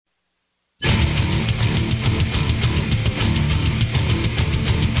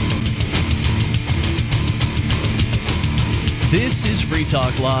This is Free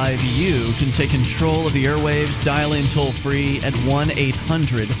Talk Live. You can take control of the airwaves. Dial in toll-free at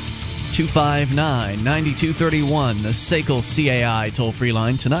 1-800-259-9231, the SACL CAI toll-free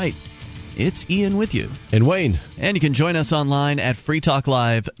line. Tonight, it's Ian with you. And Wayne. And you can join us online at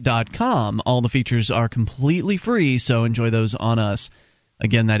freetalklive.com. All the features are completely free, so enjoy those on us.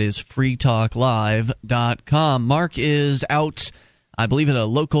 Again, that is freetalklive.com. Mark is out, I believe, at a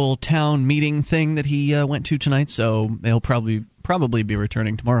local town meeting thing that he went to tonight, so he'll probably be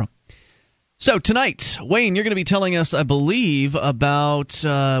returning tomorrow. So tonight, Wayne, you're going to be telling us, I believe, about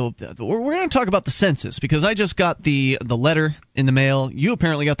we're going to talk about the census, because I just got the letter in the mail. You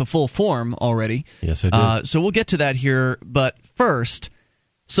apparently got the full form already. Yes, I did. So we'll get to that here, but first,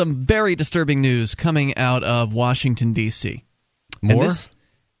 some very disturbing news coming out of Washington, D.C. More?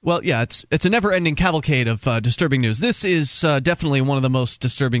 Well, yeah, it's a never-ending cavalcade of disturbing news. This is definitely one of the most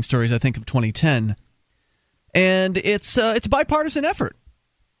disturbing stories, I think, of 2010. And it's a bipartisan effort.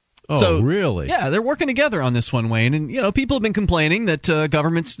 Oh, so, really? Yeah, they're working together on this one, Wayne. And, people have been complaining that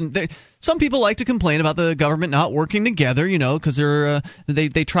some people like to complain about the government not working together, because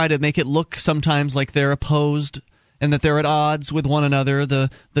they try to make it look sometimes like they're opposed and that they're at odds with one another,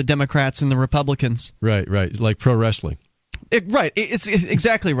 the Democrats and the Republicans. Right, like pro wrestling. It's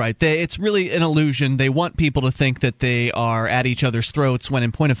exactly right. It's really an illusion. They want people to think that they are at each other's throats when,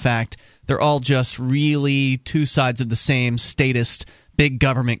 in point of fact, they're all just really two sides of the same statist big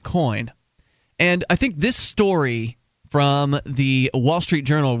government coin. And I think this story from the Wall Street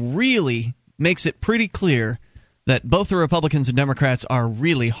Journal really makes it pretty clear that both the Republicans and Democrats are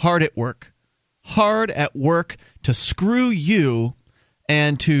really hard at work to screw you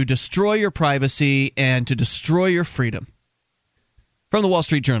and to destroy your privacy and to destroy your freedom. From the Wall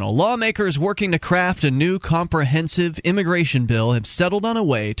Street Journal, lawmakers working to craft a new comprehensive immigration bill have settled on a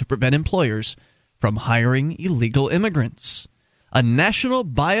way to prevent employers from hiring illegal immigrants. A national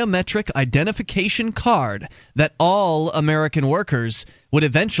biometric identification card that all American workers would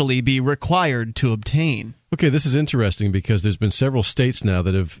eventually be required to obtain. Okay, this is interesting because there's been several states now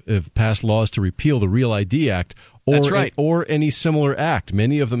that have passed laws to repeal the Real ID Act or any similar act.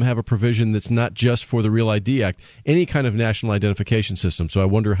 Many of them have a provision that's not just for the Real ID Act, any kind of national identification system. So I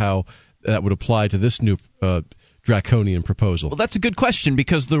wonder how that would apply to this new draconian proposal. Well, that's a good question,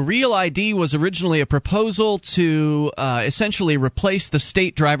 because the Real ID was originally a proposal to essentially replace the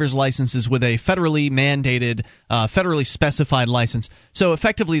state driver's licenses with a federally mandated, federally specified license. So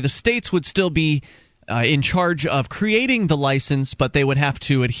effectively, the states would still be in charge of creating the license, but they would have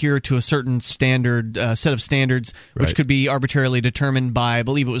to adhere to a certain standard set of standards, which could be arbitrarily determined by, I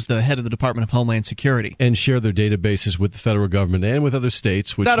believe it was the head of the Department of Homeland Security. And share their databases with the federal government and with other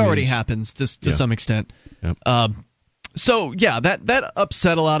states. Which already happens to some extent. Yep. That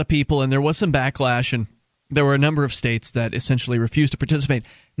upset a lot of people, and there was some backlash, and there were a number of states that essentially refused to participate.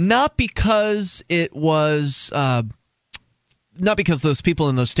 Not because those people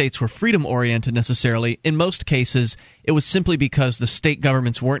in those states were freedom-oriented necessarily. In most cases, it was simply because the state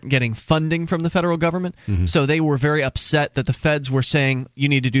governments weren't getting funding from the federal government. Mm-hmm. So they were very upset that the feds were saying, you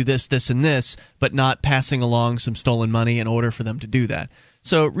need to do this, this, and this, but not passing along some stolen money in order for them to do that.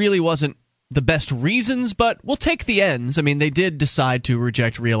 So it really wasn't the best reasons, but we'll take the ends. I mean, they did decide to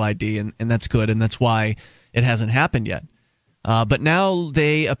reject Real ID, and that's good, and that's why it hasn't happened yet. But now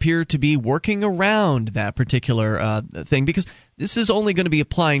they appear to be working around that particular thing, because this is only going to be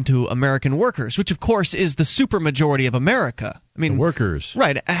applying to American workers, which, of course, is the supermajority of America. I mean, the workers.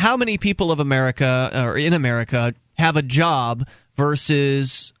 Right. How many people of America, or in America, have a job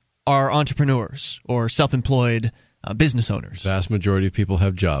versus are entrepreneurs or self-employed business owners? Vast majority of people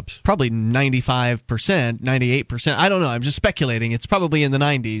have jobs. Probably 95%, 98%. I don't know. I'm just speculating. It's probably in the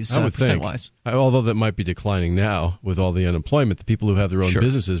 90s percent-wise. Although that might be declining now with all the unemployment. The people who have their own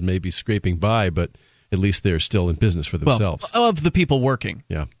businesses may be scraping by, but at least they're still in business for themselves. Well, of the people working.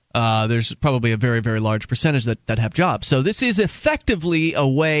 Yeah. There's probably a very, very large percentage that have jobs. So this is effectively a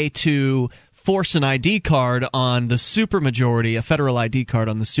way to force an ID card on the supermajority, a federal ID card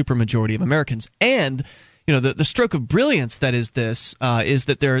on the supermajority of Americans. And the stroke of brilliance that is this is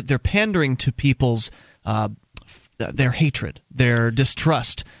that they're pandering to people's their hatred, their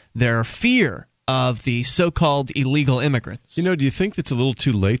distrust, their fear of the so-called illegal immigrants. Do you think that's a little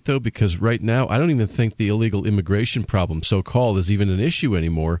too late, though? Because right now, I don't even think the illegal immigration problem, so-called, is even an issue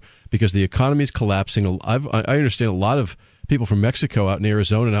anymore, because the economy is collapsing. I understand a lot of people from Mexico out in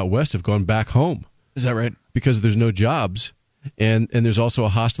Arizona and out west have gone back home. Is that right? Because there's no jobs. And there's also a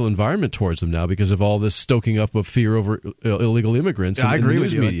hostile environment towards them now because of all this stoking up of fear over illegal immigrants in the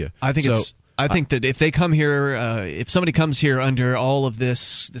news media. I think that if they come here, if somebody comes here under all of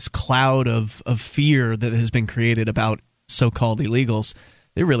this cloud of fear that has been created about so-called illegals,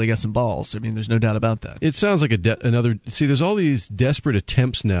 they really got some balls. I mean, there's no doubt about that. It sounds like See, there's all these desperate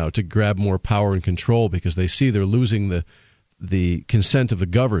attempts now to grab more power and control because they see they're losing the consent of the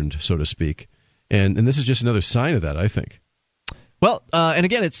governed, so to speak. And this is just another sign of that, I think. Well, and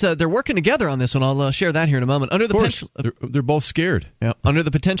again, it's they're working together on this one. I'll share that here in a moment. Of course, they're both scared. Yeah, under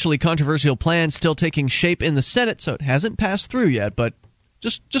the potentially controversial plan still taking shape in the Senate, so it hasn't passed through yet, but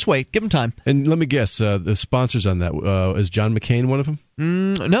just wait. Give them time. And let me guess, the sponsors on that, is John McCain one of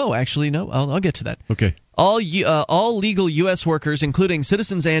them? No, actually, no. I'll get to that. Okay. All legal U.S. workers, including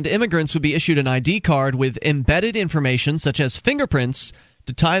citizens and immigrants, would be issued an ID card with embedded information, such as fingerprints,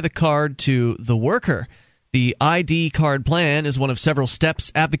 to tie the card to the worker. The ID card plan is one of several steps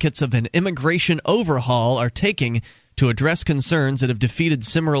advocates of an immigration overhaul are taking to address concerns that have defeated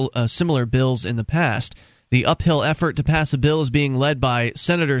similar bills in the past. The uphill effort to pass a bill is being led by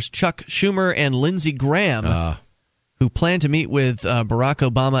Senators Chuck Schumer and Lindsey Graham, who plan to meet with Barack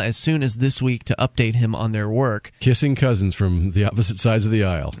Obama as soon as this week to update him on their work. Kissing cousins from the opposite sides of the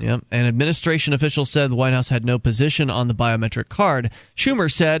aisle. Yep. An administration official said the White House had no position on the biometric card.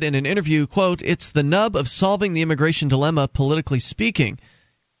 Schumer said in an interview, quote, "It's the nub of solving the immigration dilemma, politically speaking."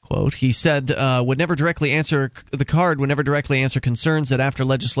 Quote, he said the card would never directly answer concerns that after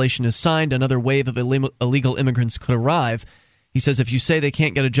legislation is signed, another wave of illegal immigrants could arrive. He says if you say they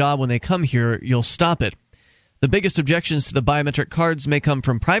can't get a job when they come here, you'll stop it. The biggest objections to the biometric cards may come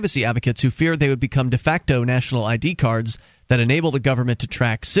from privacy advocates who fear they would become de facto national ID cards that enable the government to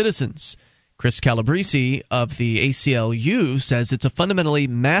track citizens. Chris Calabrese of the ACLU says it's a fundamentally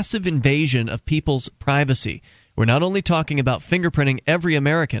massive invasion of people's privacy. We're not only talking about fingerprinting every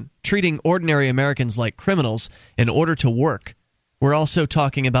American, treating ordinary Americans like criminals in order to work. We're also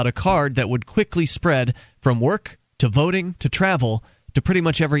talking about a card that would quickly spread from work to voting to travel to pretty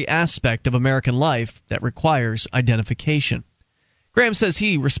much every aspect of American life that requires identification. Graham says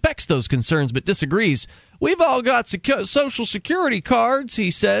he respects those concerns but disagrees. We've all got Social Security cards,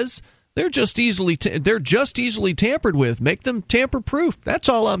 he says. They're just easily tampered with. Make them tamper-proof. That's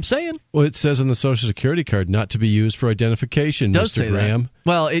all I'm saying. Well, it says on the Social Security card not to be used for identification, Mr. Graham. That.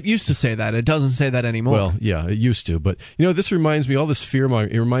 Well, it used to say that. It doesn't say that anymore. Well, yeah, it used to. But, this reminds me, all this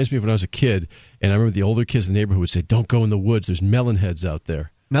fear-mongering, it reminds me of when I was a kid, and I remember the older kids in the neighborhood would say, don't go in the woods. There's melon heads out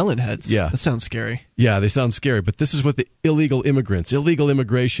there. Melon heads? Yeah. That sounds scary. Yeah, they sound scary. But this is what the illegal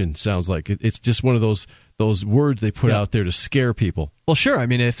immigration sounds like. It's just one of those words they put out there to scare people. Well, sure. I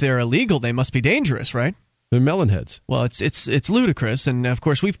mean, if they're illegal, they must be dangerous, right? They're melon heads. Well, it's ludicrous. And, of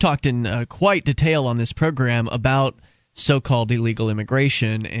course, we've talked in quite detail on this program about so-called illegal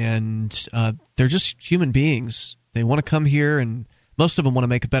immigration. And they're just human beings. They want to come here, and most of them want to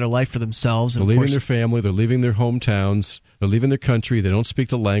make a better life for themselves. They're leaving their family. They're leaving their hometowns. They're leaving their country. They don't speak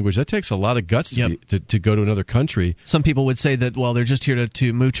the language. That takes a lot of guts to go to another country. Some people would say that, well, they're just here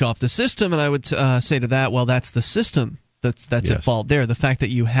to mooch off the system, and I would say to that, well, that's the system that's at fault there. The fact that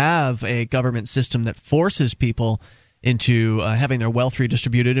you have a government system that forces people into having their wealth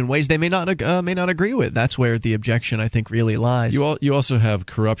redistributed in ways they may not agree with. That's where the objection, I think, really lies. You also have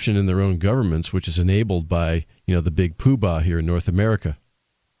corruption in their own governments, which is enabled by the big poobah here in North America,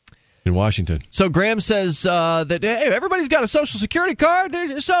 in Washington. So Graham says that hey, everybody's got a Social Security card,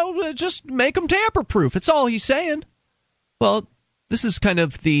 so just make them tamper-proof. It's all he's saying. Well, this is kind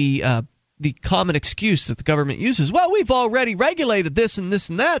of the common excuse that the government uses. Well, we've already regulated this and this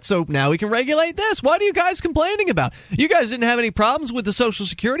and that, so now we can regulate this. What are you guys complaining about? You guys didn't have any problems with the Social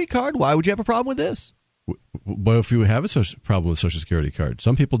Security card. Why would you have a problem with this? What if you have a problem with Social Security card?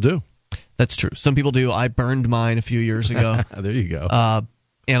 Some people do. That's true. Some people do. I burned mine a few years ago. There you go.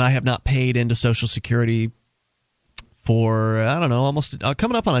 And I have not paid into Social Security for, I don't know, almost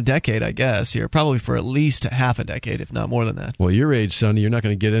coming up on a decade, I guess, here. Probably for at least half a decade, if not more than that. Well, your age, Sonny, you're not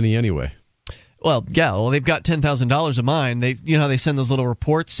going to get any anyway. Well, yeah. Well, they've got $10,000 of mine. They, how they send those little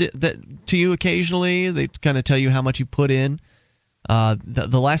reports to you occasionally. They kind of tell you how much you put in.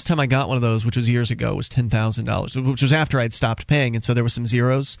 The last time I got one of those, which was years ago, was $10,000, which was after I'd stopped paying, and so there were some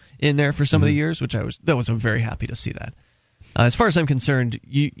zeros in there for some of the years, which I'm very happy to see that. As far as I'm concerned,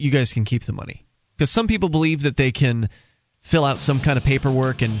 you guys can keep the money, because some people believe that they can fill out some kind of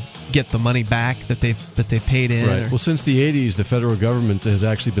paperwork and get the money back that they've paid in. Right. Well, since the 80s, the federal government has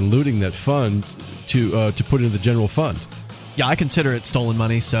actually been looting that fund to put into the general fund. Yeah, I consider it stolen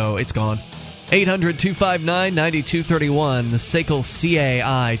money, so it's gone. 800-259-9231, the SACL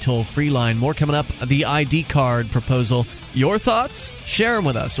CAI toll-free line. More coming up, the ID card proposal. Your thoughts? Share them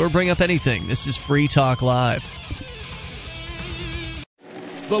with us or bring up anything. This is Free Talk Live.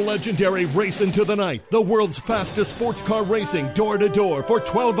 The legendary Race Into the Night, the world's fastest sports car racing door-to-door for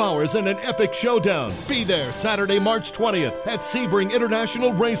 12 hours in an epic showdown. Be there Saturday, March 20th at Sebring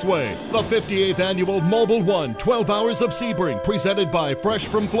International Raceway. The 58th annual Mobile One 12 Hours of Sebring, presented by Fresh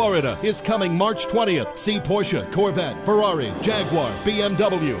from Florida, is coming March 20th. See Porsche, Corvette, Ferrari, Jaguar,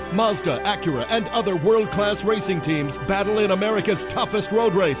 BMW, Mazda, Acura, and other world-class racing teams battle in America's toughest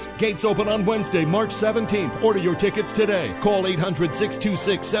road race. Gates open on Wednesday, March 17th. Order your tickets today. Call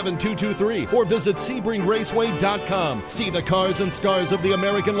 800-626-7223 or visit SebringRaceway.com. See the cars and stars of the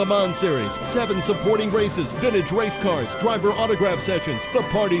American Le Mans Series, 7 supporting races, vintage race cars, driver autograph sessions, the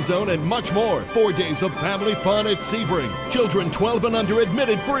party zone, and much more. 4 days of family fun at Sebring. Children 12 and under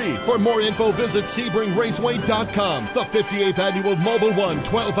admitted free. For more info, visit SebringRaceway.com. The 58th annual Mobile One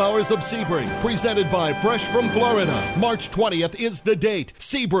 12 Hours of Sebring, presented by Fresh from Florida. March 20th is the date.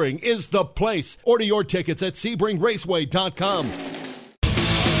 Sebring is the place. Order your tickets at SebringRaceway.com.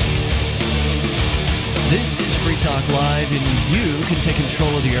 This is Free Talk Live, and you can take control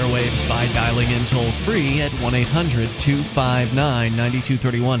of the airwaves by dialing in toll-free at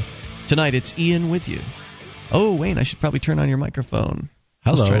 1-800-259-9231. Tonight, it's Ian with you. Oh, Wayne, I should probably turn on your microphone.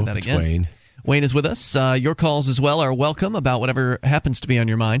 Hello, let's try that again. Wayne. Wayne is with us. Your calls as well are welcome about whatever happens to be on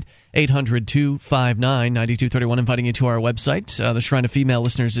your mind. 800-259-9231, inviting you to our website. The Shrine of Female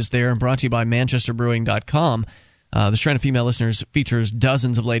Listeners is there and brought to you by ManchesterBrewing.com. The Shrine of Female Listeners features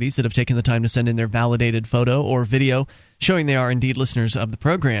dozens of ladies that have taken the time to send in their validated photo or video showing they are indeed listeners of the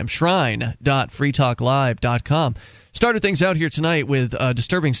program. Shrine.freetalklive.com. Started things out here tonight with a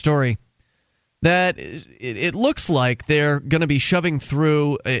disturbing story that it looks like they're going to be shoving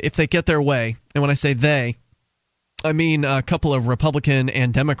through, if they get their way, and when I say they, I mean a couple of Republican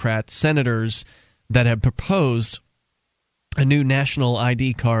and Democrat senators that have proposed a new national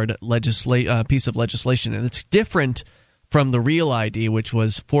ID card piece of legislation. And it's different from the Real ID, which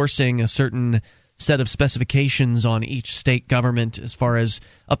was forcing a certain set of specifications on each state government as far as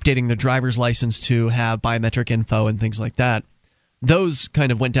updating the driver's license to have biometric info and things like that. Those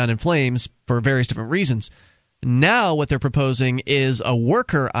kind of went down in flames for various different reasons. Now what they're proposing is a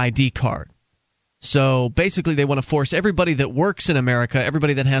worker ID card. So basically they want to force everybody that works in America,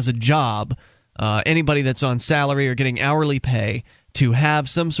 everybody that has a job, anybody that's on salary or getting hourly pay, to have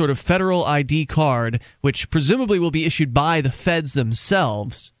some sort of federal ID card, which presumably will be issued by the feds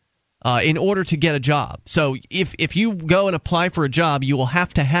themselves in order to get a job. So if you go and apply for a job, you will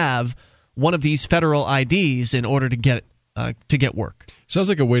have to have one of these federal IDs in order to get work. Sounds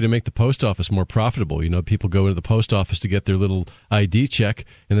like a way to make the post office more profitable. You know, people go into the post office to get their little ID check,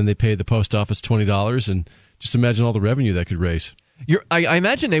 and then they pay the post office $20, and just imagine all the revenue that could raise. I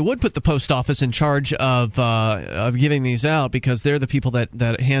imagine they would put the post office in charge of giving these out because they're the people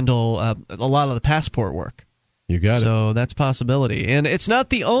that handle a lot of the passport work. You got it. So that's a possibility. And it's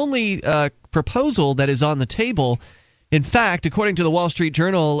not the only proposal that is on the table. In fact, according to the Wall Street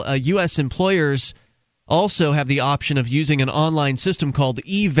Journal, U.S. employers also have the option of using an online system called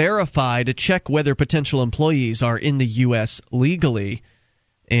E-Verify to check whether potential employees are in the U.S. legally.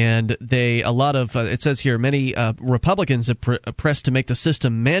 And it says here, many Republicans have pressed to make the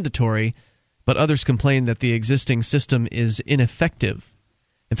system mandatory, but others complain that the existing system is ineffective.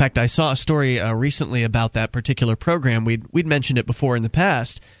 In fact, I saw a story recently about that particular program. We'd mentioned it before in the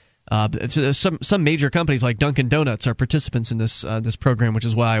past. Some major companies like Dunkin' Donuts are participants in this program, which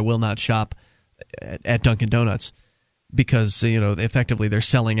is why I will not shop at Dunkin' Donuts, because effectively they're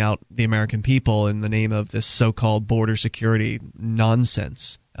selling out the American people in the name of this so-called border security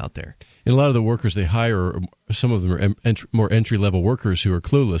nonsense out there. And a lot of the workers they hire, some of them are more entry-level workers who are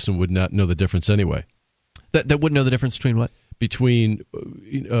clueless and would not know the difference anyway. That wouldn't know the difference between what? Between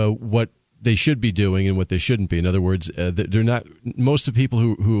what they should be doing and what they shouldn't be. In other words, they're not. Most of the people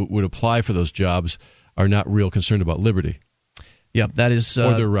who would apply for those jobs are not real concerned about liberty. Yeah, that is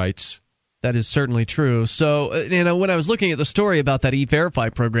or their rights. That is certainly true. So, when I was looking at the story about that E-Verify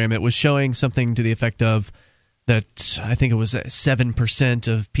program, it was showing something to the effect of that I think it was 7%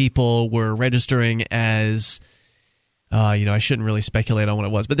 of people were registering as, I shouldn't really speculate on what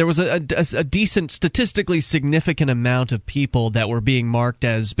it was, but there was a decent, statistically significant amount of people that were being marked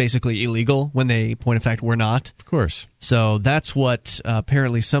as basically illegal when they, point of fact, were not. Of course. So that's what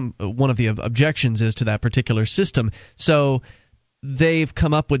apparently one of the objections is to that particular system. So they've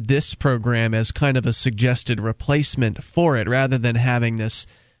come up with this program as kind of a suggested replacement for it. Rather than having this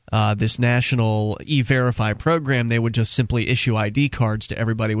national E-Verify program, they would just simply issue ID cards to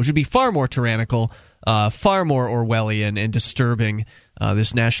everybody, which would be far more tyrannical, far more Orwellian and disturbing,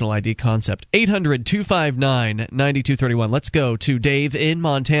 this national ID concept. 800-259-9231. Let's go to Dave in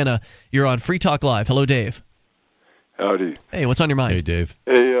Montana. You're on Free Talk Live. Hello, Dave. Howdy. Hey, what's on your mind? Hey, Dave.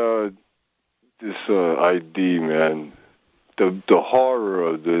 Hey, this ID, man. The horror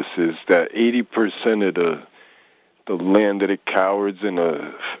of this is that 80% of the landed cowards in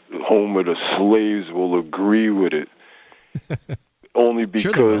a home of the slaves will agree with it. Only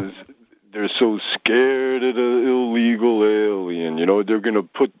because they're so scared of the illegal alien. You know, they're going to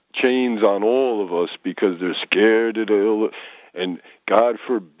put chains on all of us because they're scared of the and God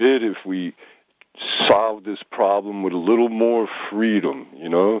forbid if we solve this problem with a little more freedom, you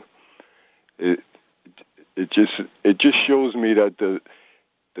know? It just shows me that the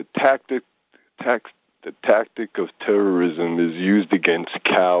tactic of terrorism is used against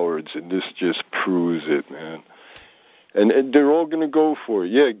cowards, and this just proves it, man. And they're all going to go for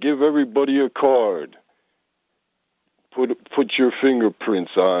it. Yeah, give everybody a card. Put your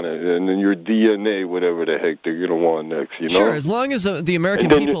fingerprints on it, and then your DNA, whatever the heck they're going to want next, you know? Sure, as long as the American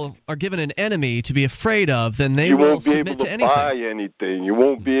people are given an enemy to be afraid of, then they will submit to anything. You won't be able to buy anything. You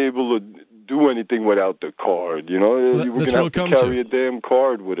won't be able to do anything without the card, you know? We're going to have to carry a damn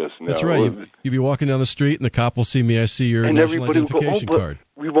card with us now. That's right. You'll be walking down the street, and the cop will see me. I see your national identification card.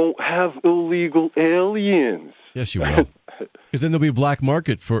 We won't have illegal aliens. Yes, you will. Because then there'll be a black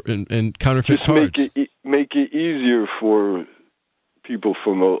market for and counterfeit cards. Make it easier for people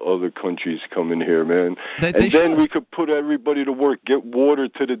from other countries coming here, man. Then we could put everybody to work, get water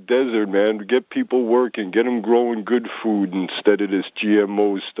to the desert, man, get people working, get them growing good food instead of this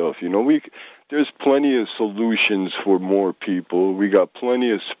GMO stuff. You know, there's plenty of solutions for more people. We got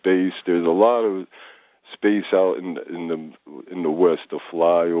plenty of space. There's a lot of space out in the West to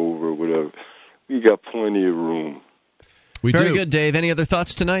fly over, whatever. We got plenty of room. Very good, Dave. Any other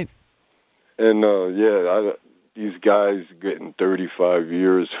thoughts tonight? And, these guys getting 35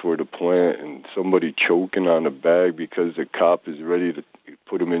 years for the plant and somebody choking on a bag because the cop is ready to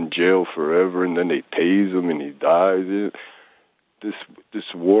put him in jail forever, and then they tase him and he dies.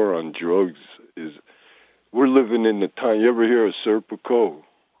 This war on drugs we're living in the time. You ever hear of Serpico?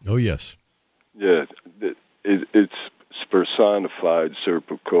 Oh, yes. Yeah, it's personified,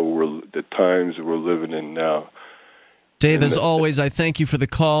 Serpico, the times we're living in now. Dave, as always, I thank you for the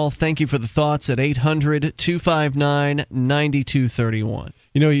call. Thank you for the thoughts at 800-259-9231.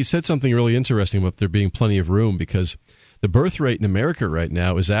 You know, you said something really interesting about there being plenty of room, because the birth rate in America right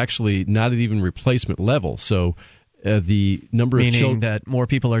now is actually not at even replacement level. So the number of children... Meaning that more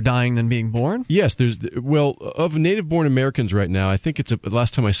people are dying than being born? Yes. Of native-born Americans right now, I think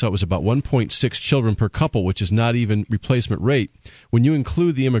last time I saw it was about 1.6 children per couple, which is not even replacement rate. When you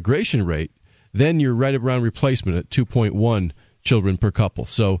include the immigration rate, then you're right around replacement at 2.1 children per couple.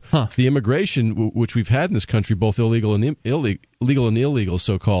 So the immigration, which we've had in this country, both illegal and illegal,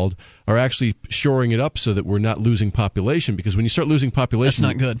 so-called, are actually shoring it up so that we're not losing population. Because when you start losing population,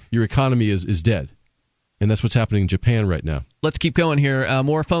 that's not good. Your economy is dead. And that's what's happening in Japan right now. Let's keep going here.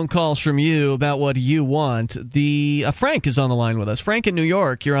 More phone calls from you about what you want. Frank is on the line with us. Frank in New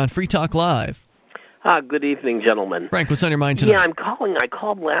York, you're on Free Talk Live. Good evening, gentlemen. Frank, what's on your mind tonight? Yeah, I'm calling. I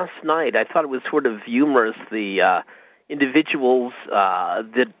called last night. I thought it was sort of humorous, the individuals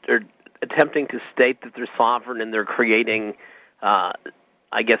that are attempting to state that they're sovereign and they're creating,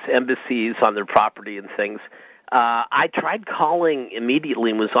 embassies on their property and things. I tried calling immediately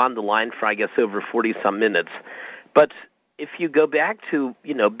and was on the line for, over 40-some minutes. But if you go back to,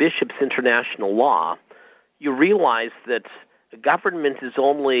 Bishop's international law, you realize that a government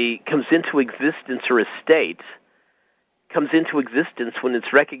comes into existence, or a state comes into existence when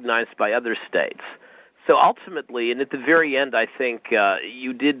it's recognized by other states. So ultimately, and at the very end, I think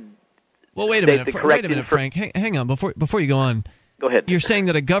you did. Well, wait a minute, Frank. Hang on, before you go on. Go ahead. You're saying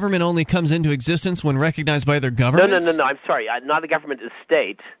that a government only comes into existence when recognized by other governments? No. I'm sorry. Not a government, a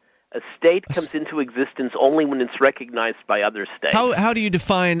state. A state comes into existence only when it's recognized by other states. How do you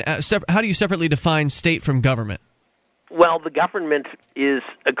define? How do you separately define state from government? Well, the government is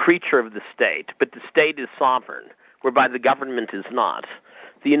a creature of the state, but the state is sovereign, whereby the government is not.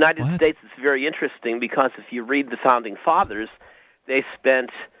 The United States is very interesting because if you read the Founding Fathers, they spent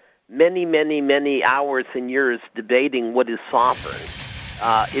many, many, many hours and years debating what is sovereign.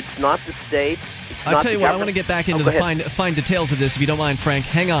 It's not the state. I'll tell you what, I want to get back into the fine details of this, if you don't mind, Frank.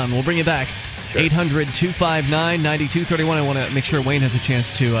 Hang on, we'll bring you back. Sure. 800-259-9231. I want to make sure Wayne has a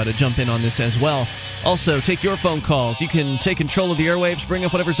chance to jump in on this as well. Also, take your phone calls. You can take control of the airwaves, bring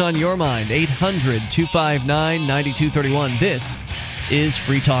up whatever's on your mind. 800-259-9231. This is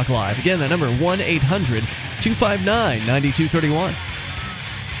Free Talk Live. Again, that number, 1-800-259-9231.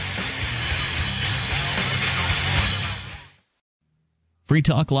 Free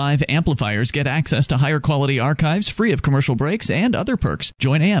Talk Live amplifiers get access to higher quality archives free of commercial breaks and other perks.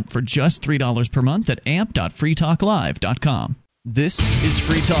 Join AMP for just $3 per month at amp.freetalklive.com. This is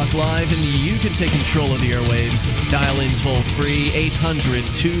Free Talk Live, and you can take control of the airwaves. Dial in toll-free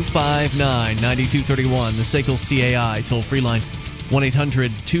 800-259-9231, the SACL CAI toll-free line.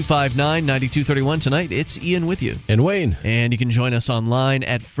 1-800-259-9231. Tonight, it's Ian with you. And Wayne. And you can join us online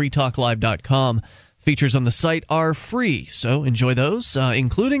at freetalklive.com. Features on the site are free, so enjoy those,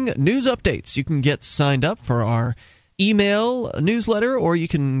 including news updates. You can get signed up for our email newsletter, or you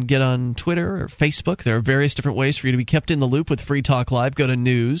can get on Twitter or Facebook. There are various different ways for you to be kept in the loop with Free Talk Live. Go to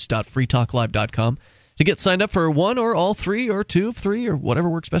news.freetalklive.com to get signed up for one or all three or two of three or whatever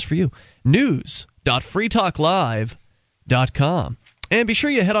works best for you. News.freetalklive.com. And be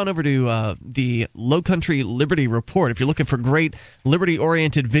sure you head on over to the Lowcountry Liberty Report. If you're looking for great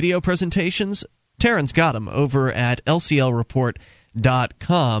liberty-oriented video presentations, Taryn's got them over at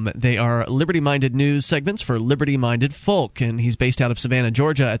lclreport.com. They are liberty-minded news segments for liberty-minded folk, and he's based out of Savannah,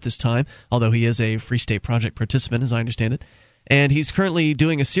 Georgia at this time, although he is a Free State Project participant, as I understand it. And he's currently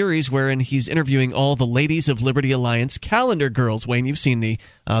doing a series wherein he's interviewing all the Ladies of Liberty Alliance calendar girls. Wayne, you've seen the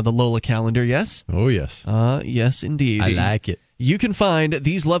Lola calendar, yes? Oh, yes. Yes, indeed. I like it. You can find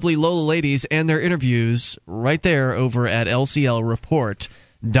these lovely Lola ladies and their interviews right there over at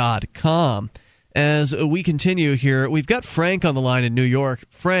lclreport.com. As we continue here, we've got Frank on the line in New York.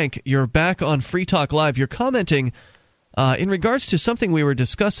 Frank, you're back on Free Talk Live. You're commenting in regards to something we were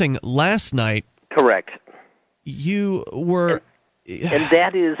discussing last night. Correct. You were... And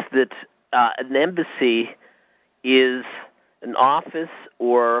that is that an embassy is an office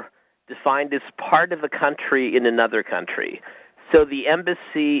or defined as part of a country in another country. So the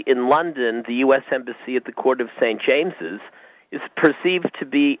embassy in London, the U.S. Embassy at the Court of St. James's, is perceived to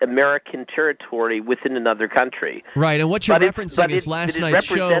be American territory within another country. Right, and what you're referencing is last night's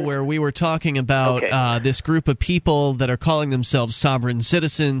show where we were talking about this group of people that are calling themselves sovereign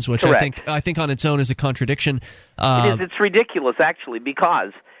citizens, which Correct. I think on its own is a contradiction. It is. It's ridiculous, actually,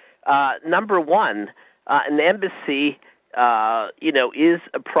 because, number one, an embassy, is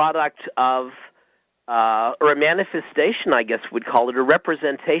a product of, or a manifestation, I guess we'd call it, or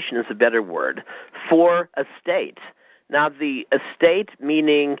representation is a better word, for a state. Now, the estate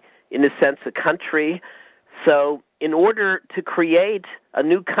meaning, in a sense, a country. So in order to create a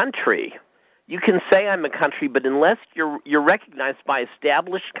new country, you can say I'm a country, but unless you're recognized by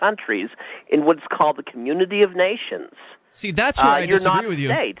established countries in what's called the Community of Nations. See, that's where I disagree with you.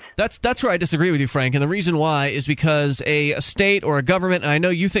 State. That's where I disagree with you, Frank. And the reason why is because a state or a government, and I know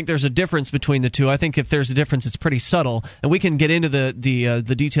you think there's a difference between the two. I think if there's a difference, it's pretty subtle. And we can get into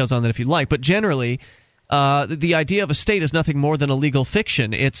the details on that if you'd like. But generally, the idea of a state is nothing more than a legal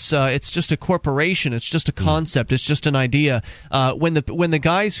fiction. It's just a corporation. It's just a concept. It's just an idea. When the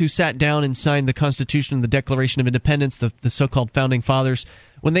guys who sat down and signed the Constitution and the Declaration of Independence, the so-called Founding Fathers,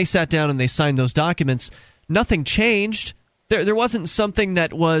 when they sat down and they signed those documents, nothing changed. There wasn't something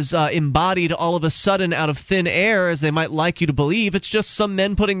that was embodied all of a sudden out of thin air, as they might like you to believe. It's just some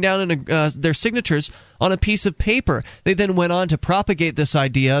men putting down their signatures on a piece of paper. They then went on to propagate this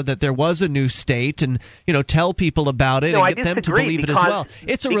idea that there was a new state and tell people about it and get them to believe it as well.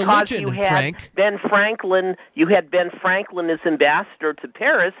 It's a religion, Frank. You had Ben Franklin as ambassador to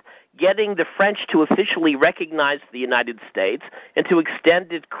Paris, getting the French to officially recognize the United States and to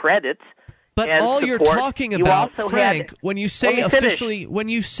extend it credit. But all you're talking about, Frank, when you say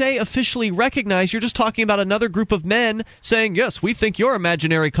officially recognize, you're just talking about another group of men saying, yes, we think your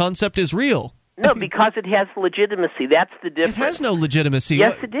imaginary concept is real. No, because it has legitimacy. That's the difference. It has no legitimacy.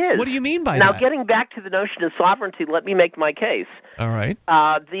 Yes, it is. What do you mean by that? Now, getting back to the notion of sovereignty, let me make my case. All right.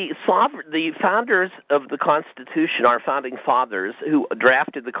 The founders of the Constitution, our founding fathers who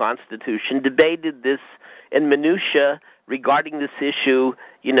drafted the Constitution, debated this in minutia regarding this issue,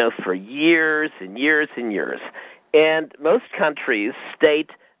 for years and years and years. And most countries state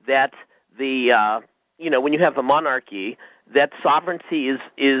that when you have a monarchy, that sovereignty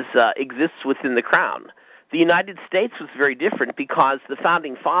exists within the crown. The United States was very different because the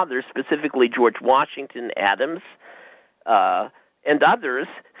founding fathers, specifically George Washington, Adams, and others,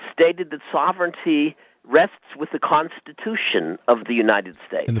 stated that sovereignty rests with the Constitution of the United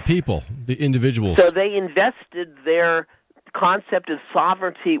States. And the people, the individuals. So they invested their concept of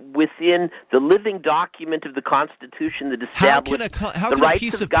sovereignty within the living document of the Constitution that established the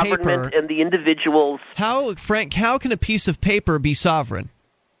rights of government and the individuals. Frank, how can a piece of paper be sovereign?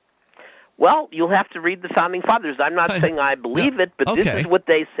 Well, you'll have to read the Founding Fathers. I'm not saying I believe it, but this is what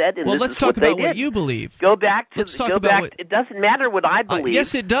they said, and this is what they did. Well, let's talk about what you believe. It doesn't matter what I believe.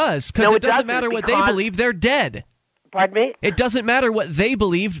 Yes, it does, because it doesn't matter what they believe. They're dead. Pardon me? It doesn't matter what they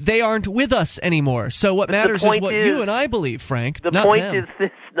believed. They aren't with us anymore. So what matters is what you and I believe, Frank. The not point them. is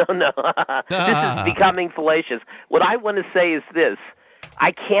this. No. This is becoming fallacious. What I want to say is this.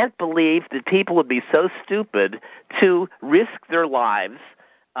 I can't believe that people would be so stupid to risk their lives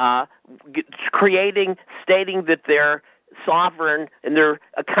stating that they're sovereign and they're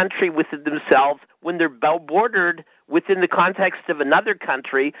a country within themselves when they're bordered within the context of another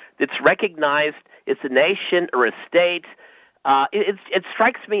country that's recognized as a nation or a state. It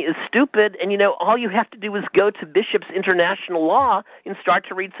strikes me as stupid, and all you have to do is go to Bishop's International Law and start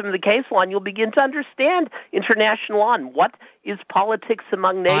to read some of the case law, and you'll begin to understand international law and what is politics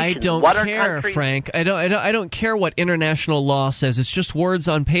among nations. I don't care, Frank. I don't care what international law says. It's just words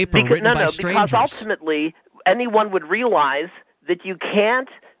on paper written by strangers. Because ultimately anyone would realize that you can't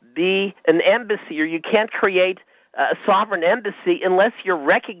be an embassy or you can't create a sovereign embassy unless you're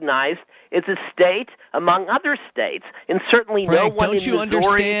recognized as a state among other states. And certainly Frank, no one don't you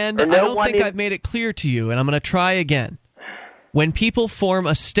understand? I don't think I've made it clear to you, and I'm going to try again. When people form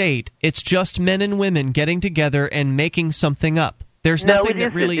a state, it's just men and women getting together and making something up. There's nothing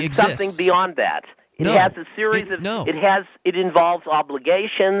that really exists. It's something beyond that. It has a series it involves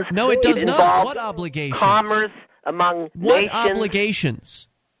obligations. No, it does not. What obligations? Commerce among nations. What obligations?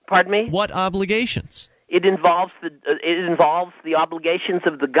 Pardon me? What obligations? It involves the obligations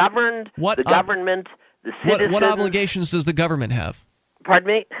of the governed, government, the citizens. What obligations does the government have? Pardon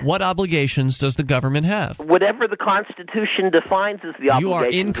me? What obligations does the government have? Whatever the Constitution defines as the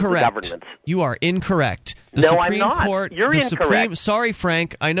obligations of the government. You are incorrect. The no, Supreme I'm not. Court, You're incorrect. Sorry,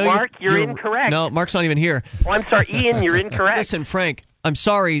 Frank. I know Mark, you're incorrect. No, Mark's not even here. Oh, I'm sorry, Ian, you're incorrect. Listen, Frank, I'm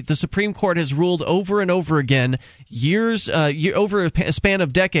sorry. The Supreme Court has ruled over and over again, over a span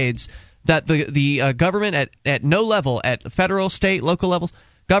of decades, that the government at no level, at federal, state, local levels,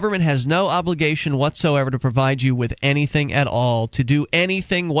 government has no obligation whatsoever to provide you with anything at all, to do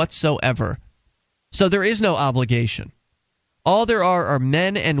anything whatsoever. So there is no obligation. All there are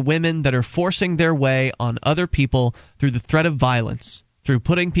men and women that are forcing their way on other people through the threat of violence, through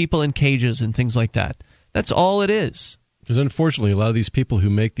putting people in cages and things like that. That's all it is. Because unfortunately, a lot of these people who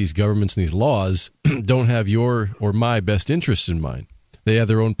make these governments and these laws don't have your or my best interests in mind. They have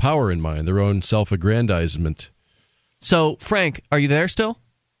their own power in mind, their own self-aggrandizement. So, Frank, are you there still?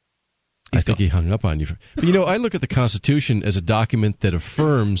 I think he hung up on you. But, I look at the Constitution as a document that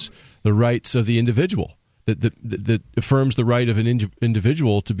affirms the rights of the individual, that affirms the right of an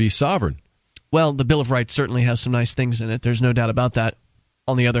individual to be sovereign. Well, the Bill of Rights certainly has some nice things in it. There's no doubt about that.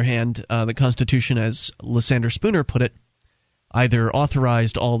 On the other hand, the Constitution, as Lysander Spooner put it, either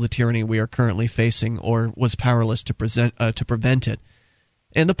authorized all the tyranny we are currently facing or was powerless to prevent it.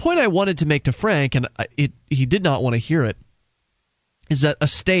 And the point I wanted to make to Frank, and he did not want to hear it, is that a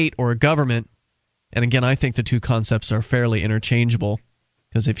state or a government, and again, I think the two concepts are fairly interchangeable,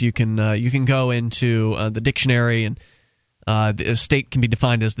 because if you can go into the dictionary, and the state can be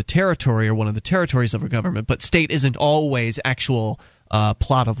defined as the territory or one of the territories of a government, but state isn't always actual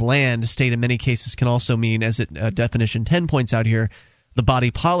plot of land. State in many cases can also mean, as definition 10 points out here, the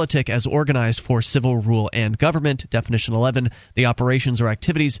body politic as organized for civil rule and government. Definition 11, the operations or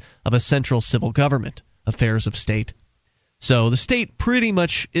activities of a central civil government, affairs of state. So the state pretty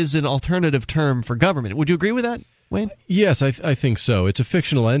much is an alternative term for government. Would you agree with that, Wayne? Yes, I think so. It's a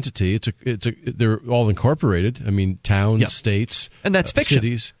fictional entity. They're all incorporated. I mean, towns, states, and that's fiction.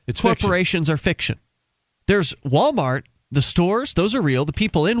 Cities. It's corporations fiction. Are fiction. There's Walmart, the stores, those are real. The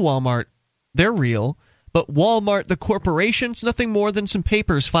people in Walmart, they're real. But Walmart, the corporation's nothing more than some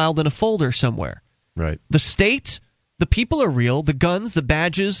papers filed in a folder somewhere. Right. The state, the people are real. The guns, the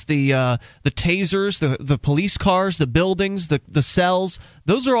badges, the tasers, the police cars, the buildings, the cells,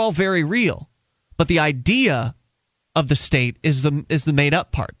 those are all very real. But the idea of the state is the made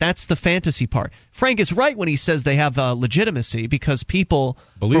up part. That's the fantasy part. Frank is right when he says they have legitimacy because people,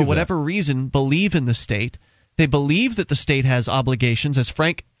 for whatever reason, believe in the state. They believe that the state has obligations, as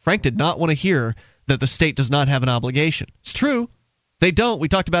Frank did not want to hear that the state does not have an obligation. It's true. They don't. We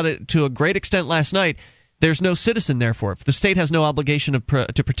talked about it to a great extent last night. There's no citizen, therefore. If the state has no obligation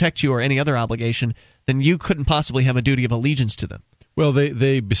to protect you or any other obligation, then you couldn't possibly have a duty of allegiance to them. Well,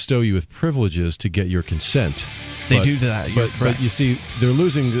 they bestow you with privileges to get your consent. They do that. But you see, they're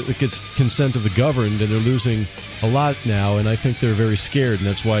losing the consent of the governed, and they're losing a lot now, and I think they're very scared, and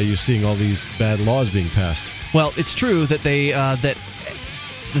that's why you're seeing all these bad laws being passed. Well, it's true that that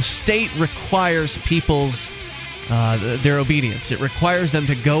the state requires people's their obedience. It requires them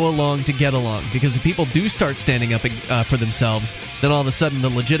to go along to get along, because if people do start standing up for themselves, then all of a sudden the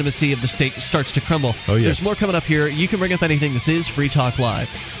legitimacy of the state starts to crumble. Oh, yes. There's more coming up here. You can bring up anything. This is Free Talk Live.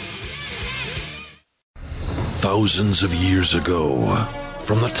 thousands of years ago.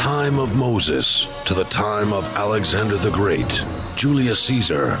 From the time of Moses to the time of Alexander the Great, Julius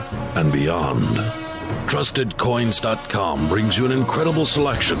Caesar, and beyond. TrustedCoins.com brings you an incredible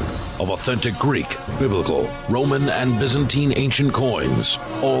selection of authentic Greek, Biblical, Roman, and Byzantine ancient coins,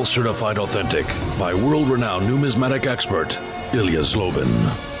 all certified authentic by world-renowned numismatic expert Ilya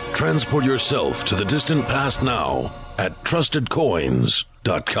Zlobin. Transport yourself to the distant past now at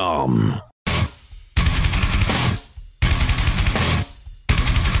TrustedCoins.com.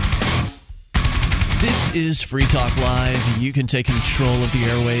 This is Free Talk Live. You can take control of the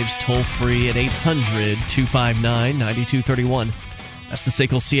airwaves toll-free at 800-259-9231. That's the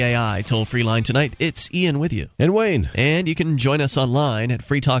SACL CAI toll-free line tonight. It's Ian with you. And Wayne. And you can join us online at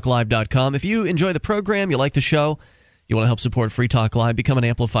freetalklive.com. If you enjoy the program, you like the show, you want to help support Free Talk Live, become an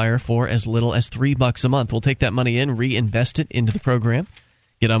amplifier for as little as $3 a month. We'll take that money in, reinvest it into the program,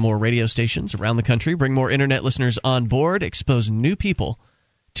 get on more radio stations around the country, bring more internet listeners on board, expose new people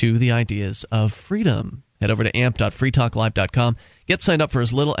to the ideas of freedom. Head over to amp.freetalklive.com. Get signed up for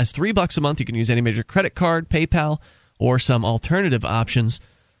as little as $3 a month. You can use any major credit card, PayPal, or some alternative options.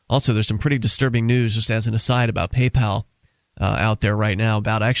 Also, there's some pretty disturbing news, just as an aside, about PayPal out there right now,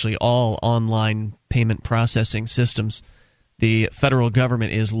 about actually all online payment processing systems. The federal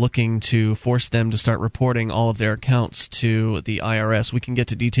government is looking to force them to start reporting all of their accounts to the IRS. We can get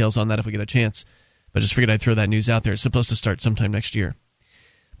to details on that if we get a chance, but just figured I'd throw that news out there. It's supposed to start sometime next year.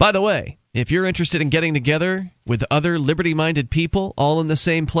 By the way, if you're interested in getting together with other liberty-minded people all in the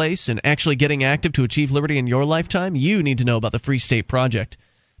same place and actually getting active to achieve liberty in your lifetime, you need to know about the Free State Project.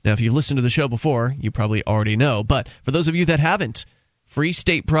 Now, if you've listened to the show before, you probably already know. But for those of you that haven't,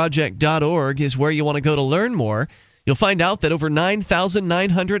 freestateproject.org is where you want to go to learn more. You'll find out that over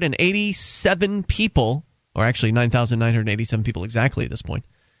 9,987 people, or actually 9,987 people exactly at this point,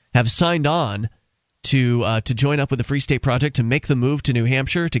 have signed on to join up with the Free State Project, to make the move to New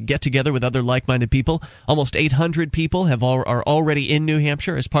Hampshire, to get together with other like-minded people. Almost 800 people are already in New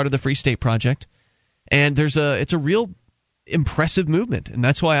Hampshire as part of the Free State Project. And it's a real impressive movement, and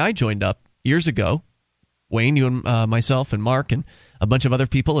that's why I joined up years ago. Wayne, you and myself and Mark and a bunch of other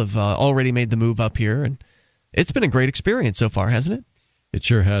people have already made the move up here, and it's been a great experience so far, hasn't it? It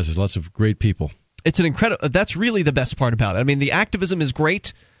sure has. There's lots of great people. It's an incredible. That's really the best part about it. I mean, the activism is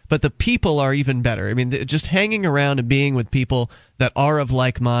great, but the people are even better. I mean, just hanging around and being with people that are of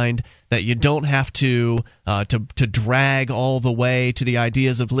like mind, that you don't have to drag all the way to the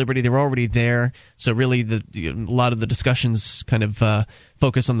ideas of liberty. They're already there. So really, a lot of the discussions kind of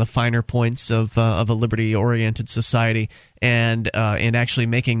focus on the finer points of a liberty-oriented society, and actually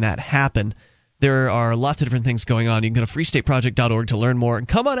making that happen. There are lots of different things going on. You can go to freestateproject.org to learn more, and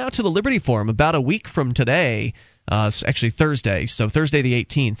come on out to the Liberty Forum about a week from today. Actually Thursday, so Thursday the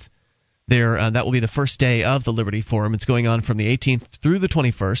 18th. That will be the first day of the Liberty Forum. It's going on from the 18th through the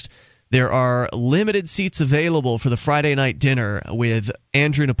 21st. There are limited seats available for the Friday night dinner with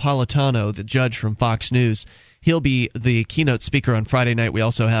Andrew Napolitano, the judge from Fox News. He'll be the keynote speaker on Friday night. We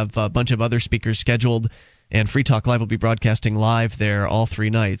also have a bunch of other speakers scheduled, and Free Talk Live will be broadcasting live there all 3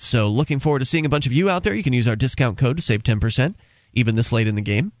 nights. So looking forward to seeing a bunch of you out there. You can use our discount code to save 10%, even this late in the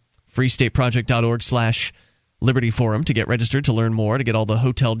game. freestateproject.org/Liberty Forum to get registered, to learn more, to get all the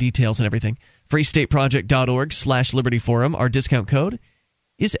hotel details and everything. freestateproject.org/Liberty Forum. Our discount code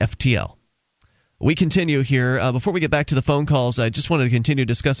is FTL. We continue here. Before we get back to the phone calls, I just wanted to continue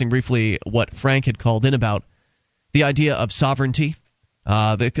discussing briefly what Frank had called in about the idea of sovereignty,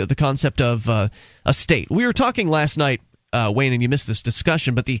 the concept of a state. We were talking last night, Wayne, and you missed this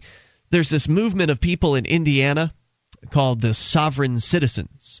discussion, but there's this movement of people in Indiana called the sovereign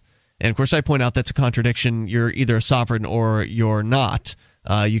citizens. And, of course, I point out that's a contradiction. You're either a sovereign or you're not.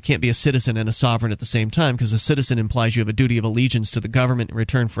 You can't be a citizen and a sovereign at the same time, because a citizen implies you have a duty of allegiance to the government in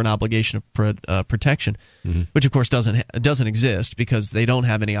return for an obligation of protection, which, of course, doesn't exist because they don't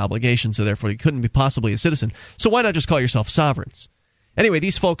have any obligation, so therefore you couldn't be possibly a citizen. So why not just call yourself sovereigns? Anyway,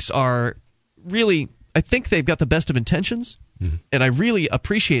 these folks are really – I think they've got the best of intentions, and I really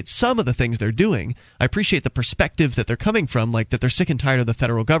appreciate some of the things they're doing. I appreciate the perspective that they're coming from, like that they're sick and tired of the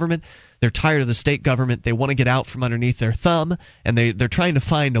federal government. They're tired of the state government. They want to get out from underneath their thumb, and they're trying to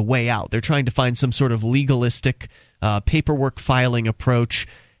find a way out. They're trying to find some sort of legalistic paperwork filing approach.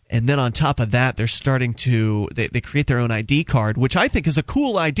 And then on top of that, they're starting to they create their own ID card, which I think is a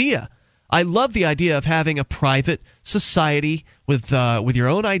cool idea. I love the idea of having a private society with your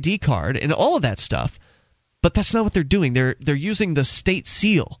own ID card and all of that stuff. But that's not what they're doing. They're using the state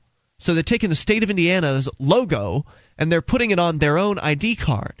seal. So they're taking the state of Indiana's logo and they're putting it on their own ID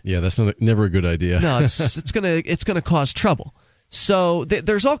card. Yeah, that's never a good idea. No, it's gonna cause trouble. So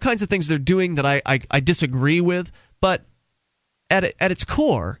there's all kinds of things they're doing that I disagree with, but at its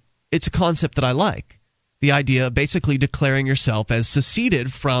core, it's a concept that I like. The idea of basically declaring yourself as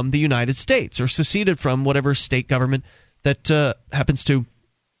seceded from the United States or seceded from whatever state government that happens to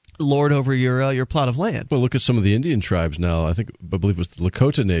lord over your plot of land. Well, look at some of the Indian tribes now. I believe it was the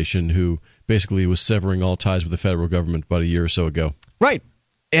Lakota Nation who basically was severing all ties with the federal government about a year or so ago. Right.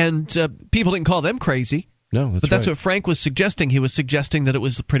 And people didn't call them crazy. No, but that's right. What Frank was suggesting. He was suggesting that it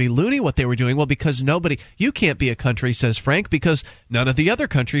was pretty loony what they were doing. Well, because you can't be a country, says Frank, because none of the other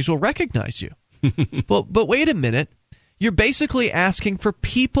countries will recognize you. But wait a minute. You're basically asking for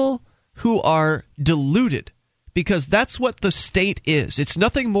people who are deluded, because that's what the state is. It's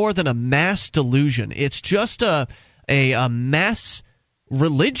nothing more than a mass delusion. It's just a mass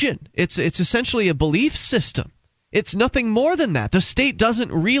religion. It's essentially a belief system. It's nothing more than that. The state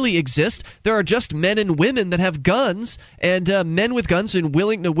doesn't really exist. There are just men and women that have guns, and men with guns and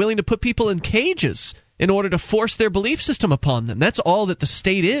willing to put people in cages in order to force their belief system upon them. That's all that the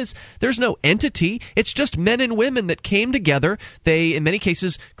state is. There's no entity. It's just men and women that came together. They, in many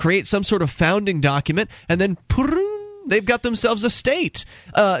cases, create some sort of founding document, and then they've got themselves a state.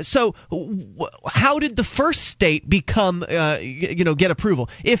 So how did the first state become, get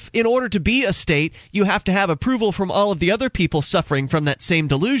approval? If in order to be a state, you have to have approval from all of the other people suffering from that same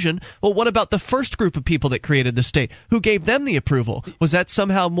delusion, well, what about the first group of people that created the state? Who gave them the approval? Was that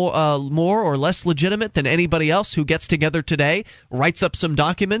somehow more or less legitimate than anybody else who gets together today, writes up some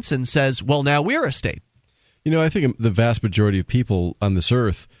documents, and says, well, now we're a state? I think the vast majority of people on this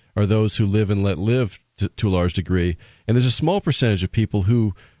earth are those who live and let live to a large degree. And there's a small percentage of people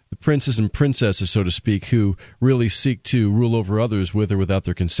who, the princes and princesses, so to speak, who really seek to rule over others with or without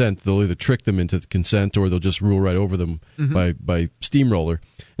their consent. They'll either trick them into consent or they'll just rule right over them by steamroller.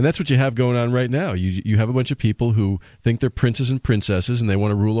 And that's what you have going on right now. You have a bunch of people who think they're princes and princesses and they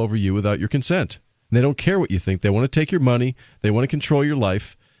want to rule over you without your consent. And they don't care what you think. They want to take your money. They want to control your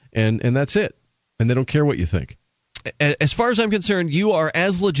life. And that's it. And they don't care what you think. As far as I'm concerned, you are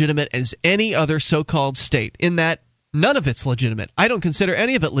as legitimate as any other so-called state, in that none of it's legitimate. I don't consider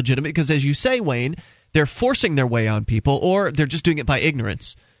any of it legitimate because, as you say, Wayne, they're forcing their way on people, or they're just doing it by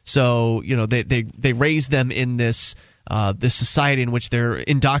ignorance. So, they raise them in this society in which they're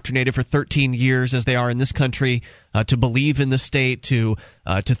indoctrinated for 13 years, as they are in this country, to believe in the state, to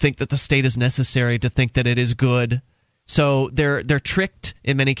think that the state is necessary, to think that it is good. So they're tricked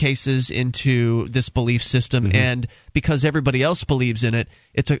in many cases into this belief system, and because everybody else believes in it,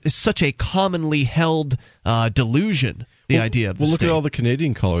 it's such a commonly held delusion. The idea of the state. Look at all the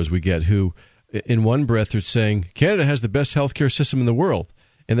Canadian callers we get who, in one breath, are saying Canada has the best healthcare system in the world,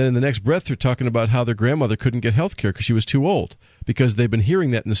 and then in the next breath, they're talking about how their grandmother couldn't get healthcare because she was too old, because they've been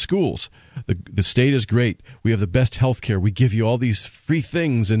hearing that in the schools. The state is great. We have the best healthcare. We give you all these free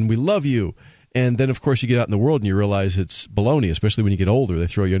things, and we love you. And then, of course, you get out in the world and you realize it's baloney, especially when you get older. They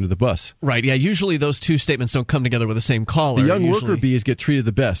throw you under the bus. Right, yeah. Usually those two statements don't come together with the same caller. The young worker bees get treated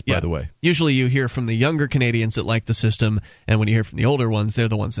the best, by the way. Usually you hear from the younger Canadians that like the system, and when you hear from the older ones, they're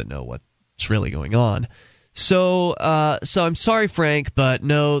the ones that know what's really going on. So I'm sorry, Frank, but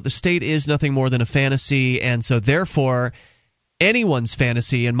no, the state is nothing more than a fantasy, and so therefore anyone's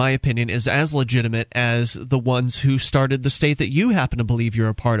fantasy, in my opinion, is as legitimate as the ones who started the state that you happen to believe you're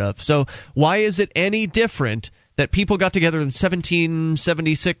a part of. So why is it any different that people got together in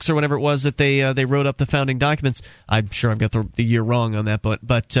 1776 or whatever it was that they wrote up the founding documents? I'm sure I've got the year wrong on that,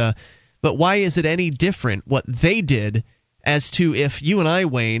 but why is it any different what they did as to if you and I,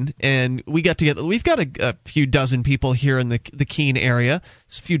 Wayne, and we got together? We've got a few dozen people here in the Keene area,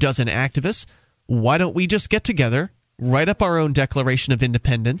 a few dozen activists. Why don't we just get together, write up our own Declaration of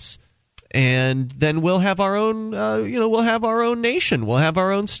Independence, and then we'll have our own, we'll have our own nation, we'll have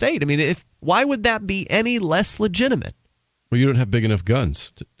our own state. I mean, why would that be any less legitimate? Well, you don't have big enough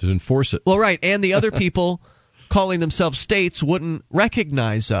guns to enforce it. Well, right, and the other people calling themselves states wouldn't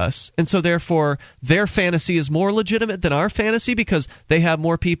recognize us, and so therefore their fantasy is more legitimate than our fantasy because they have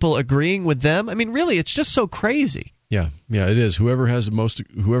more people agreeing with them. I mean, really, it's just so crazy. Yeah, it is. Whoever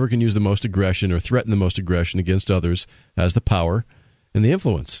can use the most aggression or threaten the most aggression against others has the power and the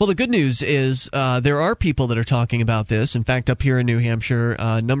influence. Well, the good news is there are people that are talking about this. In fact, up here in New Hampshire,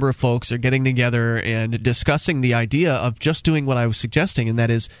 a number of folks are getting together and discussing the idea of just doing what I was suggesting, and that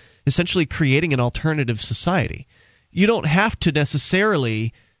is essentially creating an alternative society. You don't have to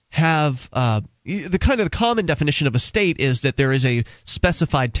necessarily have the common definition of a state is that there is a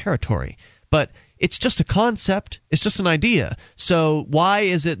specified territory. but it's just a concept. It's just an idea. So why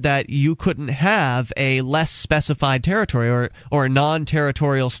is it that you couldn't have a less specified territory or a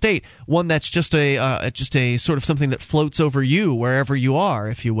non-territorial state, one that's just a sort of something that floats over you wherever you are,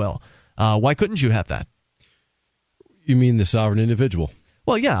 if you will? Why couldn't you have that? You mean the sovereign individual?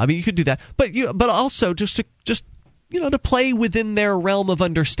 Well, yeah. I mean, you could do that, but also just to play within their realm of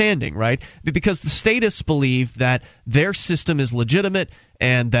understanding, right? Because the statists believe that their system is legitimate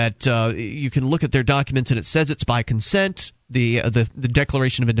and that you can look at their documents and it says it's by consent. The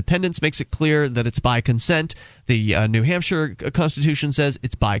Declaration of Independence makes it clear that it's by consent. The New Hampshire Constitution says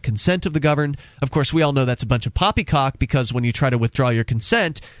it's by consent of the governed. Of course, we all know that's a bunch of poppycock, because when you try to withdraw your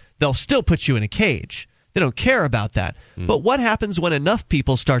consent, they'll still put you in a cage. They don't care about that. But what happens when enough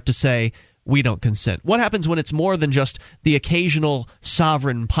people start to say, we don't consent? What happens when it's more than just the occasional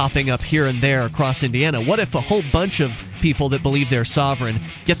sovereign popping up here and there across Indiana? What if a whole bunch of people that believe they're sovereign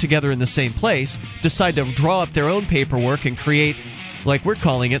get together in the same place, decide to draw up their own paperwork and create, like we're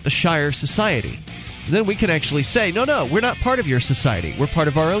calling it, the Shire Society? Then we can actually say, no, we're not part of your society. We're part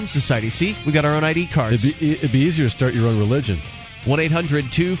of our own society. See, we got our own ID cards. It'd be easier to start your own religion.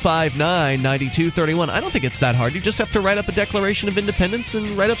 1-800-259-9231. I don't think it's that hard. You just have to write up a Declaration of Independence and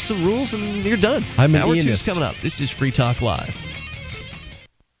write up some rules, and you're done. I'm an Hour 2's Ianist. coming up. This is Free Talk Live.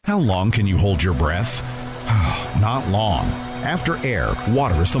 How long can you hold your breath? Not long. After air,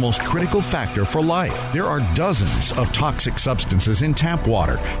 water is the most critical factor for life. There are dozens of toxic substances in tap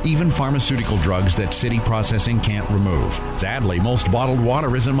water, even pharmaceutical drugs that city processing can't remove. Sadly, most bottled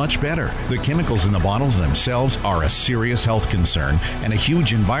water isn't much better. The chemicals in the bottles themselves are a serious health concern and a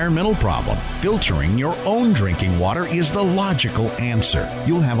huge environmental problem. Filtering your own drinking water is the logical answer.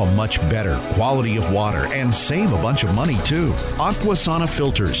 You'll have a much better quality of water and save a bunch of money too. Aquasana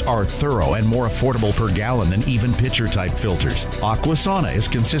filters are thorough and more affordable per gallon than even pitcher-type filters. Aquasana is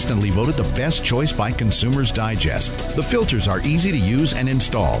consistently voted the best choice by Consumers Digest. The filters are easy to use and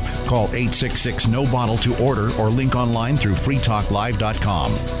install. Call 866-NO-BOTTLE to order or link online through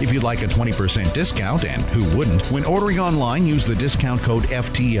freetalklive.com. If you'd like a 20% discount, and who wouldn't, when ordering online, use the discount code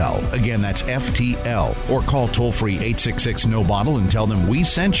FTL. Again, that's FTL. Or call toll-free 866-NO-BOTTLE and tell them we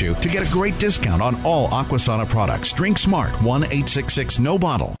sent you to get a great discount on all Aquasana products. Drink smart.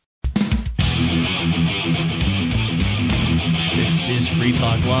 1-866-NO-BOTTLE. This is Free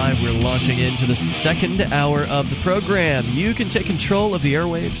Talk Live. We're launching into the second hour of the program. You can take control of the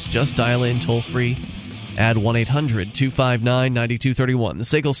airwaves. Just dial in toll-free. Add 1-800-259-9231. The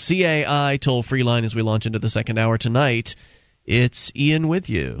SACL CAI toll-free line as we launch into the second hour tonight. It's Ian with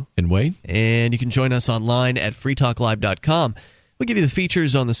you. And Wayne. And you can join us online at freetalklive.com. We'll give you the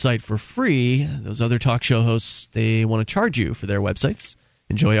features on the site for free. Those other talk show hosts, they want to charge you for their websites.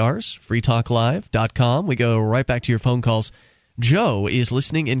 Enjoy ours, freetalklive.com. We go right back to your phone calls. Joe is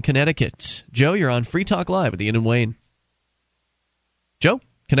listening in Connecticut. Joe, you're on Free Talk Live with Ian and Wayne. Joe,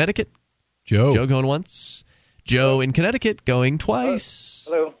 Connecticut. Joe going once. Joe in Connecticut going twice.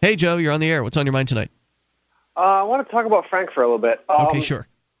 Hello. Hey, Joe, you're on the air. What's on your mind tonight? I want to talk about Frank for a little bit. Okay, sure.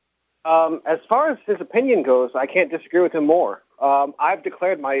 As far as his opinion goes, I can't disagree with him more. I've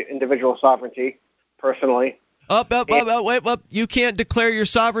declared my individual sovereignty, personally. Wait. You can't declare your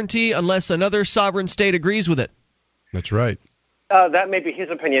sovereignty unless another sovereign state agrees with it. That's right. That may be his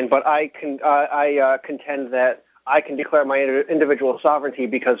opinion, but I contend that I can declare my individual sovereignty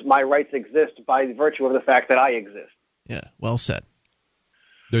because my rights exist by virtue of the fact that I exist. Yeah, well said.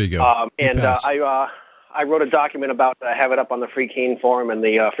 There you go. I wrote a document about it. I have it up on the Free Keen forum and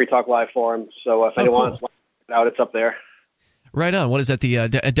the Free Talk Live forum, so if anyone wants to check it out, it's up there. Right on. What is that, the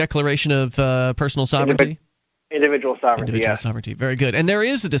Declaration of Personal Sovereignty? Individual sovereignty, Individual sovereignty. Very good. And there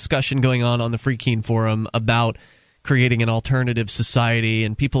is a discussion going on the Free Keen forum about creating an alternative society,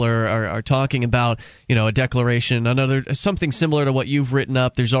 and people are talking about, a declaration, something similar to what you've written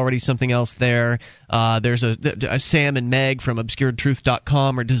up. There's already something else there. There's a Sam and Meg from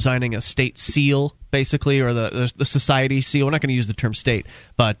obscuredtruth.com are designing a state seal, basically, or the society seal. We're not going to use the term state,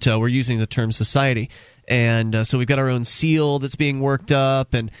 but we're using the term society. And so we've got our own seal that's being worked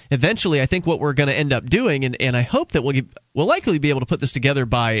up, and eventually I think what we're going to end up doing, and I hope that we'll likely be able to put this together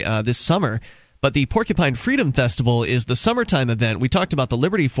by this summer, but the Porcupine Freedom Festival is the summertime event. We talked about the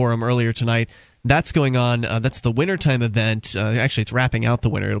Liberty Forum earlier tonight. That's going on. That's the wintertime event. Actually, it's wrapping out the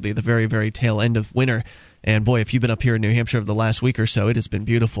winter. It'll be the very, very tail end of winter. And boy, if you've been up here in New Hampshire over the last week or so, it has been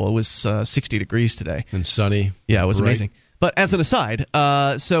beautiful. It was 60 degrees today. And sunny. Yeah, it was amazing. But as an aside,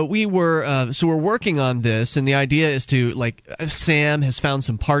 so we're working on this, and the idea is to, Sam has found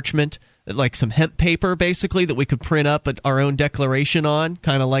some parchment, like some hemp paper, basically, that we could print up our own declaration on,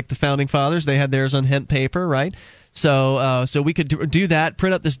 kind of like the Founding Fathers. They had theirs on hemp paper, right? So we could do that,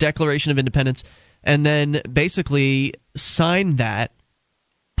 print up this Declaration of Independence, and then basically sign that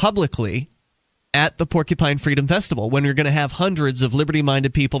publicly at the Porcupine Freedom Festival, when you're going to have hundreds of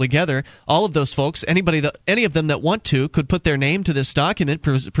liberty-minded people together. All of those folks, any of them that want to, could put their name to this document,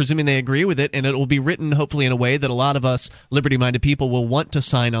 presuming they agree with it, and it will be written hopefully in a way that a lot of us liberty-minded people will want to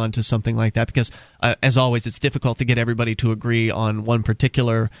sign on to something like that, because as always, it's difficult to get everybody to agree on one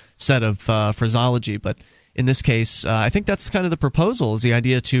particular set of phraseology. But in this case, I think that's kind of the proposal, is the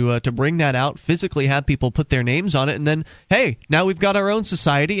idea to bring that out, physically have people put their names on it, and then, hey, now we've got our own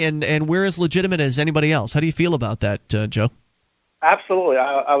society, and we're as legitimate as anybody else. How do you feel about that, Joe? Absolutely.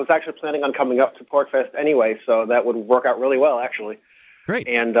 I was actually planning on coming up to PorcFest anyway, so that would work out really well, actually. Great.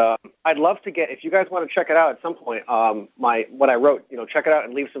 And I'd love to get, if you guys want to check it out at some point, what I wrote, check it out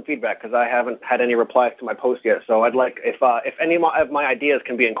and leave some feedback, because I haven't had any replies to my post yet. So I'd like, if any of my ideas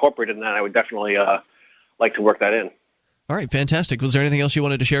can be incorporated in that, I would definitely like to work that in. All right, fantastic. Was there anything else you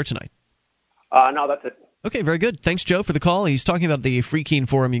wanted to share tonight? No, that's it. Okay, very good. Thanks, Joe, for the call. He's talking about the Free Keene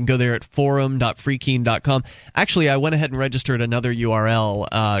Forum. You can go there at forum.freekeene.com. Actually, I went ahead and registered another URL,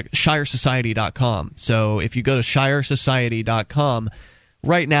 shiresociety.com. So if you go to shiresociety.com,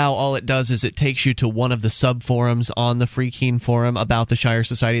 right now all it does is it takes you to one of the sub-forums on the Free Keene Forum about the Shire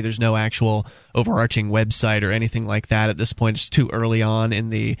Society. There's no actual overarching website or anything like that at this point. It's too early on in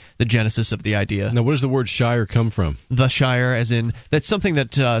the genesis of the idea. Now, where does the word Shire come from? The Shire, as in, that's something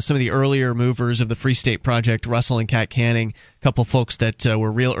that some of the earlier movers of the Free State Project, Russell and Kat Canning, a couple folks that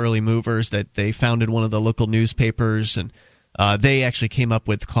were real early movers, that they founded one of the local newspapers, and they actually came up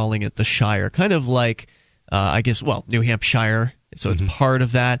with calling it the Shire, kind of like, New Hampshire. So it's part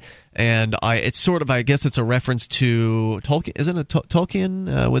of that, and it's sort of, I guess it's a reference to Tolkien. Isn't it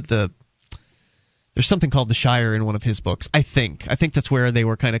Tolkien with the? There's something called the Shire in one of his books. I think that's where they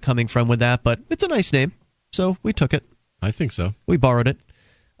were kind of coming from with that, but it's a nice name, so we took it. I think so. We borrowed it.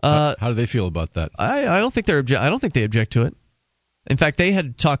 How do they feel about that? I don't think I don't think they object to it. In fact, they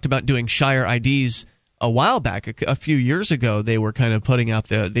had talked about doing Shire IDs a while back, a few years ago. They were kind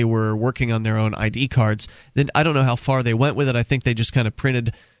of they were working on their own ID cards. Then I don't know how far they went with it. I think they just kind of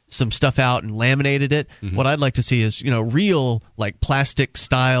printed some stuff out and laminated it. What I'd like to see is, real, like, plastic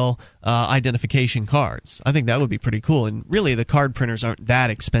style identification cards. I think that would be pretty cool. And really, the card printers aren't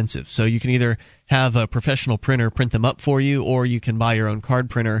that expensive. So you can either have a professional printer print them up for you, or you can buy your own card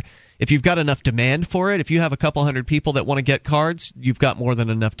printer. If you've got enough demand for it, if you have a couple hundred people that want to get cards, you've got more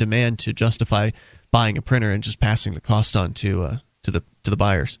than enough demand to justify buying a printer and just passing the cost on to the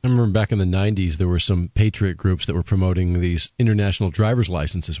buyers. I remember back in the 90s there were some patriot groups that were promoting these international driver's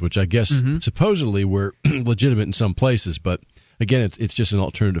licenses, which I guess supposedly were legitimate in some places, but again, it's just an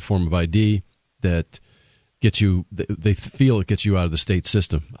alternative form of ID that gets you. They feel it gets you out of the state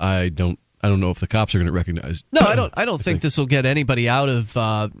system. I don't know if the cops are going to recognize. No, I don't think this will get anybody out of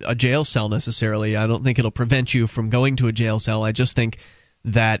a jail cell necessarily. I don't think it'll prevent you from going to a jail cell. I just think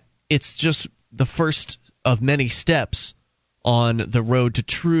that it's just the first of many steps on the road to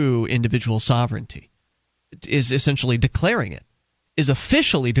true individual sovereignty. It is essentially declaring it, is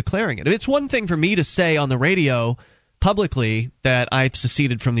officially declaring it. It's one thing for me to say on the radio publicly that I've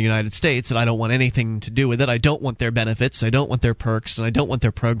seceded from the United States, that I don't want anything to do with it. I don't want their benefits, I don't want their perks, and I don't want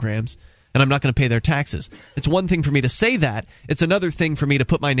their programs, and I'm not going to pay their taxes. It's one thing for me to say that. It's another thing for me to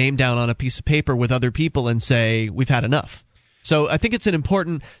put my name down on a piece of paper with other people and say, we've had enough. So I think it's an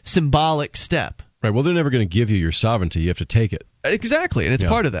important symbolic step. Right. Well, they're never going to give you your sovereignty. You have to take it. Exactly, and it's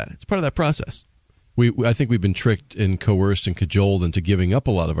part of that. It's part of that process. I think we've been tricked and coerced and cajoled into giving up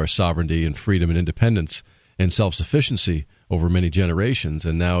a lot of our sovereignty and freedom and independence and self-sufficiency over many generations,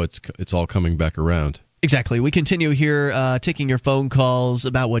 and now it's all coming back around. Exactly. We continue here taking your phone calls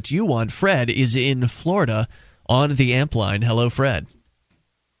about what you want. Fred is in Florida on the amp line. Hello, Fred.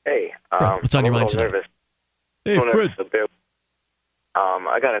 Hey. Fred, what's on your mind tonight? Nervous. Hey, Fred.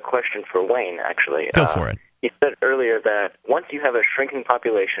 I got a question for Wayne, actually. Go for it. You said earlier that once you have a shrinking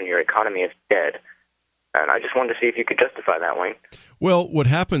population, your economy is dead. And I just wanted to see if you could justify that, Wayne. Well, what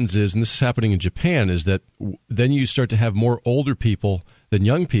happens is, and this is happening in Japan, is that then you start to have more older people than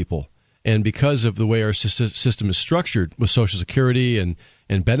young people. And because of the way our system is structured with Social Security and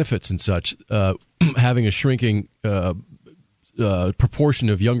benefits and such, having a shrinking proportion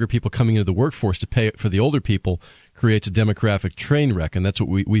of younger people coming into the workforce to pay for the older people creates a demographic train wreck, and that's what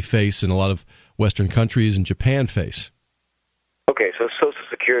we face and a lot of Western countries and Japan face. Okay, so Social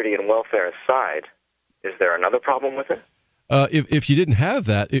Security and welfare aside, is there another problem with it? If you didn't have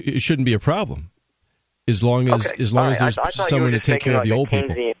that, it shouldn't be a problem, as long as there's someone to take care of the old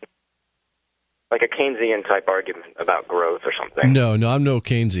people. like a Keynesian type argument about growth or something. No, I'm no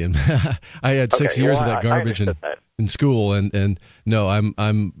Keynesian. I had 6 years of that garbage in school, and no,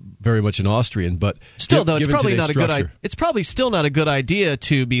 I'm very much an Austrian. But still, though, it's probably not a good idea. It's probably still not a good idea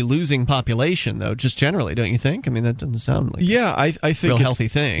to be losing population, though. Just generally, don't you think? I mean, that doesn't sound like I think real healthy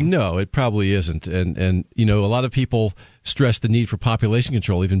thing. No, it probably isn't. And a lot of people stress the need for population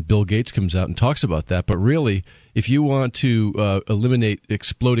control. Even Bill Gates comes out and talks about that. But really, if you want to eliminate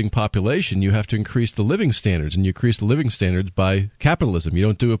exploding population, you have to increase the living standards, and you increase the living standards by capitalism. You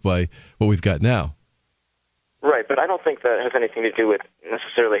don't do it by what we've got now. Right, but I don't think that has anything to do with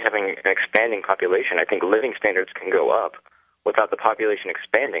necessarily having an expanding population. I think living standards can go up without the population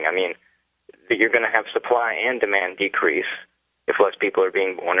expanding. I mean, that you're going to have supply and demand decrease if less people are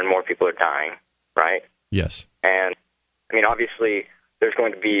being born and more people are dying, right? Yes. And, I mean, obviously, there's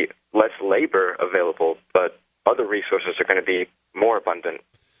going to be less labor available, but other resources are going to be more abundant,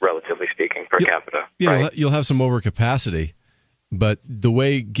 relatively speaking, per capita. Yeah, right? You'll have some overcapacity. But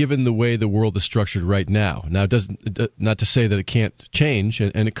given the way the world is structured right now, it doesn't, not to say that it can't change,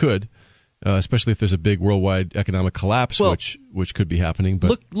 and it could, especially if there's a big worldwide economic collapse, which could be happening.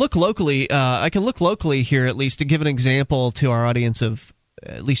 But look locally. I can look locally here, at least, to give an example to our audience of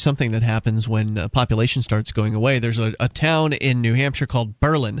at least something that happens when population starts going away. There's a town in New Hampshire called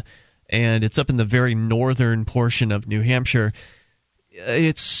Berlin, and it's up in the very northern portion of New Hampshire.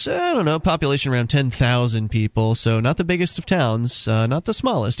 It's, I don't know, population around 10,000 people, so not the biggest of towns, not the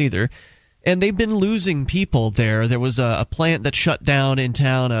smallest either. And they've been losing people there. There was a plant that shut down in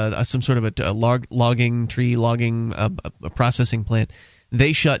town, some sort of a tree logging processing plant.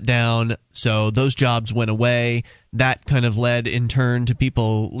 They shut down, so those jobs went away. That kind of led in turn to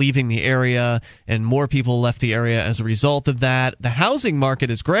people leaving the area, and more people left the area as a result of that. The housing market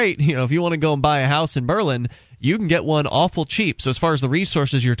is great. If you want to go and buy a house in Berlin, you can get one awful cheap. So as far as the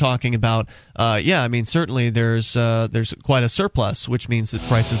resources you're talking about, I mean, certainly there's quite a surplus, which means that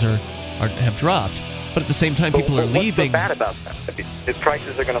prices have dropped. But at the same time, people are leaving. What's so bad about that? The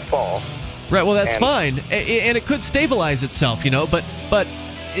prices are going to fall. Right, well, that's fine, and it could stabilize itself, but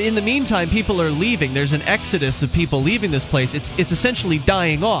in the meantime, people are leaving. There's an exodus of people leaving this place. It's essentially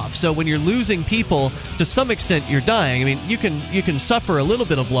dying off. So when you're losing people, to some extent, you're dying. I mean, you can suffer a little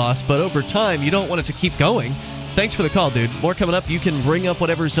bit of loss, but over time, you don't want it to keep going. Thanks for the call, dude. More coming up. You can bring up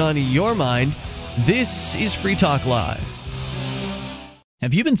whatever's on your mind. This is Free Talk Live.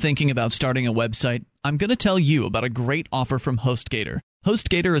 Have you been thinking about starting a website? I'm going to tell you about a great offer from HostGator.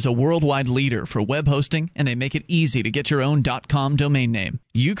 HostGator is a worldwide leader for web hosting, and they make it easy to get your own .com domain name.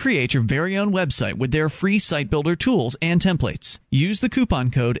 You create your very own website with their free site builder tools and templates. Use the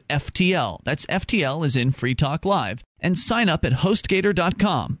coupon code FTL, that's FTL as in Free Talk Live, and sign up at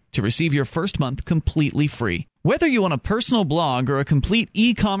HostGator.com to receive your first month completely free. Whether you want a personal blog or a complete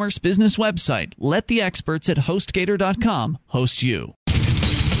e-commerce business website, let the experts at HostGator.com host you.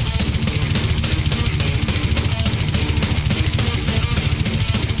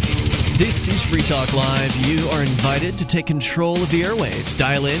 This is Free Talk Live. You are invited to take control of the airwaves.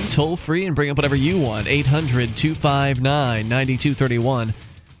 Dial in toll-free and bring up whatever you want. 800-259-9231.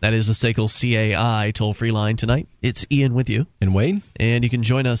 That is the SACL CAI toll-free line tonight. It's Ian with you. And Wayne. And you can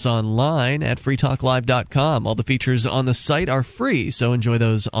join us online at freetalklive.com. All the features on the site are free, so enjoy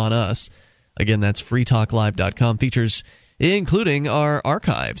those on us. Again, that's freetalklive.com. Features including our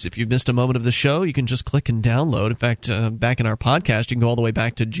archives. If you've missed a moment of the show, you can just click and download. In fact, back in our podcast, you can go all the way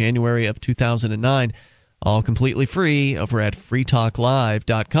back to January of 2009, all completely free over at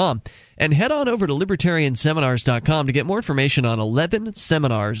freetalklive.com. And head on over to libertarianseminars.com to get more information on 11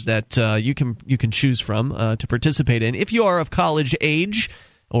 seminars that you can choose from to participate in. If you are of college age,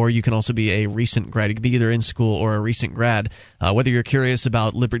 or you can also be a recent grad. You can be either in school or a recent grad. Whether you're curious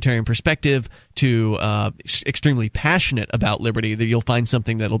about libertarian perspective to extremely passionate about liberty, that you'll find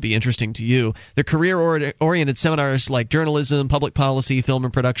something that'll be interesting to you. They're career-oriented seminars like journalism, public policy, film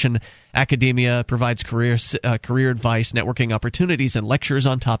and production, academia, provides career advice, networking opportunities, and lectures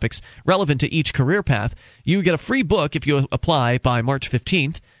on topics relevant to each career path. You get a free book if you apply by March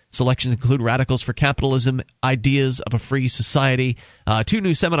 15th. Selections include Radicals for Capitalism, Ideas of a Free Society. 2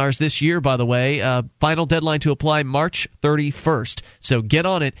 new seminars this year, by the way. Final deadline to apply March 31st. So get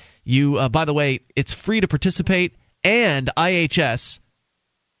on it. By the way, it's free to participate, and IHS,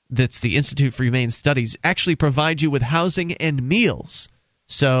 that's the Institute for Humane Studies, actually provides you with housing and meals.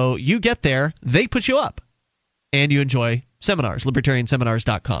 So you get there, they put you up, and you enjoy seminars.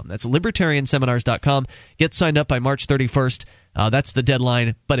 Libertarianseminars.com. That's libertarianseminars.com. Get signed up by March 31st. That's the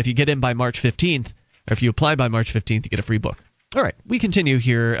deadline. But if you get in by March 15th, or if you apply by March 15th, you get a free book. All right, we continue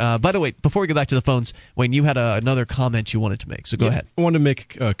here. By the way, before we go back to the phones, Wayne, you had another comment you wanted to make, so go ahead. I wanted to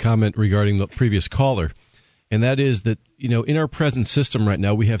make a comment regarding the previous caller, and that is that, in our present system right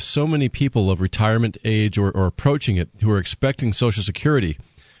now, we have so many people of retirement age or approaching it who are expecting Social Security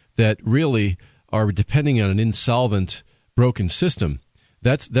that really are depending on an insolvent, broken system.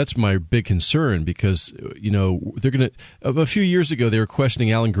 That's my big concern because, they're going to – a few years ago, they were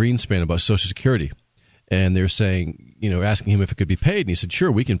questioning Alan Greenspan about Social Security. And they're saying, asking him if it could be paid. And he said,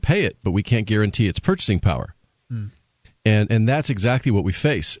 sure, we can pay it, but we can't guarantee its purchasing power. And that's exactly what we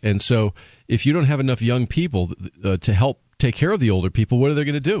face. And so if you don't have enough young people to help take care of the older people, what are they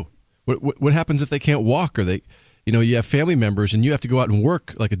going to do? What happens if they can't walk or they, you have family members and you have to go out and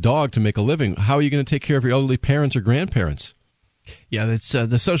work like a dog to make a living? How are you going to take care of your elderly parents or grandparents? Yeah, that's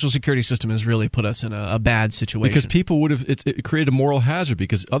the Social Security system has really put us in a bad situation. Because people would have it created a moral hazard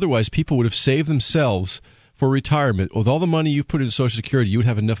because otherwise people would have saved themselves for retirement. With all the money you've put into Social Security, you would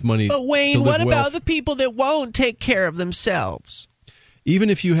have enough money to live well. But Wayne, what about the people that won't take care of themselves?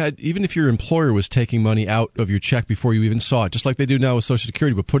 Even if your employer was taking money out of your check before you even saw it, just like they do now with Social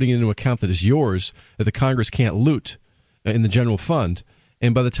Security, but putting it into an account that is yours that the Congress can't loot in the general fund.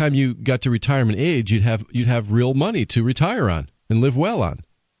 And by the time you got to retirement age, you'd have real money to retire on and live well on.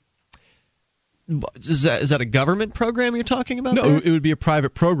 Is that a government program you're talking about? No, it would be a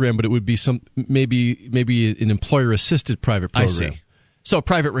private program, but it would be maybe an employer-assisted private program. I see. So a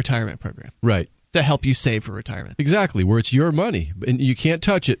private retirement program. Right. To help you save for retirement. Exactly, where it's your money, and you can't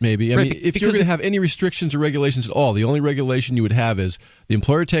touch it maybe. I mean, if you're going to have any restrictions or regulations at all, the only regulation you would have is the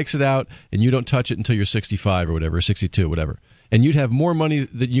employer takes it out, and you don't touch it until you're 65 or whatever, 62, whatever. And you'd have more money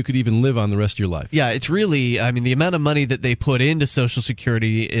than you could even live on the rest of your life. Yeah, it's really, the amount of money that they put into Social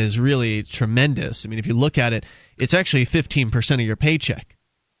Security is really tremendous. I mean, if you look at it, it's actually 15% of your paycheck.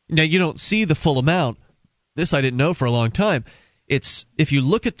 Now, you don't see the full amount. This I didn't know for a long time. It's if you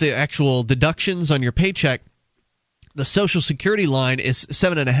look at the actual deductions on your paycheck, the Social Security line is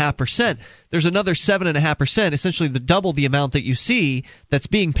 7.5%. There's another 7.5%, essentially double the amount that you see that's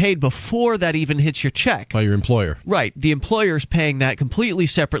being paid before that even hits your check. By your employer. Right. The employer's paying that completely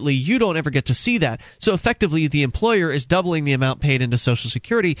separately. You don't ever get to see that. So effectively, the employer is doubling the amount paid into Social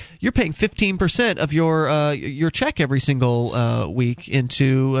Security. You're paying 15% of your check every single week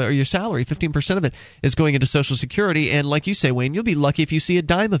into your salary. 15% of it is going into Social Security. And like you say, Wayne, you'll be lucky if you see a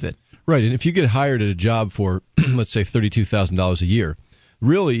dime of it. Right, and if you get hired at a job for, let's say, $32,000 a year,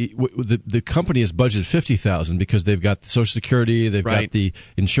 really the company has budgeted $50,000 because they've got the Social Security, they've got the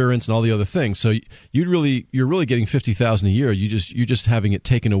insurance and all the other things. So you're really getting $50,000 a year. You're just having it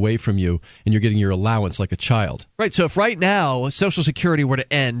taken away from you, and you're getting your allowance like a child. Right. So if right now Social Security were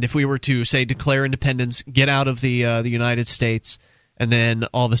to end, if we were to say declare independence, get out of the United States, and then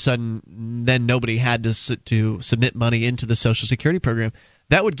all of a sudden, then nobody had to submit money into the Social Security program.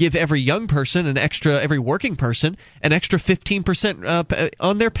 That would give every young person every working person an extra 15%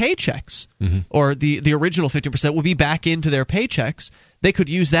 on their paychecks, or the original 15% will be back into their paychecks. They could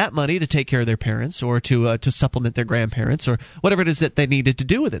use that money to take care of their parents or to supplement their grandparents or whatever it is that they needed to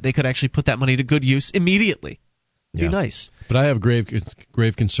do with it. They could actually put that money to good use immediately. It'd be nice. But I have grave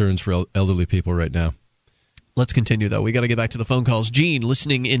concerns for elderly people right now. Let's continue, though. We got to get back to the phone calls. Gene,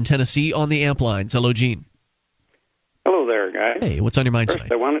 listening in Tennessee on the amp lines. Hello, Gene. Hello there, guys. Hey, what's on your mind tonight?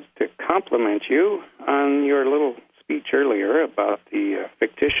 First, I wanted to compliment you on your little speech earlier about the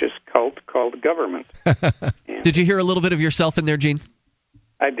fictitious cult called government. Did you hear a little bit of yourself in there, Gene?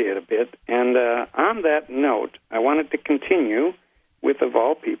 I did a bit. And on that note, I wanted to continue with, of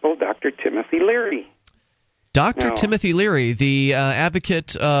all people, Dr. Timothy Leary. Dr. Timothy Leary, the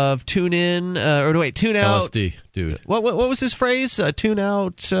advocate of tune out. LSD, dude. What was his phrase? Tune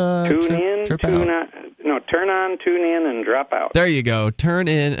out. Turn on, tune in, and drop out. There you go. Tune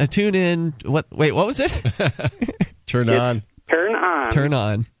in. What? Wait, what was it? Turn on. Tune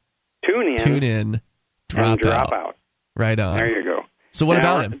in. Drop out. Right on. There you go. So what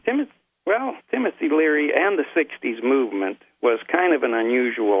about him? Timothy Leary and the 60s movement was kind of an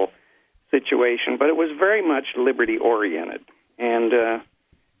unusual situation, but it was very much liberty-oriented. And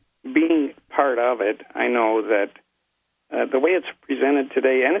being part of it, I know that the way it's presented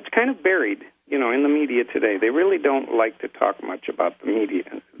today, and it's kind of buried, in the media today. They really don't like to talk much about the media,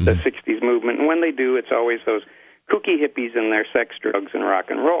 the 60s movement. And when they do, it's always those kooky hippies and their sex, drugs, and rock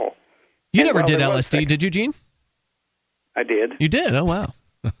and roll. You never did LSD, did you, Gene? I did. You did? Oh, wow.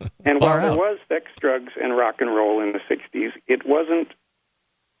 And while there was sex, drugs, and rock and roll in the 60s, it wasn't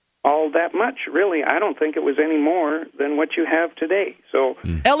all all that much, really. I don't think it was any more than what you have today. So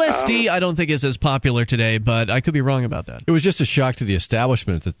LSD, I don't think is as popular today, but I could be wrong about that. It was just a shock to the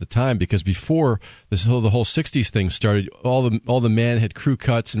establishment at the time, because before the whole '60s thing started, all the men had crew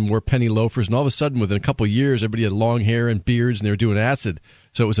cuts and wore penny loafers, and all of a sudden, within a couple of years, everybody had long hair and beards, and they were doing acid.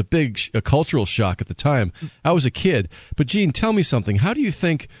 So it was a cultural shock at the time. I was a kid. But, Gene, tell me something. How do you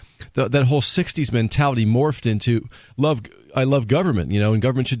think that whole '60s mentality morphed into I love government, and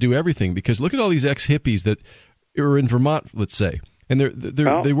government should do everything? Because look at all these ex-hippies that are in Vermont, let's say. And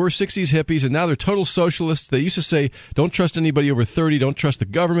they were '60s hippies, and now they're total socialists. They used to say, don't trust anybody over 30, don't trust the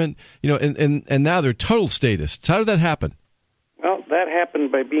government, and now they're total statists. How did that happen? Well, that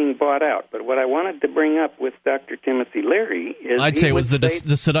happened by being bought out. But what I wanted to bring up with Dr. Timothy Leary is I'd say it was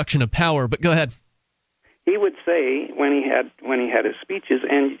the seduction of power. But go ahead. He would say when he had his speeches,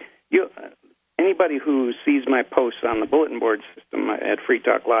 and anybody who sees my posts on the bulletin board system at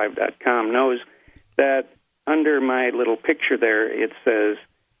freetalklive.com knows that under my little picture there it says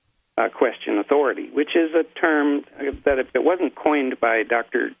question authority, which is a term that if it wasn't coined by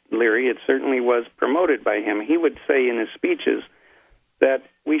Dr. Leary, it certainly was promoted by him. He would say in his speeches that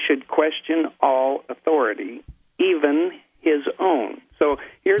we should question all authority, even his own. So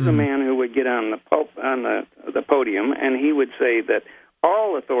here's a man who would get on the podium, and he would say that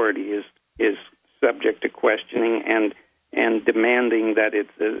all authority is subject to questioning and demanding that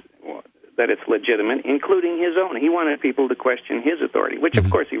it's legitimate, including his own. He wanted people to question his authority, which, of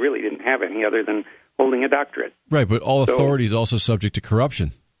course, he really didn't have any other than holding a doctorate. Right, but all authority is also subject to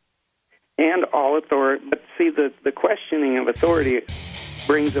corruption. And all authority, but see, the questioning of authority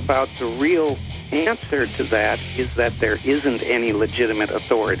brings about the real answer to that is that there isn't any legitimate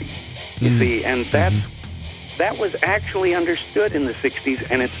authority. You see, and that was actually understood in the 60s,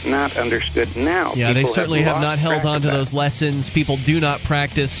 and it's not understood now. Yeah, they certainly have not held on to those lessons. People do not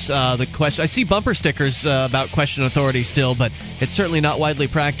practice the question. I see bumper stickers about question authority still, but it's certainly not widely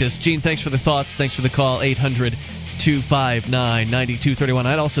practiced. Gene, thanks for the thoughts. Thanks for the call, 800-259-9231.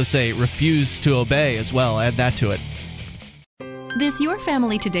 I'd also say refuse to obey as well. Add that to it. This Your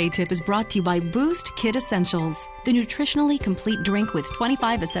Family Today tip is brought to you by Boost Kid Essentials, the nutritionally complete drink with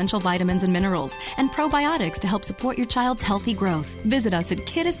 25 essential vitamins and minerals and probiotics to help support your child's healthy growth. Visit us at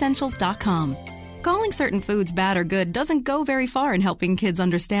kidessentials.com. Calling certain foods bad or good doesn't go very far in helping kids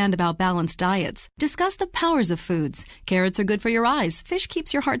understand about balanced diets. Discuss the powers of foods. Carrots are good for your eyes, fish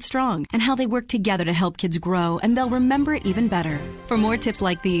keeps your heart strong, and how they work together to help kids grow, and they'll remember it even better. For more tips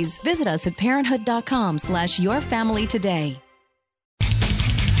like these, visit us at parenthood.com/yourfamilytoday.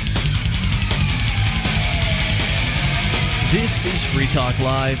 This is Free Talk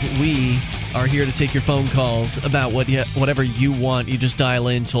Live. We are here to take your phone calls about whatever you want. You just dial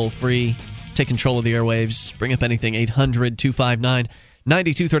in toll free, take control of the airwaves, bring up anything.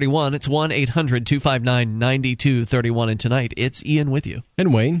 800-259-9231. It's 1-800-259-9231. And tonight, it's Ian with you.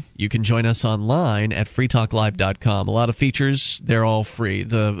 And Wayne. You can join us online at freetalklive.com. A lot of features, they're all free.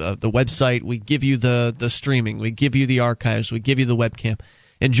 The website, we give you the streaming, we give you the archives, we give you the webcam.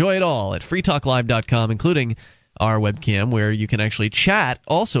 Enjoy it all at freetalklive.com, including our webcam, where you can actually chat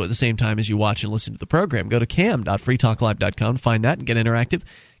also at the same time as you watch and listen to the program. Go to cam.freetalklive.com, find that and get interactive.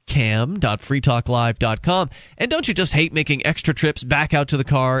 cam.freetalklive.com. And don't you just hate making extra trips back out to the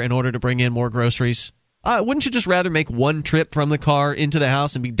car in order to bring in more groceries? Wouldn't you just rather make one trip from the car into the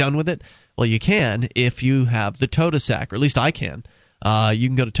house and be done with it? Well, you can if you have the Totasack, or at least I can. You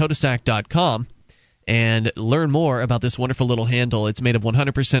can go to totasack.com and learn more about this wonderful little handle. It's made of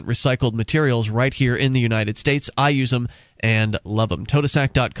 100% recycled materials right here in the United States. I use them and love them.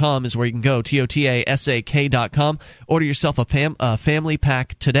 Totasack.com is where you can go, Totasak.com. Order yourself a family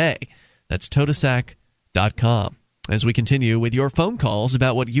pack today. That's Totasack.com. As we continue with your phone calls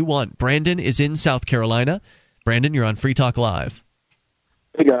about what you want. Brandon is in South Carolina. Brandon, you're on Free Talk Live.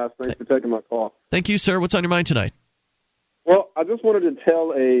 Hey, guys. Thanks for taking my call. Thank you, sir. What's on your mind tonight? Well, I just wanted to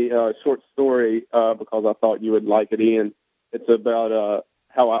tell a short story because I thought you would like it, Ian. It's about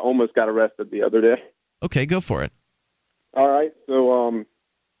how I almost got arrested the other day. Okay, go for it. All right. So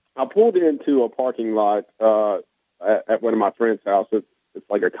I pulled into a parking lot at one of my friend's house. It's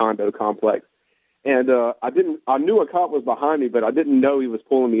like a condo complex. And I knew a cop was behind me, but I didn't know he was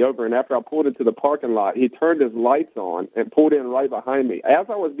pulling me over. And after I pulled into the parking lot, he turned his lights on and pulled in right behind me as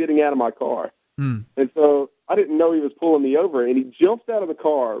I was getting out of my car. And so I didn't know he was pulling me over, and he jumps out of the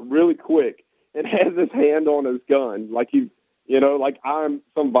car really quick and has his hand on his gun, like he's, like I'm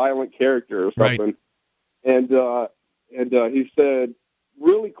some violent character or something. Right. And he said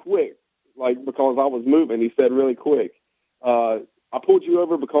really quick, like because I was moving, he said really quick, I pulled you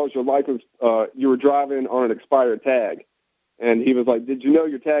over because your license, you were driving on an expired tag. And he was like, "Did you know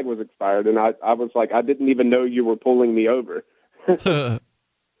your tag was expired?" And I was like, "I didn't even know you were pulling me over." So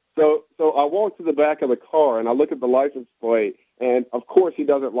I walk to the back of the car, and I look at the license plate, and of course he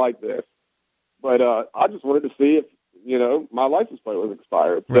doesn't like this. But I just wanted to see if, my license plate was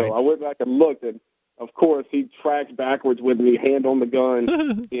expired. So I went back and looked, and of course he tracked backwards with me, hand on the gun,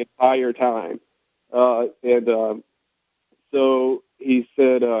 the entire time. So he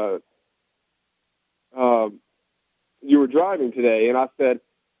said, "You were driving today?" And I said,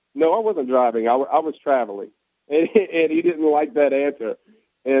 "No, I wasn't driving. I was traveling." And he didn't like that answer.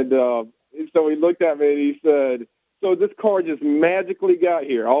 And so he looked at me and he said, "So this car just magically got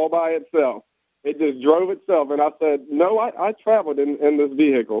here all by itself? It just drove itself?" And I said, "No, I traveled in this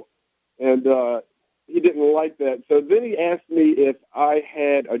vehicle." And he didn't like that. So then he asked me if I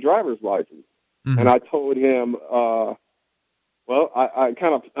had a driver's license. Mm-hmm. And I told him, I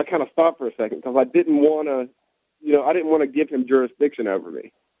kind of stopped for a second because I didn't want to give him jurisdiction over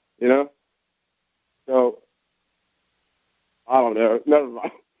me, So I don't know. Never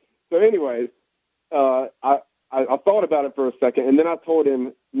mind. So anyways, I thought about it for a second, and then I told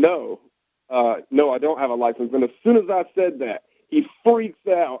him, no, I don't have a license. And as soon as I said that, he freaks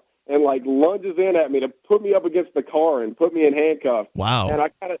out and lunges in at me to put me up against the car and put me in handcuffs. Wow.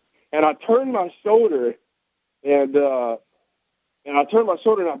 And I turned my shoulder and I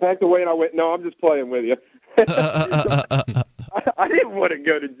backed away and I went, "No, I'm just playing with you." I didn't want to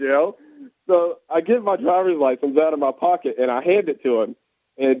go to jail. So I get my driver's license out of my pocket and I hand it to him.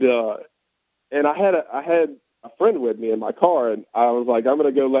 And I had a friend with me in my car, and I was like, "I'm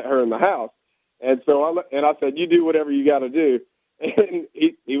going to go let her in the house." And so I said, "You do whatever you got to do." And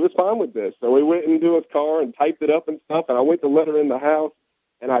he was fine with this. So we went into his car and typed it up and stuff, and I went to let her in the house,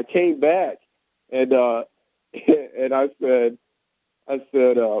 and I came back, and I said,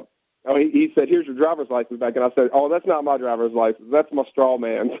 he said, "Here's your driver's license back." And I said, "Oh, that's not my driver's license. That's my straw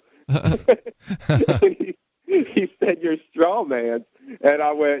man's." He said, "You're straw man's." And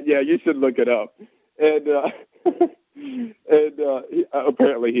I went, "Yeah, you should look it up." And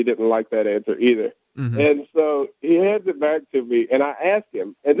apparently he didn't like that answer either. Mm-hmm. And so he hands it back to me, and I asked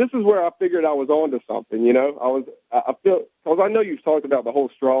him, and this is where I figured I was onto something, I feel, because I know you've talked about the whole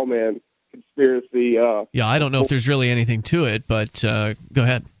straw man conspiracy. Yeah, I don't know if there's really anything to it, but go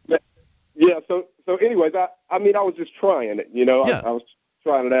ahead. Yeah, so anyways, I was just trying it, Yeah. I was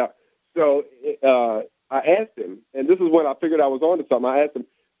trying it out. So I asked him, and this is when I figured I was onto something. I asked him,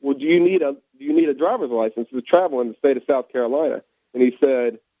 "Well, do you need a driver's license to travel in the state of South Carolina?" And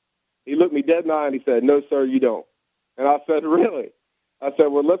he looked me dead in the eye and he said, "No, sir, you don't." And I said, "Really?" I said,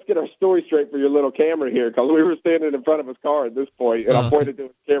 "Well, let's get our story straight for your little camera here," because we were standing in front of his car at this point, and I pointed to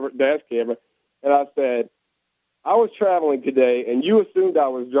his dash camera, and I said, "I was traveling today, and you assumed I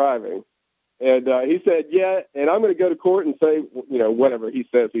was driving." And he said, "Yeah, and I'm going to go to court and say, whatever he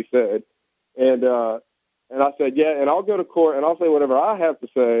says, he said." And I said, "Yeah, and I'll go to court and I'll say whatever I have to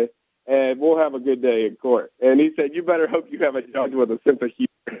say, and we'll have a good day in court." And he said, "You better hope you have a judge with a sense of humor."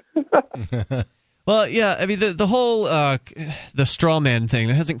 Well, yeah, I mean, the whole the straw man thing,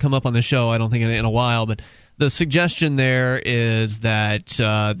 that hasn't come up on the show, I don't think, in a while, but the suggestion there is that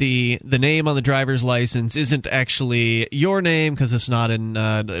the name on the driver's license isn't actually your name because it's not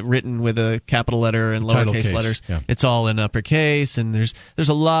written with a capital letter and lowercase letters. Yeah. It's all in uppercase, and there's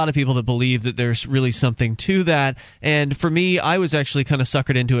a lot of people that believe that there's really something to that. And for me, I was actually kind of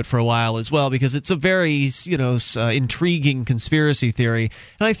suckered into it for a while as well because it's a very intriguing conspiracy theory.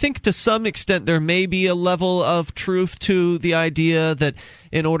 And I think to some extent there may be a level of truth to the idea that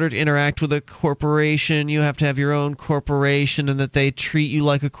in order to interact with a corporation, you have to have your own corporation, and that they treat you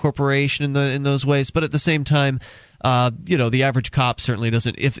like a corporation in those ways. But at the same time, the average cop certainly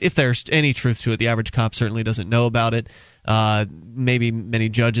doesn't. If there's any truth to it, the average cop certainly doesn't know about it. Maybe many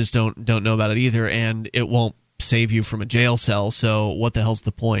judges don't know about it either, and it won't save you from a jail cell. So what the hell's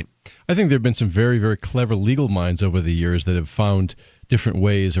the point? I think there have been some very, very clever legal minds over the years that have found different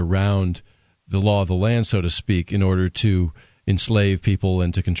ways around the law of the land, so to speak, in order to enslave people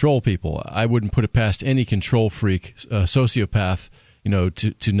and to control people. I wouldn't put it past any control freak, sociopath,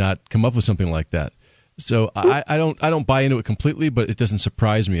 to not come up with something like that. So I don't buy into it completely, but it doesn't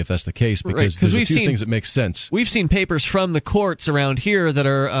surprise me if that's the case, because there's a few things that make sense. We've seen papers from the courts around here that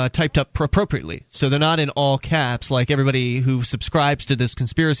are typed up appropriately, so they're not in all caps like everybody who subscribes to this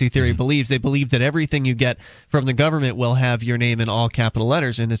conspiracy theory believes. They believe that everything you get from the government will have your name in all capital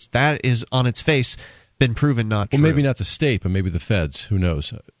letters, and that is on its face been proven not true. Well, maybe not the state, but maybe the feds. Who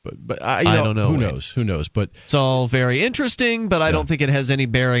knows? But I don't know. Who knows? But it's all very interesting, but I don't think it has any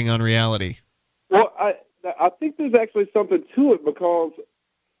bearing on reality. Well, I think there's actually something to it, because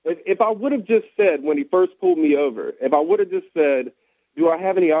if I would have just said when he first pulled me over, if I would have just said, do I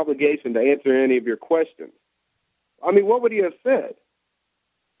have any obligation to answer any of your questions? I mean, what would he have said?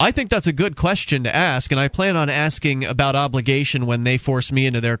 I think that's a good question to ask, and I plan on asking about obligation when they force me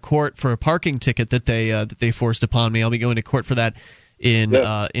into their court for a parking ticket that they forced upon me. I'll be going to court for that in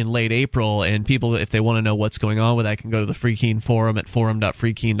late April, and people, if they want to know what's going on with that, can go to the Free Keene forum at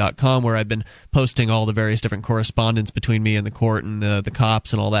forum.freekeene.com, where I've been posting all the various different correspondence between me and the court and the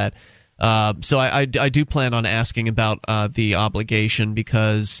cops and all that. So I do plan on asking about the obligation,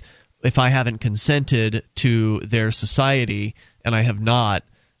 because if I haven't consented to their society, and I have not,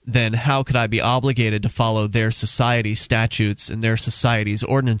 then how could I be obligated to follow their society statutes and their society's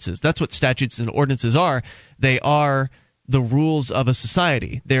ordinances? That's what statutes and ordinances are. They are the rules of a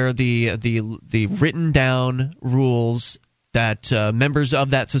society. They're the written down rules that members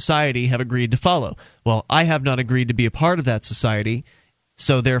of that society have agreed to follow. Well, I have not agreed to be a part of that society,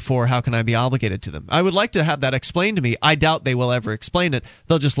 so therefore how can I be obligated to them? I would like to have that explained to me. I doubt they will ever explain it.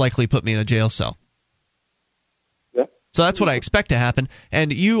 They'll just likely put me in a jail cell. So that's what I expect to happen.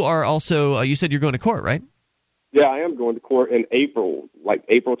 And you are also, you said you're going to court, right? Yeah, I am going to court in April, like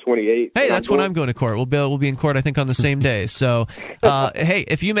April 28th. Hey, that's when I'm going to court. We'll be in court, I think, on the same day. So, hey,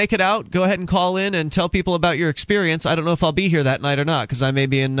 if you make it out, go ahead and call in and tell people about your experience. I don't know if I'll be here that night or not, because I may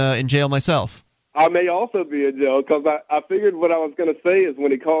be in jail myself. I may also be in jail, because I figured what I was going to say is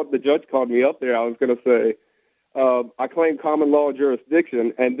when the judge called me up there, I was going to say, I claim common law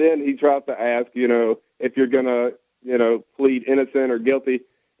jurisdiction, and then he tries to ask, if you're going to, plead innocent or guilty.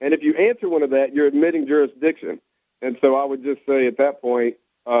 And if you answer one of that, you're admitting jurisdiction. And so I would just say at that point,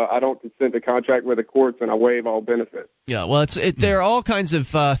 I don't consent to contract with the courts, and I waive all benefits. Yeah, well, there are all kinds of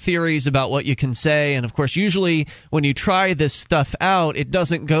theories about what you can say, and of course, usually when you try this stuff out, it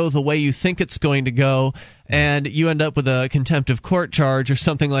doesn't go the way you think it's going to go, and you end up with a contempt of court charge or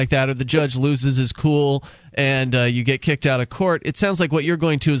something like that, or the judge loses his cool, and you get kicked out of court. It sounds like what you're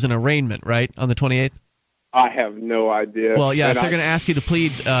going to is an arraignment, right, on the 28th? I have no idea. Well, yeah, if they're going to ask you to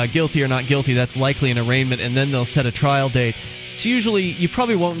plead guilty or not guilty, that's likely an arraignment, and then they'll set a trial date. So usually you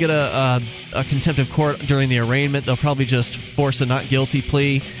probably won't get a contempt of court during the arraignment. They'll probably just force a not guilty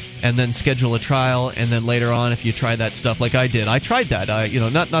plea and then schedule a trial, and then later on, if you try that stuff like I did. I tried that,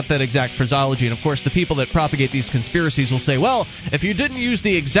 not that exact phraseology. And, of course, the people that propagate these conspiracies will say, well, if you didn't use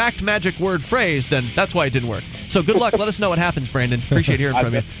the exact magic word phrase, then that's why it didn't work. So good luck. Let us know what happens, Brandon. Appreciate hearing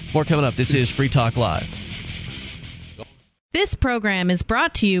from you. More coming up. This is Free Talk Live. This program is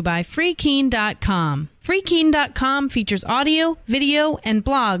brought to you by FreeKeene.com. FreeKeene.com features audio, video, and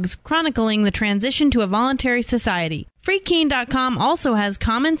blogs chronicling the transition to a voluntary society. FreeKeene.com also has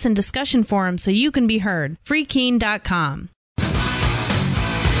comments and discussion forums so you can be heard. FreeKeene.com.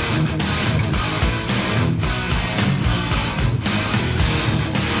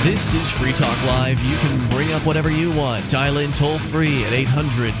 This is Free Talk Live. You can bring up whatever you want. Dial in toll-free at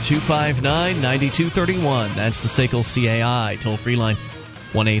 800-259-9231. That's the SACL CAI toll-free line,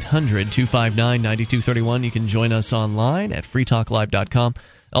 1-800-259-9231. You can join us online at freetalklive.com.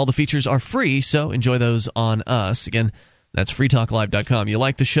 All the features are free, so enjoy those on us. Again, that's freetalklive.com. You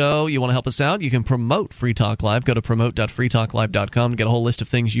like the show, you want to help us out, you can promote Free Talk Live. Go to promote.freetalklive.com to get a whole list of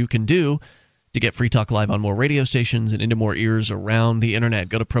things you can do to get Free Talk Live on more radio stations and into more ears around the Internet.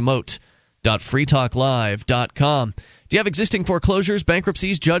 Go to promote.freetalklive.com. Do you have existing foreclosures,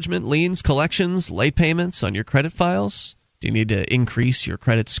 bankruptcies, judgment, liens, collections, late payments on your credit files? Do you need to increase your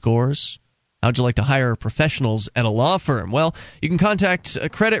credit scores? How'd you like to hire professionals at a law firm? Well, you can contact a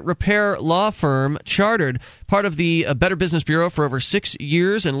credit repair law firm, Chartered, part of the Better Business Bureau for over 6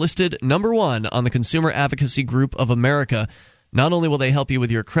 years and listed #1 on the Consumer Advocacy Group of America. Not only will they help you with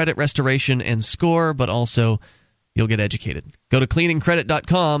your credit restoration and score, but also you'll get educated. Go to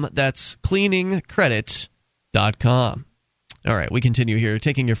cleaningcredit.com. That's cleaningcredit.com. All right, we continue here,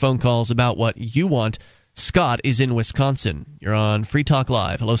 taking your phone calls about what you want. Scott is in Wisconsin. You're on Free Talk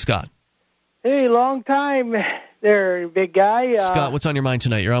Live. Hello, Scott. Hey, long time there, big guy. Scott, what's on your mind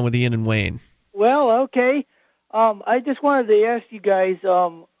tonight? You're on with Ian and Wayne. Well, okay. I just wanted to ask you guys,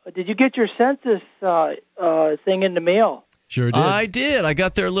 did you get your census thing in the mail? Sure did. I did. I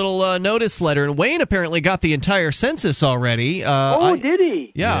got their little notice letter, and Wayne apparently got the entire census already. Did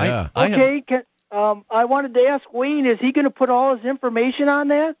he? Yeah. Okay. I wanted to ask Wayne, is he going to put all his information on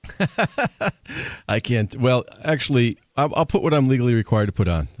that? I can't. Well, actually, I'll put what I'm legally required to put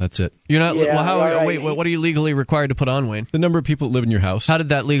on. That's it. You're not. Yeah, well, wait. What are you legally required to put on, Wayne? The number of people that live in your house. How did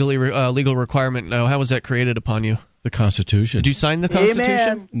that legal requirement? How was that created upon you? The Constitution. Did you sign the Constitution?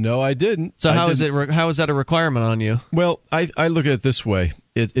 Amen. No, I didn't. So how is that a requirement on you? Well, I look at it this way.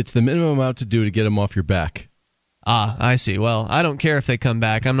 It's the minimum amount to do to get them off your back. I see. Well, I don't care if they come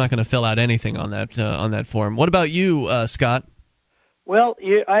back. I'm not going to fill out anything on that form. What about you, Scott? Well,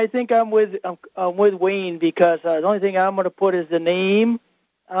 I think I'm with Wayne, because the only thing I'm going to put is the name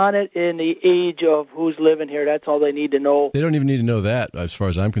on it and the age of who's living here. That's all they need to know. They don't even need to know that, as far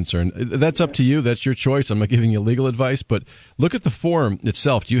as I'm concerned. That's up to you. That's your choice. I'm not giving you legal advice, but look at the form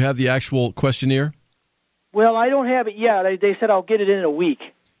itself. Do you have the actual questionnaire? Well, I don't have it yet. They said I'll get it in a week.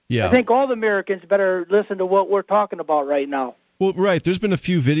 Yeah. I think all the Americans better listen to what we're talking about right now. Well, right. There's been a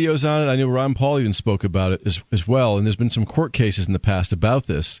few videos on it. I know Ron Paul even spoke about it as well, and there's been some court cases in the past about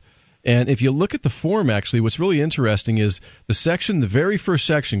this. And if you look at the form, actually, what's really interesting is the very first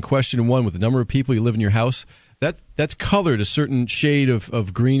section, question 1, with the number of people you live in your house, that's colored a certain shade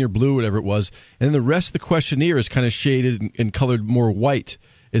of green or blue, whatever it was, and then the rest of the questionnaire is kind of shaded and colored more white,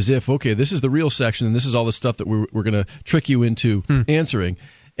 as if, okay, this is the real section, and this is all the stuff that we're going to trick you into answering.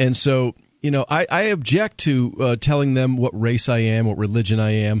 And so, I object to telling them what race I am, what religion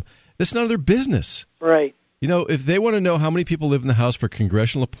I am. That's none of their business. Right. If they want to know how many people live in the house for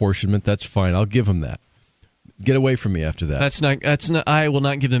congressional apportionment, that's fine. I'll give them that. Get away from me after that. That's not. I will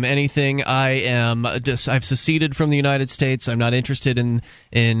not give them anything. I've seceded from the United States. I'm not interested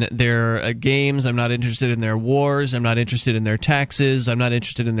in their games. I'm not interested in their wars. I'm not interested in their taxes. I'm not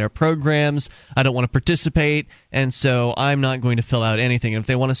interested in their programs. I don't want to participate, and so I'm not going to fill out anything. And if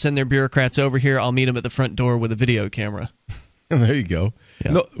they want to send their bureaucrats over here, I'll meet them at the front door with a video camera. There you go.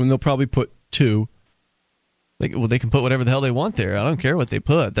 Yeah. They'll probably put 2. They can put whatever the hell they want there. I don't care what they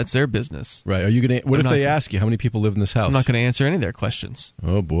put. That's their business. Right. Are you going to? What if they ask you how many people live in this house? I'm not going to answer any of their questions.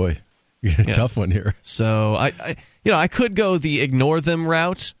 Oh boy, you got a tough one here. So I could go the ignore them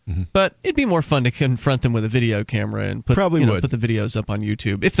route, but it'd be more fun to confront them with a video camera and put the videos up on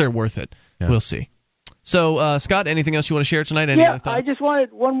YouTube if they're worth it. Yeah. We'll see. So Scott, anything else you want to share tonight? Any other thoughts? I just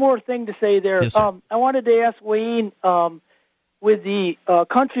wanted one more thing to say there. Yes, sir. I wanted to ask Wayne. With the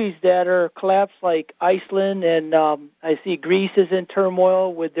countries that are collapsed, like Iceland, and I see Greece is in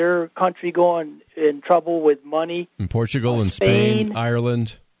turmoil with their country going in trouble with money. And Portugal and Spain,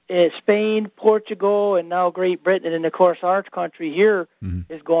 Ireland. Spain, Portugal, and now Great Britain. And then, of course, our country here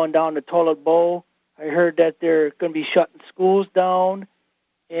is going down the toilet bowl. I heard that they're going to be shutting schools down.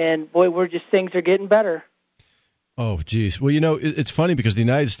 And, boy, things are getting better. Oh, geez. Well, it's funny because the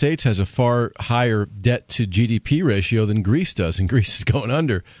United States has a far higher debt to GDP ratio than Greece does, and Greece is going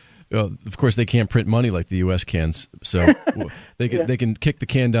under. Of course, they can't print money like the U.S. can, so they can kick the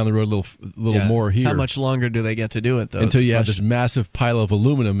can down the road a little more here. How much longer do they get to do it, though? Until you have this massive pile of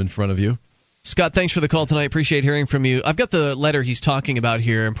aluminum in front of you. Scott, thanks for the call tonight. Appreciate hearing from you. I've got the letter he's talking about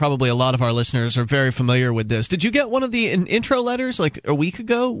here, and probably a lot of our listeners are very familiar with this. Did you get one of the intro letters like a week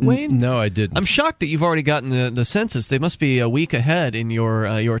ago, Wayne? No, I didn't. I'm shocked that you've already gotten the census. They must be a week ahead in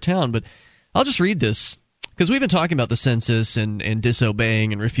your town. But I'll just read this because we've been talking about the census and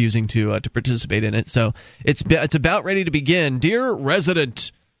disobeying and refusing to participate in it. So it's about ready to begin. Dear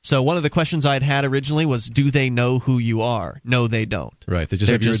resident. So one of the questions I'd had originally was, do they know who you are? No, they don't. Right, they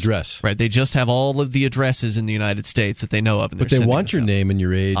just have your address. Right, they just have all of the addresses in the United States that they know of. But they want your name and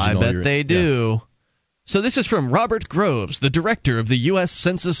your age. I bet they do. Yeah. So this is from Robert Groves, the director of the U.S.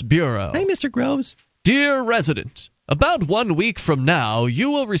 Census Bureau. Hey, Mr. Groves. Dear resident, about 1 week from now, you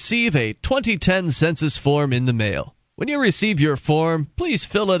will receive a 2010 census form in the mail. When you receive your form, please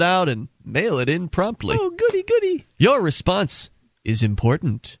fill it out and mail it in promptly. Oh, goody, goody. Your response is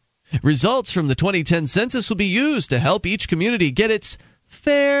important. Results from the 2010 census will be used to help each community get its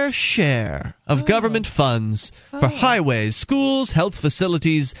fair share of government funds for highways, schools, health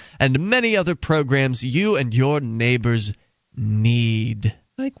facilities, and many other programs you and your neighbors need.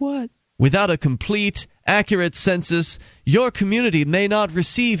 Like what? Without a complete, accurate census, your community may not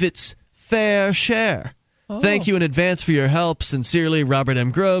receive its fair share. Thank you in advance for your help. Sincerely, Robert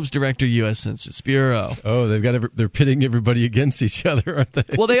M. Groves, Director, U.S. Census Bureau. Oh, they're pitting everybody against each other, aren't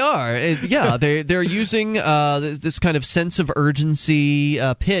they? Well, they are. Yeah, they're using this kind of sense of urgency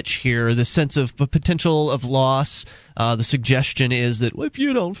pitch here, the sense of potential of loss. The suggestion is that if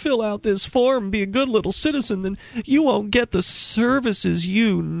you don't fill out this form and be a good little citizen, then you won't get the services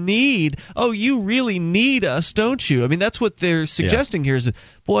you need. Oh, you really need us, don't you? I mean, that's what they're suggesting here is that,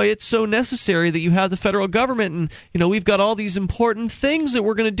 boy, it's so necessary that you have the federal government, and we've got all these important things that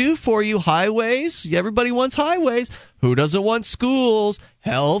we're going to do for you. Highways, everybody wants highways. Who doesn't want schools,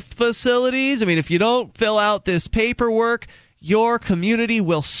 health facilities? I mean, if you don't fill out this paperwork, your community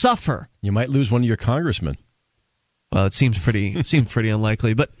will suffer. You might lose one of your congressmen. Well, it seems pretty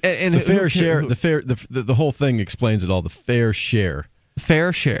unlikely, but and the fair share, the whole thing explains it all. The fair share,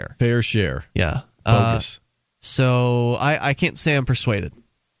 fair share, fair share. Yeah, bogus. So I can't say I'm persuaded.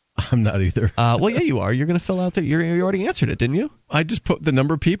 I'm not either. Well, yeah, you are. You're going to fill out you already answered it, didn't you? I just put the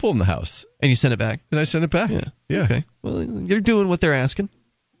number of people in the house. And you sent it back? And I sent it back. Yeah. Okay. Well, you're doing what they're asking.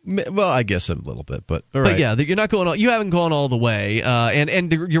 Well, I guess a little bit, but all right. But yeah, you're not going. You haven't gone all the way.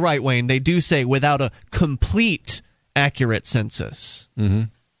 And you're right, Wayne. They do say without a complete, accurate census. Mm-hmm.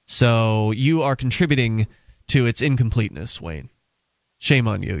 So you are contributing to its incompleteness, Wayne. Shame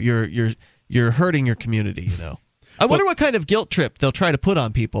on you. You're hurting your community. I wonder what kind of guilt trip they'll try to put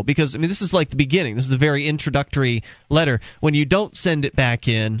on people, because this is like the beginning. This is a very introductory letter. When you don't send it back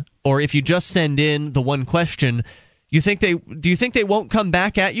in, or if you just send in the one question, do you think they won't come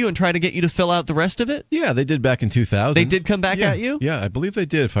back at you and try to get you to fill out the rest of it? Yeah, they did back in 2000. They did come back at you? Yeah, I believe they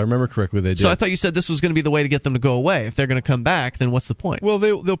did. If I remember correctly, they did. So I thought you said this was going to be the way to get them to go away. If they're going to come back, then what's the point? Well,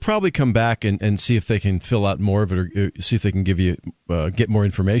 they'll probably come back and see if they can fill out more of it, or see if they can give you get more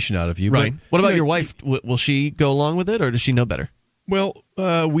information out of you. Right. But, what about your wife? Will she go along with it, or does she know better? Well,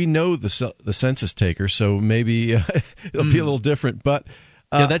 we know the census taker, so maybe it'll be a little different, but.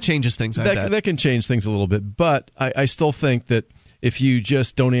 Yeah, that changes things. That can change things a little bit, but I still think that if you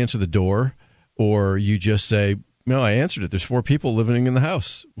just don't answer the door, or you just say, "No, I answered it. There's 4 people living in the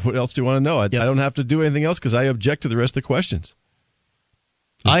house. What else do you want to know? I don't have to do anything else because I object to the rest of the questions."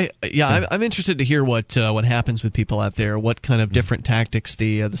 I'm interested to hear what happens with people out there. What kind of different tactics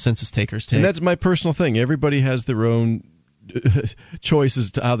the census takers take. And that's my personal thing. Everybody has their own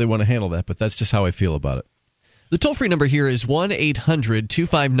choices to how they want to handle that, but that's just how I feel about it. The toll-free number here is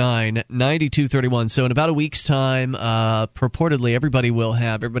 1-800-259-9231. So in about a week's time, purportedly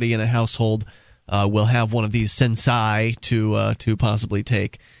everybody in a household will have one of these Sensei to possibly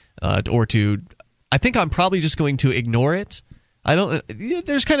take, or to. I think I'm probably just going to ignore it.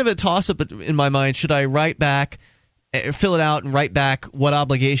 There's kind of a toss-up in my mind. Should I write back, fill it out, and write back what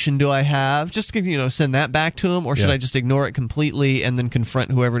obligation do I have? Just send that back to him, or should I just ignore it completely and then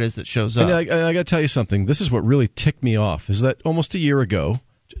confront whoever it is that shows up? And I got to tell you something. This is what really ticked me off. Is that almost a year ago,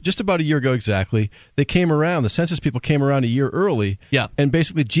 just about a year ago exactly, they came around. The census people came around a year early. Yeah. And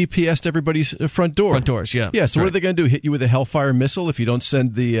basically GPS'd everybody's front door. Front doors. Yeah. Yeah. So what are they going to do? Hit you with a Hellfire missile if you don't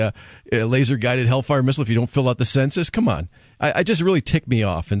send the laser-guided Hellfire missile if you don't fill out the census? Come on. I just really ticked me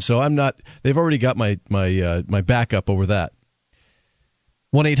off, and so I'm not. They've already got my backup over that.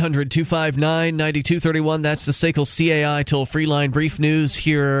 1-800-259-9231. That's the SACL CAI toll-free line. Brief news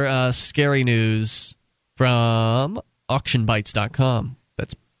here. Scary news from AuctionBytes.com.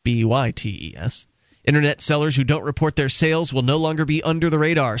 That's BYTES. Internet sellers who don't report their sales will no longer be under the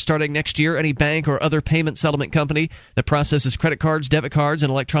radar. Starting next year, any bank or other payment settlement company that processes credit cards, debit cards, and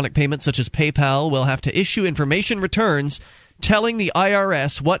electronic payments such as PayPal will have to issue information returns telling the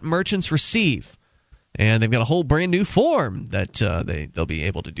IRS what merchants receive. And they've got a whole brand new form that they'll be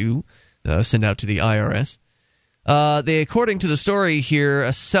able to send out to the IRS. According to the story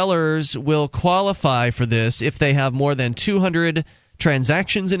here, sellers will qualify for this if they have more than 200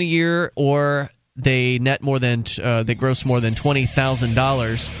 transactions in a year, or they net more than they gross more than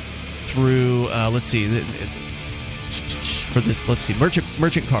 $20,000 through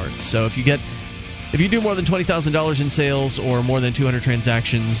merchant cards. So if you do more than $20,000 in sales or more than 200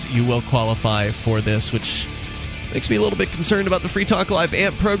 transactions, you will qualify for this, which makes me a little bit concerned about the Free Talk Live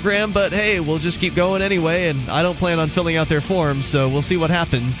AMP program, but hey, we'll just keep going anyway, and I don't plan on filling out their forms, so we'll see what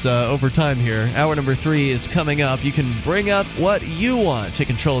happens over time here. Hour number 3 is coming up. You can bring up what you want. Take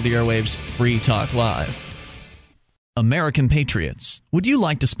control of the airwaves. Free Talk Live. American patriots, would you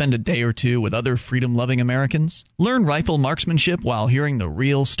like to spend a day or two with other freedom-loving Americans? Learn rifle marksmanship while hearing the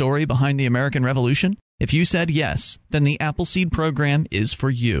real story behind the American Revolution? If you said yes, then the Appleseed program is for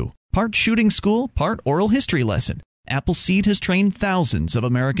you. Part shooting school, part oral history lesson. Appleseed has trained thousands of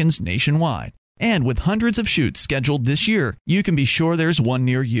Americans nationwide. And with hundreds of shoots scheduled this year, you can be sure there's one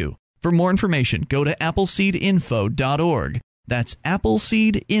near you. For more information, go to appleseedinfo.org. That's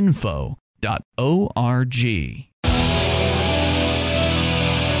appleseedinfo.org.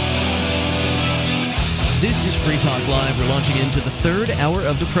 This is Free Talk Live. We're launching into the third hour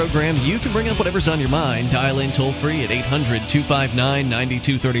of the program. You can bring up whatever's on your mind. Dial in toll-free at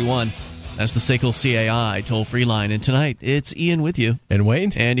 800-259-9231. That's the SACL CAI toll-free line. And tonight, it's Ian with you. And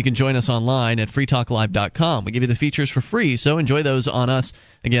Wayne. And you can join us online at freetalklive.com. We give you the features for free, so enjoy those on us.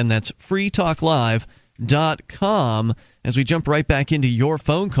 Again, that's freetalklive.com. As we jump right back into your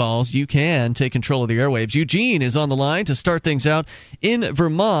phone calls, you can take control of the airwaves. Eugene is on the line to start things out in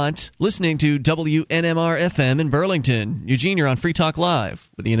Vermont, listening to WNMR-FM in Burlington. Eugene, you're on Free Talk Live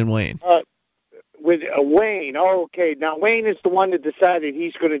with Ian and Wayne. With Wayne. Oh, okay. Now, Wayne is the one that decided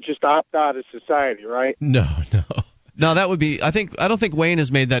he's going to just opt out of society, right? No. No, that would be. I don't think Wayne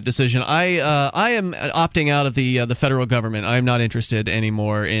has made that decision. I am opting out of the federal government. I am not interested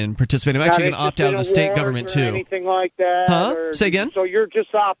anymore in participating. I'm actually going to opt out of the state government too. Anything like that? Huh? Say again? So you're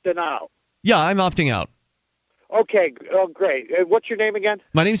just opting out? Yeah, I'm opting out. Okay. Oh, great. What's your name again?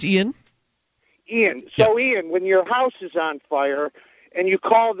 My name's Ian. Ian. So, Ian, when your house is on fire and you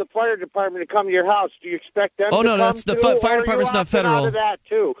call the fire department to come to your house, do you expect them to come? Oh, no, that's the fire department's not federal. Out of that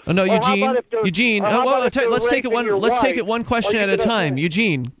too? Oh, no, Eugene. Let's take it one question at a time.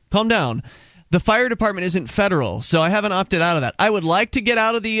 Eugene, calm down. The fire department isn't federal, so I haven't opted out of that. I would like to get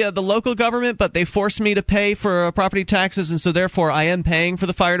out of the local government, but they forced me to pay for property taxes, and so therefore I am paying for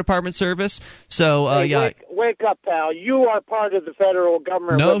the fire department service. So, Wake up, pal. You are part of the federal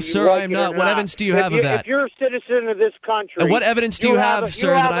government. No, sir, I am not. What evidence do you have of that? If you're a citizen of this country. What evidence do you have,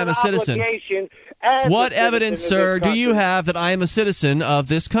 sir, that I'm a citizen? What evidence, sir, do you have that I am a citizen of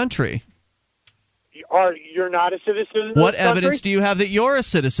this country? You're not a citizen of What evidence do you have that you're a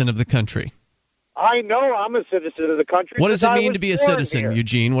citizen of the country? I know I'm a citizen of the country. What does it mean to be a citizen, here.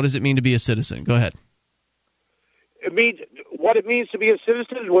 Eugene? What does it mean to be a citizen? Go ahead. What it means to be a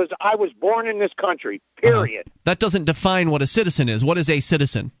citizen was I was born in this country, period. That doesn't define what a citizen is. What is a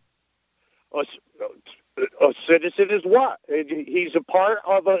citizen? A citizen is what? He's a part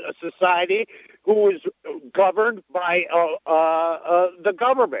of a society who is governed by the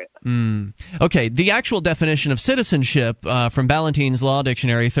government. Okay, the actual definition of citizenship from Ballantyne's Law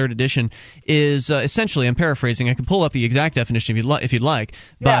Dictionary, 3rd edition, is essentially, I'm paraphrasing, I can pull up the exact definition if you'd like.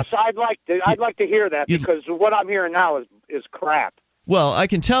 Yes, I'd like to hear that, because what I'm hearing now is crap. Well, I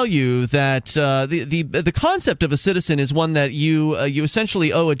can tell you that the concept of a citizen is one that you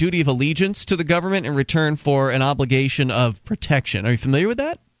essentially owe a duty of allegiance to the government in return for an obligation of protection. Are you familiar with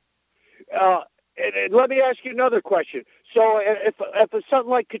that? And let me ask you another question. So if something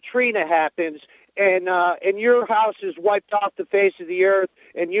like Katrina happens and your house is wiped off the face of the earth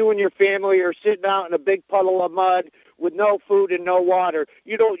and you and your family are sitting out in a big puddle of mud with no food and no water,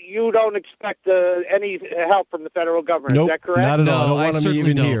 you don't expect any help from the federal government. Nope, is that correct? Not at all. I don't want them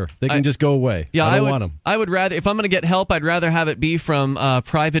even here. They can just go away. Yeah, I don't want them. I would rather, if I'm going to get help, I'd rather have it be from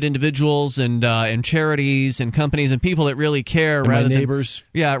private individuals and charities and companies and people that really care, and rather my neighbors.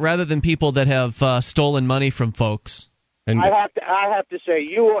 rather than people that have stolen money from folks. And I have to say,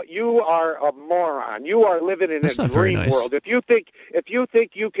 you are a moron. You are living in a dream world. If you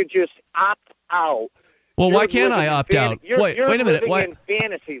think you could just opt out. Well, why can't I opt out? Wait a minute. Why?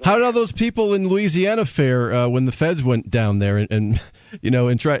 How did all those people in Louisiana fare when the feds went down there and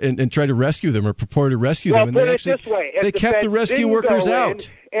tried to rescue them or purported to rescue them? And put it this way: they kept the rescue workers out,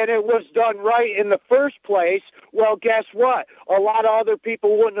 and it was done right in the first place. Well, guess what? A lot of other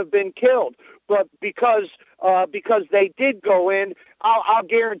people wouldn't have been killed, but because they did go in, I'll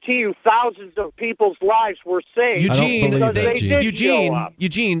guarantee you thousands of people's lives were saved. Eugene,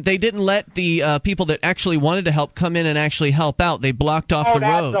 they didn't let the people that actually wanted to help come in and actually help out. They blocked off the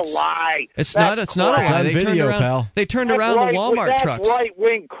roads. That's a lie. It's not a lie. They turned around the Walmart trucks. That's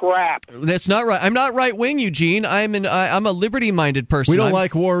right-wing crap. That's not right. I'm not right-wing, Eugene. I'm a liberty-minded person. We don't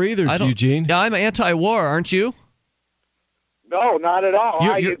like war either, Eugene. Yeah, I'm anti-war, aren't you? No, not at all.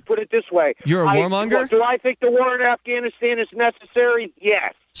 I put it this way. You're a warmonger? Do I think the war in Afghanistan is necessary?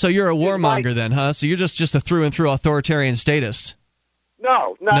 Yes. So you're a warmonger then, huh? So you're just a through-and-through authoritarian statist.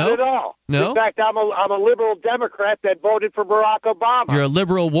 No, not at all. No? In fact, I'm a liberal Democrat that voted for Barack Obama. You're a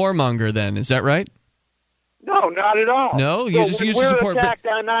liberal warmonger then, is that right? No, not at all. No, you just support. We're attacked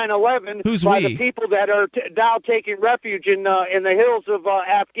on 9/11 by the people that are now taking refuge in the hills of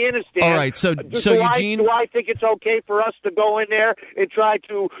Afghanistan. All right, so Eugene, do I think it's okay for us to go in there and try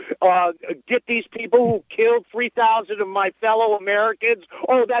to get these people who killed 3,000 of my fellow Americans?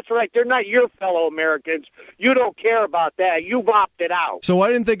 Oh, that's right, they're not your fellow Americans. You don't care about that. You've opted out. So why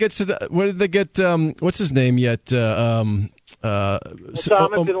didn't they get where did they get what's his name yet?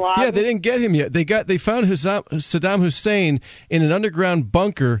 Osama bin Laden? Yeah, they didn't get him yet. They found Saddam Hussein in an underground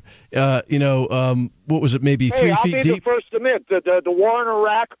bunker. What was it? Maybe 3 feet deep. I'll be the first to admit the war in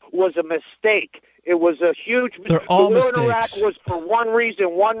Iraq was a mistake. It was a huge mistake. They're all mistakes. The war in Iraq was for one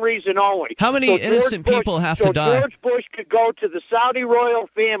reason only. How many innocent people have to die? George Bush could go to the Saudi royal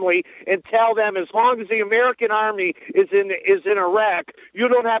family and tell them, as long as the American army is in Iraq, you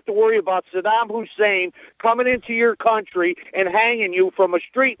don't have to worry about Saddam Hussein coming into your country and hanging you from a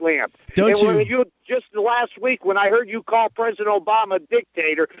street lamp. Just last week when I heard you call President Obama a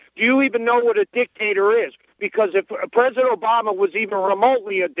dictator, do you even know what a dictator is? because if President Obama was even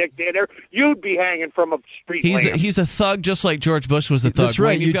remotely a dictator, you'd be hanging from a street lamp. He's a thug just like George Bush was a thug. That's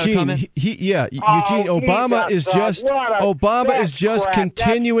right, Wayne, Eugene. Eugene, Obama is just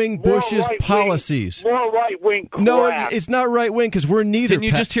continuing Bush's policies. More right-wing crap. No, it's not right-wing because we're neither. Didn't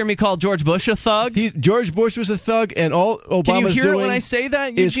you just hear me call George Bush a thug? George Bush was a thug, and all Obama's doing when I say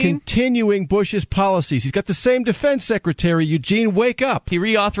that, Eugene? is continuing Bush's policies. He's got the same defense secretary. Eugene, wake up. He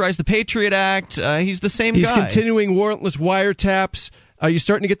reauthorized the Patriot Act. He's the same guy. He's continuing warrantless wiretaps. Are you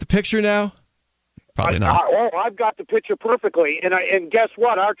starting to get the picture now? Probably not. I've got the picture perfectly, and guess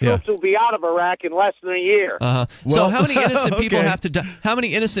what? Our troops will be out of Iraq in less than a year. So how many innocent people have to die? How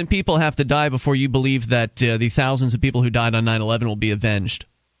many innocent people have to die before you believe that the thousands of people who died on 9/11 will be avenged?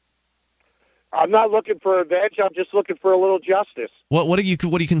 I'm not looking for revenge. I'm just looking for a little justice. What do you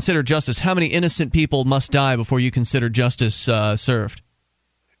consider justice? How many innocent people must die before you consider justice served?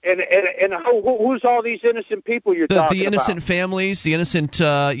 And who's all these innocent people you're talking about? The innocent families, the innocent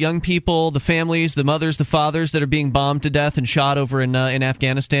young people, the families, the mothers, the fathers that are being bombed to death and shot over in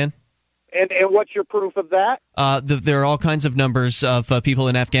Afghanistan. And what's your proof of that? There are all kinds of numbers of people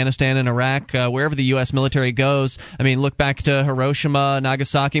in Afghanistan and Iraq, wherever the U.S. military goes. I mean, look back to Hiroshima,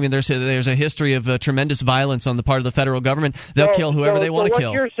 Nagasaki. I mean, there's a history of tremendous violence on the part of the federal government. They'll kill whoever they want to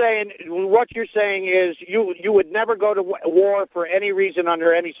kill. What you're saying is you would never go to war for any reason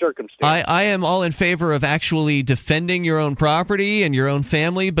under any circumstance. I am all in favor of actually defending your own property and your own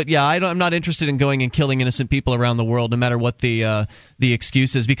family, but yeah, I'm not interested in going and killing innocent people around the world, no matter what the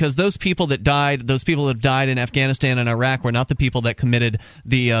excuse is, because those people that have died in Afghanistan and Iraq were not the people that committed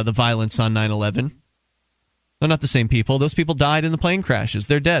the violence on 9/11. They're not the same people. Those people died in the plane crashes.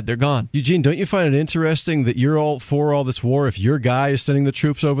 They're dead. They're gone. Eugene, don't you find it interesting that you're all for all this war if your guy is sending the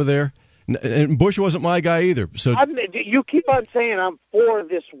troops over there? And Bush wasn't my guy either. So you keep on saying I'm for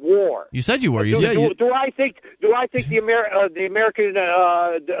this war. You said you were. Do I think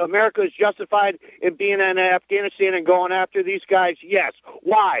America is justified in being in Afghanistan and going after these guys? Yes.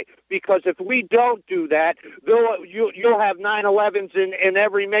 Why? Because if we don't do that, you'll have 9/11s in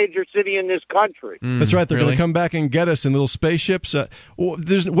every major city in this country. That's right. They're going to come back and get us in little spaceships.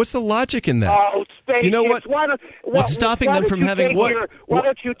 What's the logic in that? Oh, spaceships. You know what? What's stopping them from having what? Why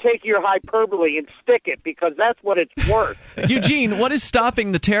don't you take your hyperbole and stick it, because that's what it's worth. Eugene, what is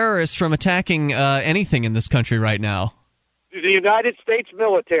stopping the terrorists from attacking anything in this country right now? The United States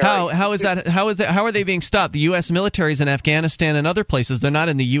military. How is that? How are they being stopped? The U.S. military is in Afghanistan and other places. They're not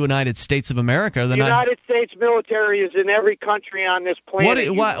in the United States of America. The United States military is in every country on this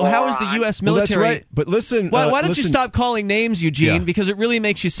planet. How is the U.S. military? Well, that's right. But listen, why don't you stop calling names, Eugene? Yeah. Because it really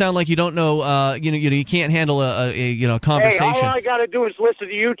makes you sound like you don't know. You can't handle a conversation. Hey, all I got to do is listen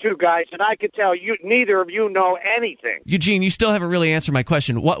to you two guys, and I can tell you neither of you know anything. Eugene, you still haven't really answered my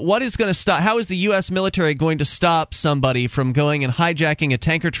question. What is going to stop? How is the U.S. military going to stop somebody from going and hijacking a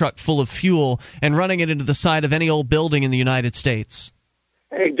tanker truck full of fuel and running it into the side of any old building in the United States?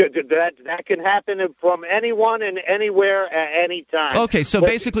 Hey, that can happen from anyone and anywhere at any time. Okay, so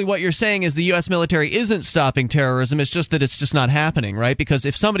basically what you're saying is the U.S. military isn't stopping terrorism. It's just that it's just not happening, right? Because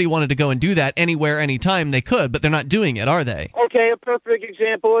if somebody wanted to go and do that anywhere, anytime, they could, but they're not doing it, are they? Okay, a perfect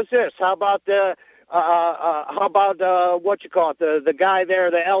example is this. How about what you call it? The guy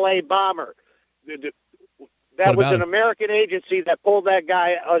there, the L.A. bomber. That was an American agency that pulled that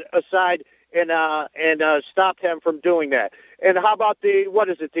guy aside and stopped him from doing that. And how about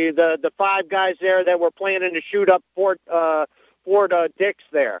the five guys there that were planning to shoot up Fort Dix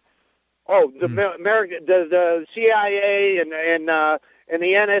there? Oh, the CIA and the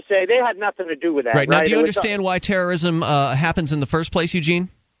NSA, they had nothing to do with that. Right. Now, do you understand why terrorism happens in the first place, Eugene?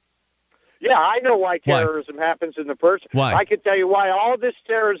 Yeah, I know why terrorism happens in the first. Why? I can tell you why all this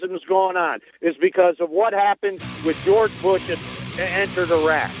terrorism is going on is because of what happened with George Bush entered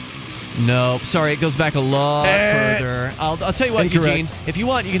Iraq. No, sorry, it goes back a lot further. I'll tell you what, Incorrect. Eugene, if you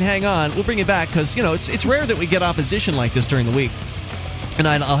want, you can hang on. We'll bring it back because, it's rare that we get opposition like this during the week. And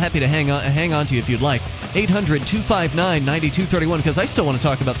I'll happy to hang on to you if you'd like. 800-259-9231, because I still want to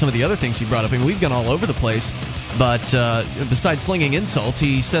talk about some of the other things he brought up. I mean, we've gone all over the place. But besides slinging insults,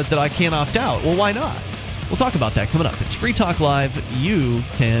 he said that I can't opt out. Well, why not? We'll talk about that coming up. It's Free Talk Live. You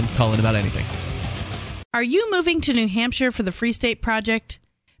can call in about anything. Are you moving to New Hampshire for the Free State Project?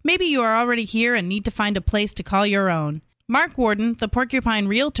 Maybe you are already here and need to find a place to call your own. Mark Warden, the Porcupine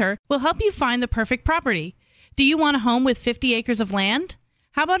Realtor, will help you find the perfect property. Do you want a home with 50 acres of land?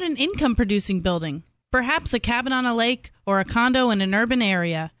 How about an income-producing building? Perhaps a cabin on a lake or a condo in an urban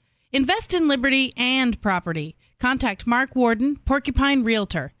area. Invest in liberty and property. Contact Mark Warden, Porcupine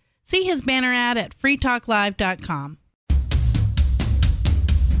Realtor. See his banner ad at freetalklive.com.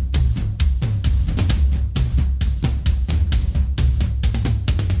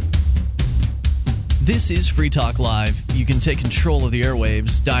 This is Free Talk Live. You can take control of the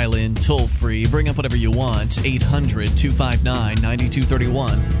airwaves, dial in toll-free, bring up whatever you want,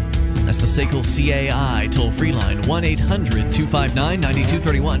 800-259-9231. That's the SACL CAI toll-free line,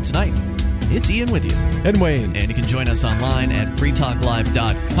 1-800-259-9231. Tonight, it's Ian with you. And Wayne. And you can join us online at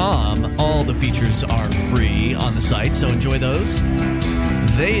freetalklive.com. All the features are free on the site, so enjoy those.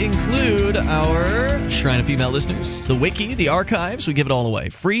 They include our Shrine of Female Listeners, the wiki, the archives. We give it all away.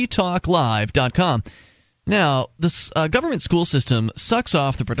 freetalklive.com. Now, this government school system sucks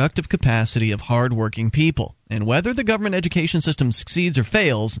off the productive capacity of hardworking people. And whether the government education system succeeds or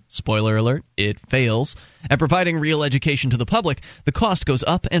fails, spoiler alert, it fails, at providing real education to the public, the cost goes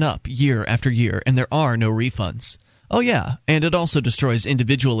up and up year after year, and there are no refunds. Oh yeah, and it also destroys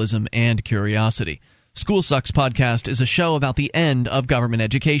individualism and curiosity. School Sucks Podcast is a show about the end of government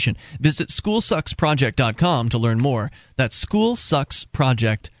education. Visit SchoolSucksProject.com to learn more. That's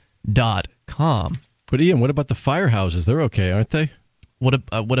SchoolSucksProject.com. But Ian, what about the firehouses? They're okay, aren't they? What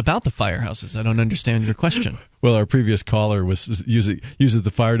about the firehouses? I don't understand your question. Well, our previous caller uses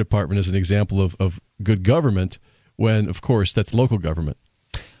the fire department as an example of good government when, of course, that's local government.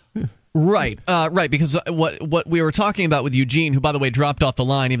 Right, because what we were talking about with Eugene, who, by the way, dropped off the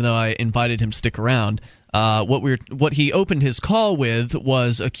line even though I invited him to stick around, what he opened his call with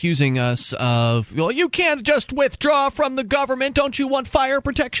was accusing us of, well, you can't just withdraw from the government. Don't you want fire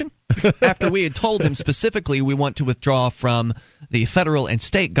protection? After we had told him specifically we want to withdraw from the federal and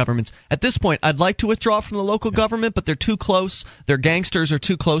state governments. At this point, I'd like to withdraw from the local government, but they're too close. Their gangsters are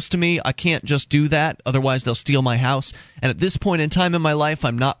too close to me. I can't just do that. Otherwise, they'll steal my house. And at this point in time in my life,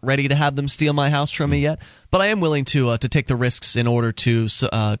 I'm not ready to have them steal my house from me yet. But I am willing to take the risks in order to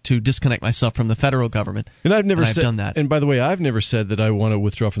disconnect myself from the federal government. And I've done that. And by the way, I've never said that I want to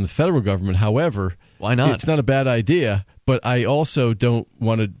withdraw from the federal government. However, why not? It's not a bad idea. But I also don't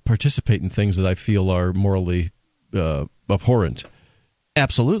want to participate in things that I feel are morally abhorrent.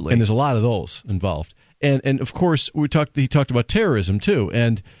 Absolutely. And there's a lot of those involved. And of course, he talked about terrorism too.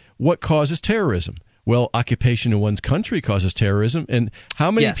 And what causes terrorism? Well, occupation in one's country causes terrorism. And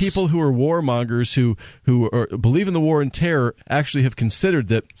how many people who are warmongers who believe in the war and terror actually have considered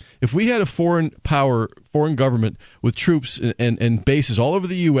that if we had a foreign government with troops and bases all over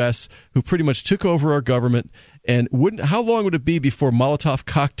the U.S. who pretty much took over our government, and how long would it be before Molotov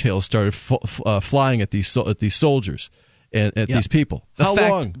cocktails started flying at these soldiers and at these people? How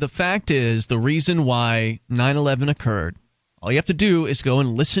long? The fact is, the reason why 9/11 occurred, all you have to do is go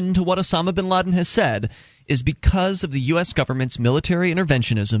and listen to what Osama bin Laden has said, is because of the U.S. government's military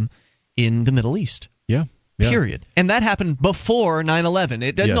interventionism in the Middle East. Yeah. Period. And that happened before 9/11.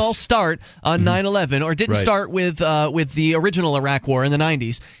 It didn't all start on 9/11, or didn't start with the original Iraq War in the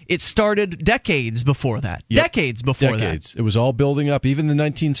 90s. It started decades before that. Yep. Decades before that. It was all building up. Even the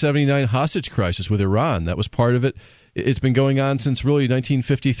 1979 hostage crisis with Iran, that was part of it. It's been going on since really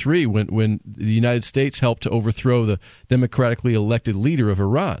 1953 when the United States helped to overthrow the democratically elected leader of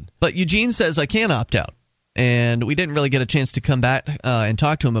Iran. But Eugene says I can opt out. And we didn't really get a chance to come back and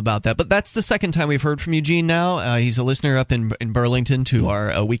talk to him about that. But that's the second time we've heard from Eugene now. He's a listener up in Burlington to our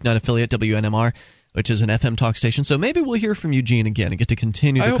weeknight affiliate, WNMR, which is an FM talk station. So maybe we'll hear from Eugene again and get to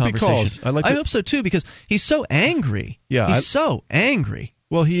continue the conversation. I hope so, too, because he's so angry. Yeah, he's so angry.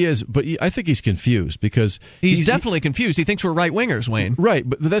 Well, he is, but I think he's confused because he's definitely confused. He thinks we're right wingers, Wayne. Right,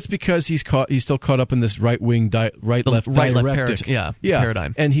 but that's because he's still caught up in this right left dialectic.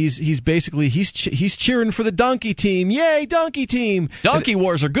 Paradigm. And he's basically cheering for the donkey team. Yay, donkey team! Donkey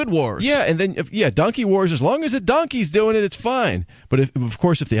wars are good wars. Yeah, and then donkey wars. As long as the donkey's doing it, it's fine. But of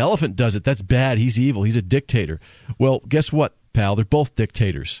course, if the elephant does it, that's bad. He's evil. He's a dictator. Well, guess what, pal? They're both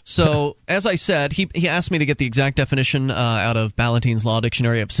dictators. So, as I said, he asked me to get the exact definition out of Ballantines Law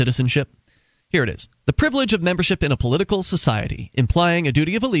Dictionary of citizenship. Here it is. The privilege of membership in a political society, implying a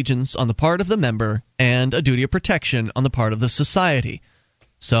duty of allegiance on the part of the member and a duty of protection on the part of the society.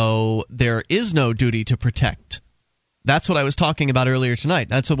 So, there is no duty to protect. That's what I was talking about earlier tonight.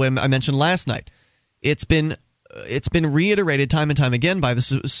 That's what I mentioned last night. It's been reiterated time and time again by the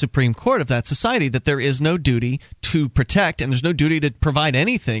Supreme Court of that society that there is no duty to protect, and there's no duty to provide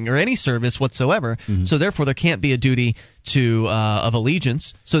anything or any service whatsoever. Mm-hmm. So therefore, there can't be a duty of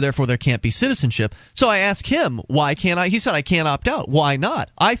allegiance. So therefore, there can't be citizenship. So I asked him, why can't I? He said, I can't opt out. Why not?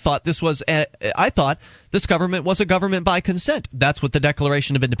 I thought this government was a government by consent. That's what the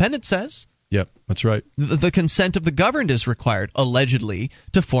Declaration of Independence says. Yep, that's right. The consent of the governed is required, allegedly,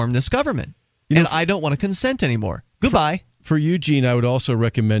 to form this government. And I don't want to consent anymore. Goodbye. For Eugene, I would also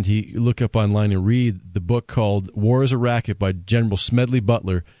recommend he look up online and read the book called War is a Racket by General Smedley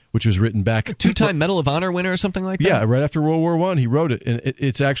Butler, which was written back... Two-time Medal of Honor winner or something like that? Yeah, right after World War I, he wrote it. And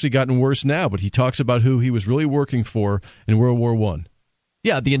it's actually gotten worse now, but he talks about who he was really working for in World War I.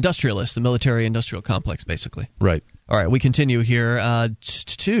 Yeah, the industrialist, the military-industrial complex, basically. Right. All right, we continue here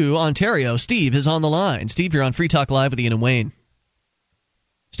to Ontario. Steve is on the line. Steve, you're on Free Talk Live with Ian and Wayne.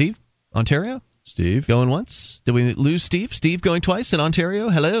 Steve? Ontario? Steve? Going once? Did we lose Steve? Steve going twice in Ontario?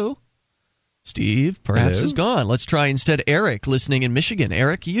 Hello? Steve perhaps is gone. Let's try instead Eric, listening in Michigan.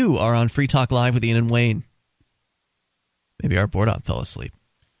 Eric, you are on Free Talk Live with Ian and Wayne. Maybe our board op fell asleep.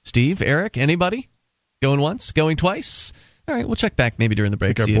 Steve, Eric, anybody? Going once? Going twice? All right, we'll check back maybe during the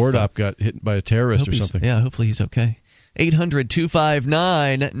break. I think our board op got hit by a terrorist or something. Yeah, hopefully he's okay.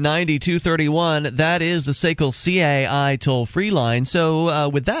 800-259-9231. That is the SACL CAI toll-free line. So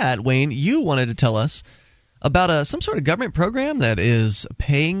with that, Wayne, you wanted to tell us about some sort of government program that is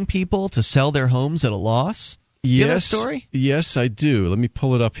paying people to sell their homes at a loss. Yes. You have that story? Yes, I do. Let me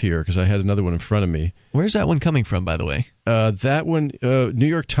pull it up here because I had another one in front of me. Where's that one coming from, by the way? That one, New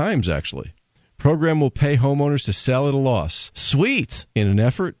York Times, actually. Program will pay homeowners to sell at a loss. Sweet. In an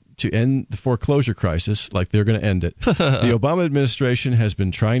effort to end the foreclosure crisis, like they're going to end it. The Obama administration has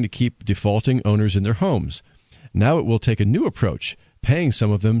been trying to keep defaulting owners in their homes. Now it will take a new approach, paying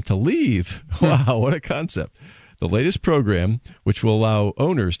some of them to leave. Wow, what a concept. The latest program, which will allow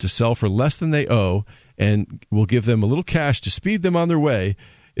owners to sell for less than they owe and will give them a little cash to speed them on their way,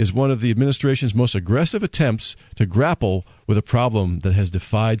 is one of the administration's most aggressive attempts to grapple with a problem that has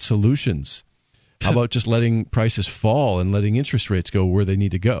defied solutions. How about just letting prices fall and letting interest rates go where they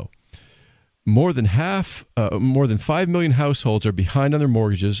need to go? More than 5 million households are behind on their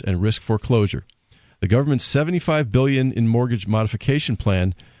mortgages and risk foreclosure. The government's $75 billion in mortgage modification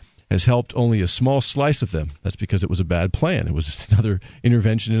plan has helped only a small slice of them. That's because it was a bad plan. It was another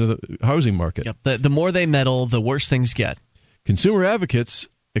intervention into the housing market. Yep. The more they meddle, the worse things get. Consumer advocates,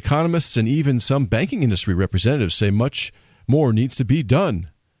 economists, and even some banking industry representatives say much more needs to be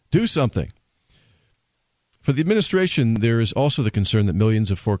done. Do something. For the administration, there is also the concern that millions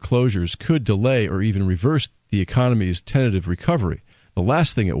of foreclosures could delay or even reverse the economy's tentative recovery, the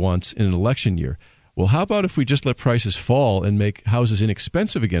last thing it wants in an election year. Well, how about if we just let prices fall and make houses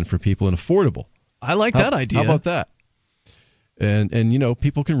inexpensive again for people and affordable? I like that idea. How about that? And you know,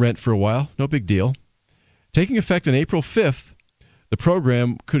 people can rent for a while, no big deal. Taking effect on April 5th, the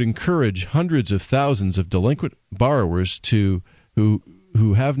program could encourage hundreds of thousands of delinquent borrowers who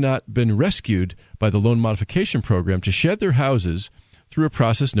have not been rescued by the loan modification program to shed their houses through a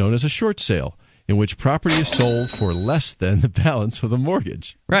process known as a short sale, in which property is sold for less than the balance of the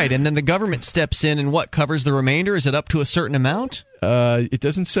mortgage. Right, and then the government steps in and what, covers the remainder? Is it up to a certain amount? It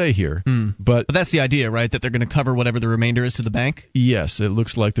doesn't say here. But that's the idea, right, that they're going to cover whatever the remainder is to the bank? Yes, it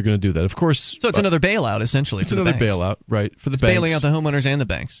looks like they're going to do that. Of course. So it's another bailout, essentially, It's another bailout, right, for the banks. Bailing out the homeowners and the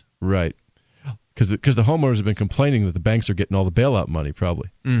banks. Right. Because the homeowners have been complaining that the banks are getting all the bailout money, probably.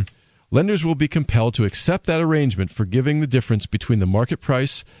 Lenders will be compelled to accept that arrangement, forgiving the difference between the market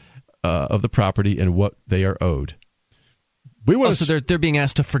price of the property and what they are owed. So they're being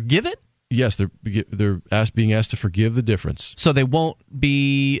asked to forgive it? Yes, they're being asked to forgive the difference. So they won't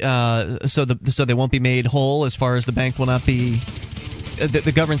be so they won't be made whole as far as the bank will not be.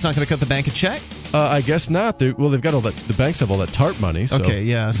 The government's not going to cut the bank a check? I guess not. They've got all that. The banks have all that TARP money. So. Okay,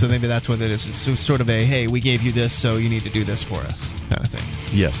 yeah. So maybe that's what it is. It's sort of a, hey, we gave you this, so you need to do this for us kind of thing.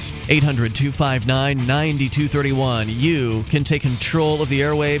 Yes. 800-259-9231. You can take control of the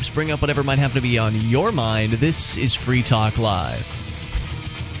airwaves, bring up whatever might happen to be on your mind. This is Free Talk Live.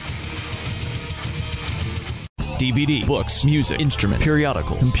 DVD, books, music, instruments,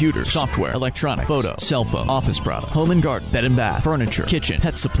 periodicals, computers, software, electronic, photo, cell phone, office product, home and garden, bed and bath, furniture, kitchen,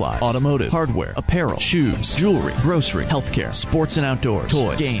 pet supply, automotive, hardware, apparel, shoes, jewelry, grocery, healthcare, sports and outdoors,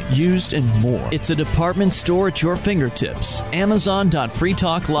 toys, games, used, and more. It's a department store at your fingertips.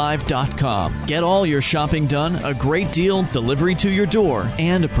 Amazon.freetalklive.com. Get all your shopping done, a great deal, delivery to your door,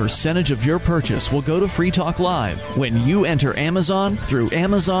 and a percentage of your purchase will go to Free Talk Live when you enter Amazon through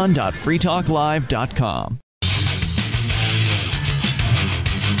Amazon.freetalklive.com.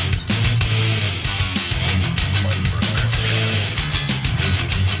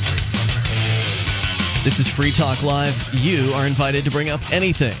 This is Free Talk Live. You are invited to bring up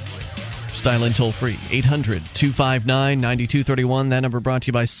anything. Style in toll free. 800-259-9231. That number brought to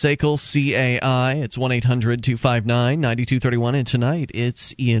you by SACL CAI. It's 1-800-259-9231. And tonight,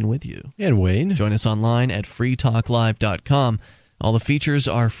 it's Ian with you. And Wayne. Join us online at freetalklive.com. All the features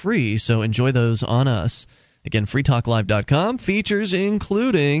are free, so enjoy those on us. Again, freetalklive.com, features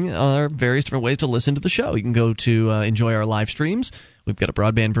including our various different ways to listen to the show. You can go to enjoy our live streams. We've got a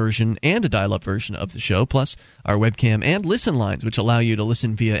broadband version and a dial-up version of the show, plus our webcam and listen lines, which allow you to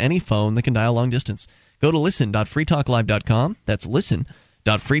listen via any phone that can dial long distance. Go to listen.freetalklive.com. That's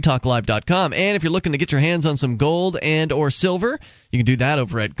listen.freetalklive.com. And if you're looking to get your hands on some gold and or silver, you can do that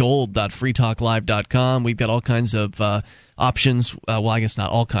over at gold.freetalklive.com. We've got all kinds of options. Well, I guess not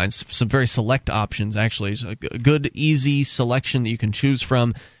all kinds. Some very select options, actually. It's a good, easy selection that you can choose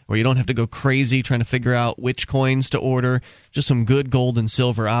from where you don't have to go crazy trying to figure out which coins to order. Just some good gold and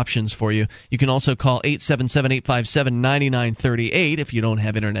silver options for you. You can also call 877-857-9938 if you don't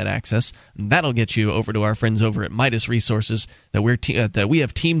have internet access. That'll get you over to our friends over at Midas Resources that we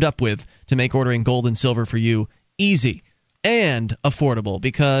have teamed up with to make ordering gold and silver for you easy and affordable.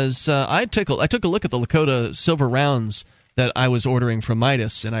 Because I took a look at the Lakota silver rounds that I was ordering from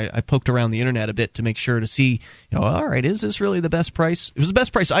Midas, and I poked around the internet a bit to make sure to see, all right, is this really the best price? It was the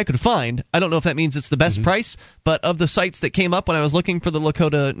best price I could find. I don't know if that means it's the best price, but of the sites that came up when I was looking for the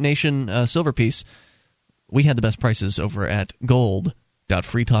Lakota Nation silver piece, we had the best prices over at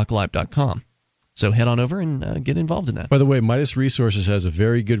gold.freetalklive.com. So head on over and get involved in that. By the way, Midas Resources has a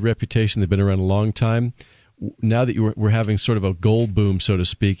very good reputation. They've been around a long time. Now that we're having sort of a gold boom, so to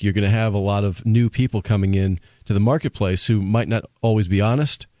speak, you're going to have a lot of new people coming in to the marketplace who might not always be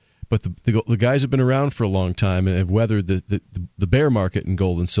honest, but the guys who've been around for a long time and have weathered the bear market in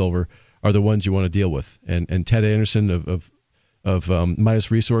gold and silver are the ones you want to deal with. And Ted Anderson of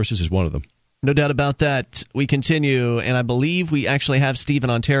Midas Resources is one of them. No doubt about that. We continue, and I believe we actually have Steve in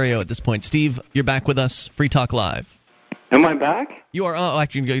Ontario at this point. Steve, you're back with us, Free Talk Live. Am I back? You are on.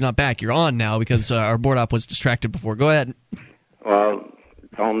 Actually, you're not back. You're on now because our board op was distracted before. Go ahead. Well,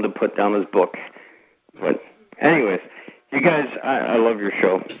 tell him to put down his book. But anyways, you guys, I love your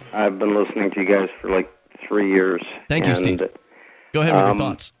show. I've been listening to you guys for like 3 years. Thank you, Steve. Go ahead with your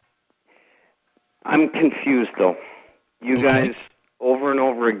thoughts. I'm confused, though. You guys, over and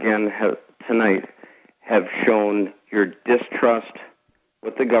over again tonight, have shown your distrust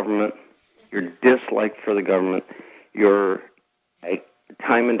with the government, your dislike for the government, your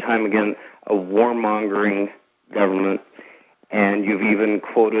time and time again a warmongering government, and you've even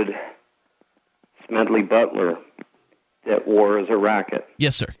quoted Smedley Butler that war is a racket.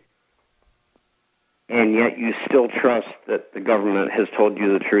 Yes, sir. And yet you still trust that the government has told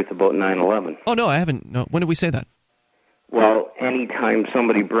you the truth about 9/11. Oh, no, I haven't. No. When did we say that? Well, anytime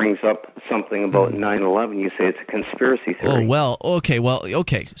somebody brings up something about 9/11, you say it's a conspiracy theory. Oh, well,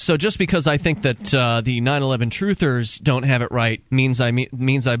 okay. So just because I think that the 9/11 truthers don't have it right means I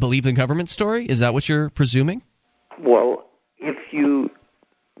believe the government story? Is that what you're presuming? Well, if you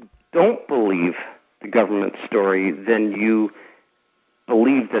don't believe the government story, then you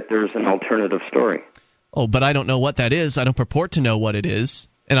believe that there's an alternative story. Oh, but I don't know what that is. I don't purport to know what it is,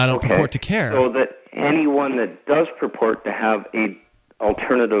 and I don't purport to care. So that anyone that does purport to have a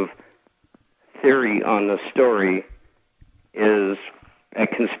alternative theory on the story is a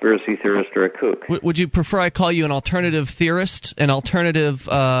conspiracy theorist or a kook. Would you prefer I call you an alternative theorist, an alternative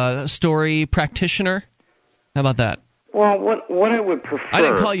story practitioner? How about that? Well, what I would prefer... I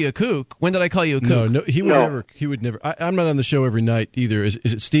didn't call you a kook. When did I call you a kook? No, he would never. I'm not on the show every night either. Is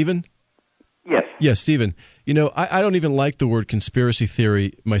it Stephen? Yes. Yes, Stephen. I don't even like the word conspiracy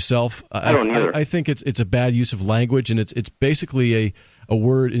theory myself. I don't either. I think it's a bad use of language, and it's basically a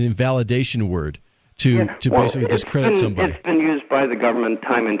word, an invalidation word to basically discredit somebody. It's been used by the government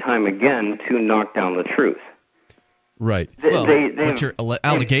time and time again to knock down the truth. Right. What your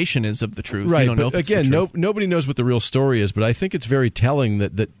allegation is of the truth. Right, you don't know but if it's again, the truth. Nobody knows what the real story is, but I think it's very telling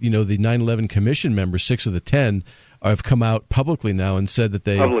that the 9/11 Commission members, 6 of the 10, have come out publicly now and said that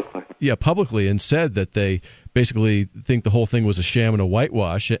they... Publicly, and said that they basically think the whole thing was a sham and a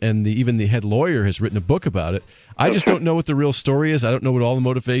whitewash, and even the head lawyer has written a book about it. I just don't know what the real story is. I don't know what all the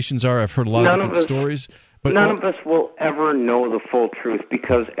motivations are. I've heard a lot of different stories. But none of us will ever know the full truth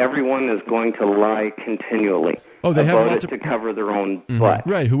because everyone is going to lie continually about it to cover their own butt.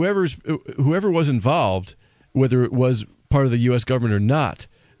 Right. Whoever was involved, whether it was part of the U.S. government or not,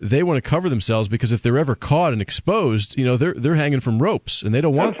 they want to cover themselves because if they're ever caught and exposed, they're hanging from ropes, and they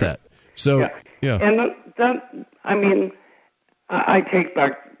don't want that. So, yeah. And I take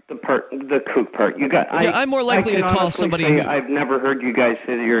back the kook part. I'm more likely to call somebody. I've never heard you guys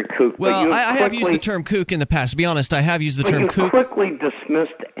say that you're a kook. Well, I have used the term kook in the past. To be honest, I have used the term kook. You quickly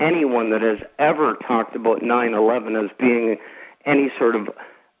dismissed anyone that has ever talked about 9/11 as being any sort of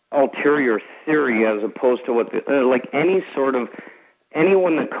ulterior theory, as opposed to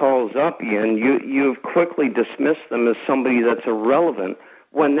anyone that calls up Ian, you've quickly dismissed them as somebody that's irrelevant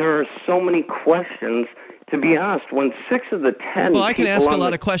when there are so many questions to be honest, when 6 of the 10 Well, I can ask a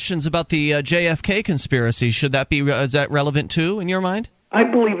lot of questions about the JFK conspiracy. Should that be is that relevant too in your mind? I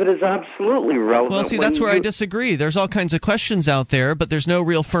believe it is absolutely relevant. Well, see, that's where I disagree. There's all kinds of questions out there, but there's no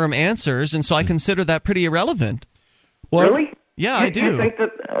real firm answers, and so I consider that pretty irrelevant. Well, really? Yeah, I do. Do you think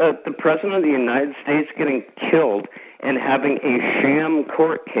that the President of the United States getting killed and having a sham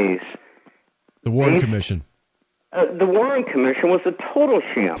court case... The Warren Commission. The Warren Commission was a total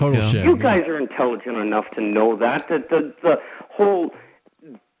sham. Sham. You guys are intelligent enough to know that the whole...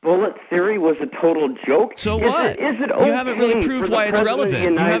 bullet theory was a total joke. So what? Is it okay you haven't really proved why it's relevant.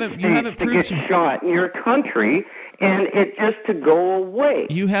 You haven't proved to get shot in your country and it just to go away.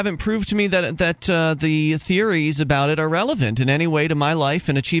 You haven't proved to me that the theories about it are relevant in any way to my life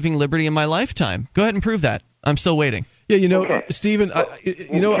and achieving liberty in my lifetime. Go ahead and prove that. I'm still waiting. Yeah, okay. Stephen,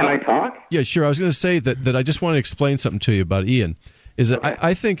 can I talk? Yeah, sure. I was going to say that I just want to explain something to you about Ian. Is that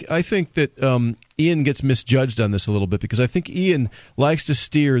I think that Ian gets misjudged on this a little bit because I think Ian likes to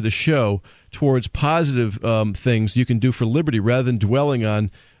steer the show towards positive things you can do for liberty rather than dwelling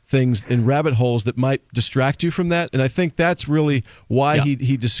on things in rabbit holes that might distract you from that. And I think that's really why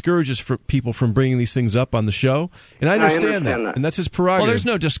he discourages people from bringing these things up on the show. And I understand that. And that's his prerogative. Well, there's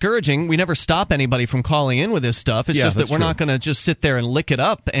no discouraging. We never stop anybody from calling in with this stuff. It's just that we're not going to just sit there and lick it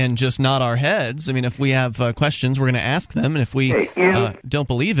up and just nod our heads. I mean, if we have questions, we're going to ask them. And if we don't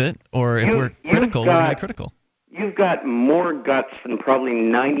believe it or if we're critical, we're going to be critical. You've got more guts than probably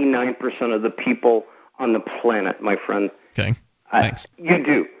 99% of the people on the planet, my friend. Okay. Thanks. You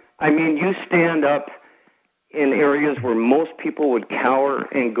do. I mean, you stand up in areas where most people would cower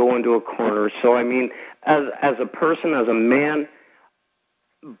and go into a corner. So, I mean, as a person, as a man,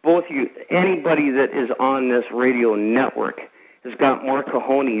 both you, anybody that is on this radio network has got more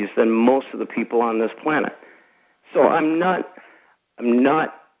cojones than most of the people on this planet. So I'm not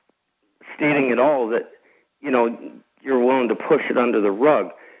stating at all that, you're willing to push it under the rug.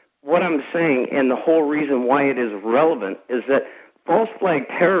 What I'm saying, and the whole reason why it is relevant, is that false flag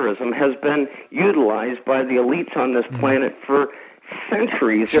terrorism has been utilized by the elites on this planet for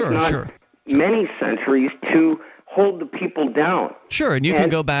centuries, if not many centuries, to hold the people down. Sure, and you can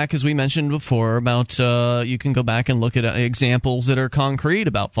go back, as we mentioned before, about you can go back and look at examples that are concrete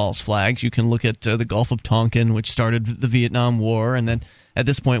about false flags. You can look at the Gulf of Tonkin, which started the Vietnam War, and then at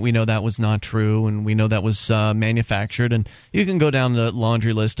this point we know that was not true, and we know that was manufactured. And you can go down the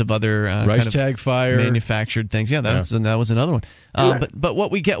laundry list of other Reichstag fire, manufactured things. Yeah, that was another one. But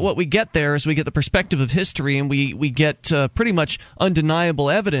what we get there is we get the perspective of history, and we get pretty much undeniable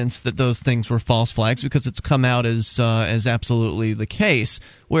evidence that those things were false flags because it's come out as absolutely the case.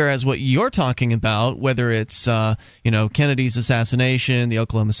 Whereas what you're talking about, whether it's Kennedy's assassination, the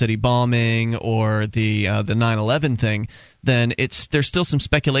Oklahoma City bombing, or the 9/11 thing, then there's still some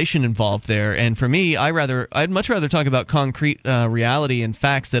speculation involved there. And for me, I'd much rather talk about concrete reality and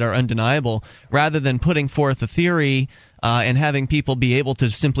facts that are undeniable rather than putting forth a theory and having people be able to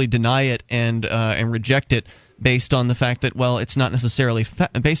simply deny it and reject it based on the fact that, well, it's not necessarily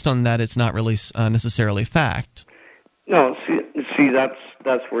based on that it's not really necessarily fact. No, see,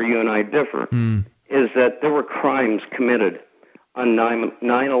 that's where you and I differ. Is that there were crimes committed on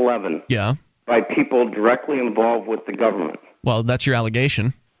 9/11. Yeah. By people directly involved with the government. Well, that's your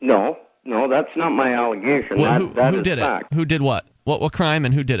allegation. No, that's not my allegation. Well, that who is did fact. it? Who did what? What crime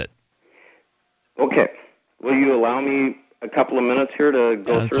and who did it? Okay. Will you allow me a couple of minutes here to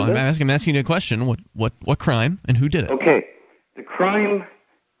go through this? I'm asking you a question. What crime and who did it? Okay. The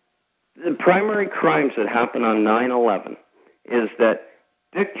primary crimes that happened on 9/11 is that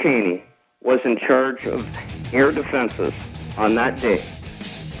Dick Cheney was in charge of air defenses on that day.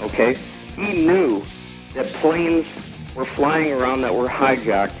 Okay? He knew that planes were flying around that were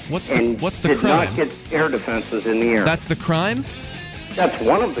hijacked what's the did crime? Not get air defenses in the air. That's the crime? That's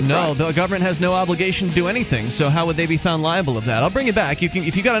one of the crimes. No, the government has no obligation to do anything, so how would they be found liable of that? I'll bring it back.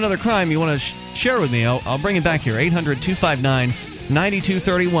 If you got another crime you want to share with me, I'll bring it back here.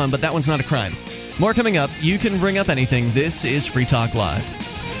 800-259-9231, but that one's not a crime. More coming up. You can bring up anything. This is Free Talk Live.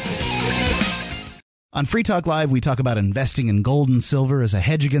 On Free Talk Live, we talk about investing in gold and silver as a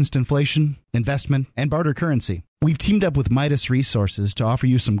hedge against inflation, investment, and barter currency. We've teamed up with Midas Resources to offer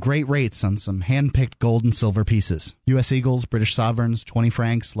you some great rates on some hand-picked gold and silver pieces. U.S. Eagles, British Sovereigns, 20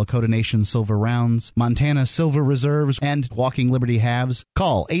 francs, Lakota Nation silver rounds, Montana silver reserves, and Walking Liberty halves.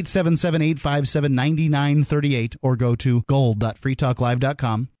 Call 877-857-9938 or go to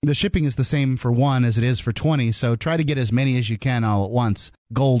gold.freetalklive.com. The shipping is the same for 1 as it is for 20, so try to get as many as you can all at once.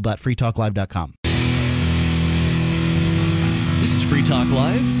 gold.freetalklive.com. This is Free Talk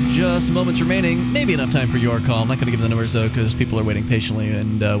Live. Just moments remaining. Maybe enough time for your call. I'm not going to give the numbers, though, because people are waiting patiently,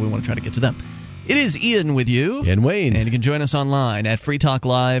 and we want to try to get to them. It is Ian with you. And Wayne. And you can join us online at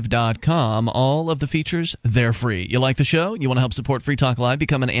freetalklive.com. All of the features, they're free. You like the show? You want to help support Free Talk Live?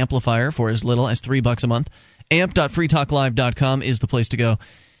 Become an amplifier for as little as $3 a month. amp.freetalklive.com is the place to go.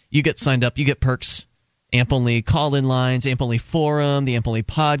 You get signed up. You get perks. AMP-only call-in lines, AMP-only forum, the AMP-only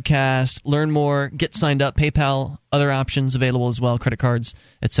podcast. Learn more. Get signed up. PayPal, other options available as well, credit cards,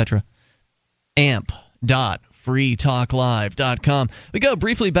 etc. amp.freetalklive.com. We go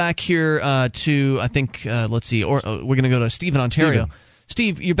briefly back here to, I think, let's see, we're going to go to Steve in Ontario.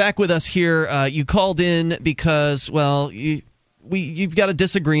 Steve, you're back with us here. You called in because, well, you've got a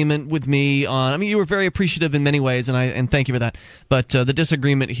disagreement with me on. I mean, you were very appreciative in many ways, and thank you for that. But the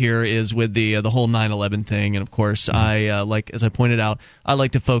disagreement here is with the whole 9/11 thing, and of course, as I pointed out, I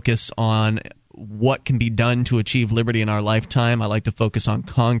like to focus on what can be done to achieve liberty in our lifetime. I like to focus on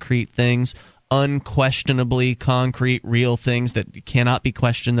concrete things, unquestionably concrete, real things that cannot be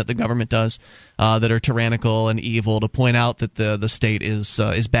questioned that the government does, that are tyrannical and evil. To point out that the state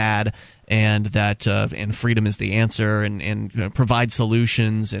is bad, and that and freedom is the answer, and provide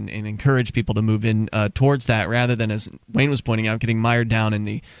solutions and encourage people to move in towards that, rather than, as Wayne was pointing out, getting mired down in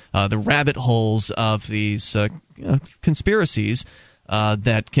the rabbit holes of these conspiracies.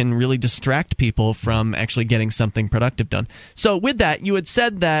 That can really distract people from actually getting something productive done. So with that, you had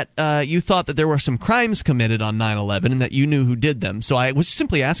said that you thought that there were some crimes committed on 9/11 and that you knew who did them. So I was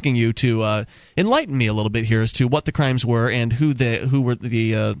simply asking you to enlighten me a little bit here as to what the crimes were and who were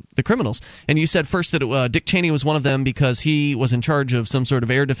the criminals. And you said first that Dick Cheney was one of them because he was in charge of some sort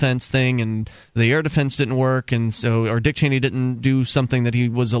of air defense thing, and the air defense didn't work, or Dick Cheney didn't do something that he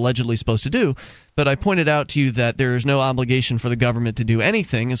was allegedly supposed to do. But I pointed out to you that there is no obligation for the government to do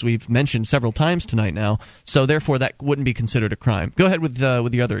anything, as we've mentioned several times tonight now. So therefore, that wouldn't be considered a crime. Go ahead with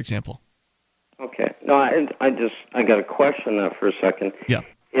the other example. Okay. No, I got a question on that for a second. Yeah.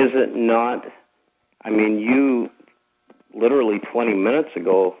 Is it not? I mean, you literally 20 minutes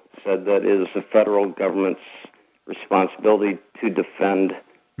ago said that it is the federal government's responsibility to defend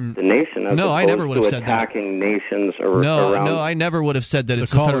the nation, as I never would have said attacking nations around. No, I never would have said that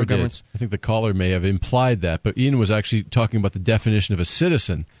it's the federal government's. I think the caller may have implied that, but Ian was actually talking about the definition of a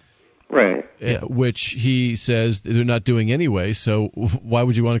citizen. Right. Which he says they're not doing anyway, so why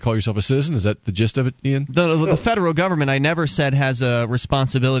would you want to call yourself a citizen? Is that the gist of it, Ian? The federal government, I never said, has a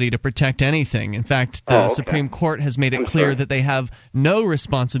responsibility to protect anything. In fact, the Supreme Court has made it clear that they have no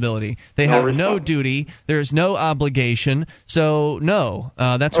responsibility. They have no duty. There's no obligation. So, no.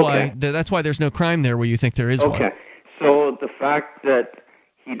 That's why there's no crime there where you think there is one. Okay. So the fact that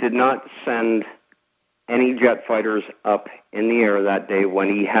he did not send any jet fighters up in the air that day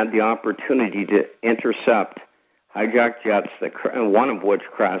when he had the opportunity to intercept hijacked jets, one of which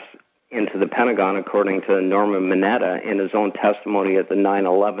crashed into the Pentagon, according to Norman Mineta in his own testimony at the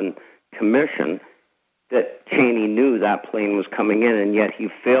 9/11 Commission, that Cheney knew that plane was coming in, and yet he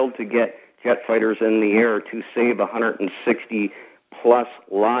failed to get jet fighters in the air to save 160-plus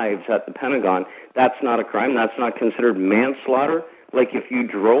lives at the Pentagon. That's not a crime. That's not considered manslaughter. Like if you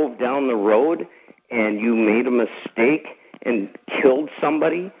drove down the road and you made a mistake and killed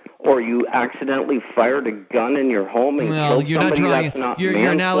somebody, or you accidentally fired a gun in your home and killed somebody, that's not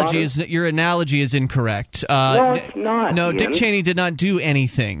manslaughter? Your analogy is incorrect. No, it's not. No, Ian. Dick Cheney did not do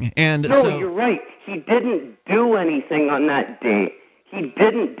anything. You're right. He didn't do anything on that day. He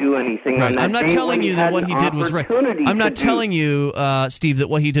didn't do anything on that day. I'm not telling you that what he did was right. I'm not telling you, Steve, that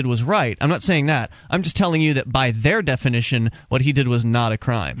what he did was right. I'm not saying that. I'm just telling you that by their definition, what he did was not a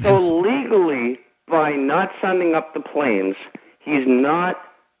crime. So legally, by not sending up the planes, he's not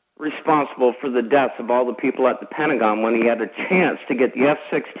responsible for the deaths of all the people at the Pentagon when he had a chance to get the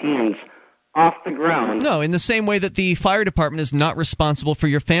F-16s off the ground. No, in the same way that the fire department is not responsible for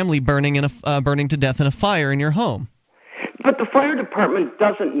your family burning to death in a fire in your home. But the fire department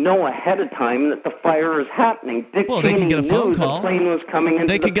doesn't know ahead of time that the fire is happening. Dick they can get a phone call. The plane was coming into the Pentagon.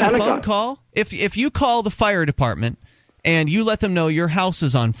 They could get a phone call. If you call the fire department and you let them know your house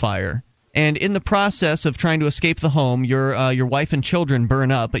is on fire, and in the process of trying to escape the home, your wife and children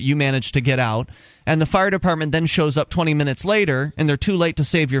burn up, but you manage to get out, and the fire department then shows up 20 minutes later, and they're too late to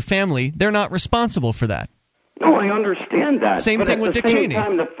save your family, they're not responsible for that. No, I understand that. Same thing with Dick Cheney. But at the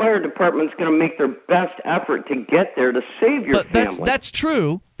same time, the fire department's going to make their best effort to get there to save your family. That's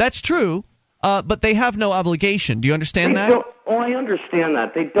true. That's true. But they have no obligation. Do you understand that? I understand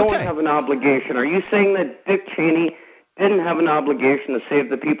that. They don't have an obligation. Are you saying that Dick Cheney didn't have an obligation to save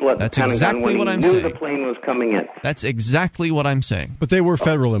the people at the Pentagon when he knew the plane was coming in? That's exactly what I'm saying. But they were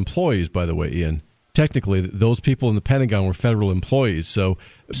federal employees, by the way, Ian. Technically, those people in the Pentagon were federal employees, so...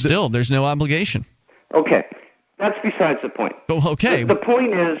 Still, there's no obligation. Okay. That's besides the point. Okay. The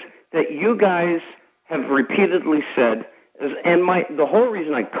point is that you guys have repeatedly said, and the whole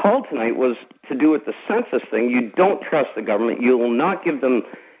reason I called tonight was to do with the census thing. You don't trust the government. You will not give them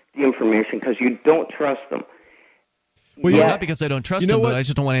the information because you don't trust them. Well, not because I don't trust them, but I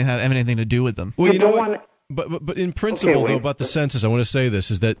just don't want to have anything to do with them. Well, you know what? But in principle, though, about the census, I want to say this,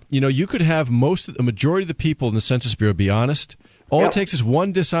 is that, you could have a majority of the people in the Census Bureau be honest. All it takes is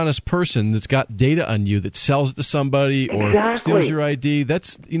one dishonest person that's got data on you that sells it to somebody or steals your ID.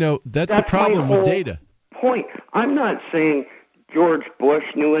 That's the problem with data. Point. I'm not saying George Bush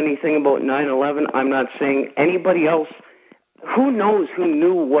knew anything about 9/11. I'm not saying anybody else. Who knows who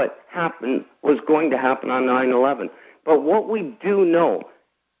knew what was going to happen on 9/11. But what we do know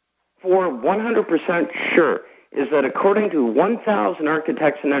for 100% sure is that according to 1,000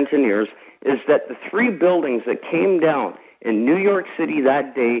 architects and engineers, is that the 3 buildings that came down in New York City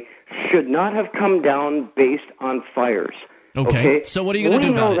that day should not have come down based on fires. Okay. So what are you going to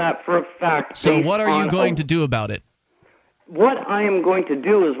do about it? We know that for a fact. So what are you going to do about it? What I am going to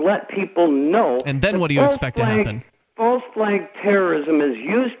do is let people know. And then what do you expect to happen? False flag terrorism is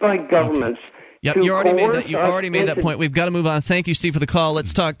used by governments. Okay. Yep, you already made that point. We've got to move on. Thank you, Steve, for the call.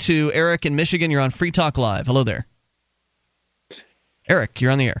 Let's talk to Eric in Michigan. You're on Free Talk Live. Hello there. Eric, you're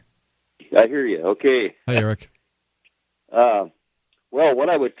on the air. I hear you. Okay. Hi, Eric. Well, what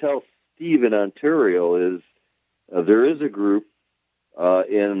I would tell Steve in Ontario is there is a group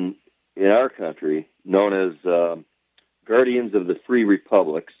in our country known as Guardians of the Free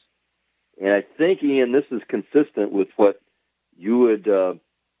Republics, and I think, Ian, this is consistent with what you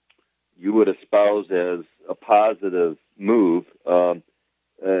would espouse as a positive move.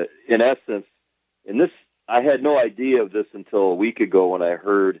 In essence, I had no idea of this until a week ago when I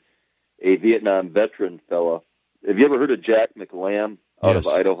heard a Vietnam veteran fella. Have you ever heard of Jack McLam out of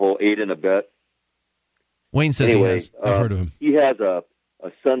Idaho, Aid in a Bet? Wayne says he has. I've heard of him. He has a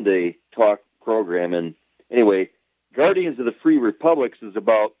Sunday talk program. And anyway, Guardians of the Free Republics is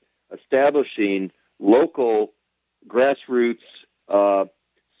about establishing local grassroots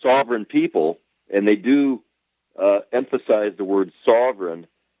sovereign people, and they do emphasize the word sovereign.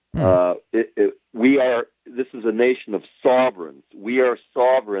 This is a nation of sovereigns. We are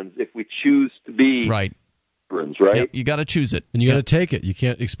sovereigns if we choose to be sovereigns, right? Yep, you got to choose it. And you got to take it. You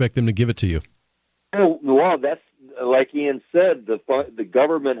can't expect them to give it to you. Well, that's, like Ian said, the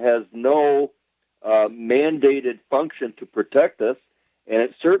government has no mandated function to protect us, and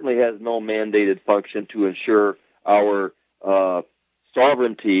it certainly has no mandated function to ensure our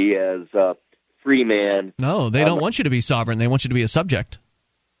sovereignty as free man. No, they don't want you to be sovereign. They want you to be a subject.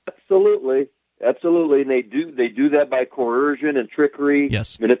 Absolutely, and they do that by coercion and trickery,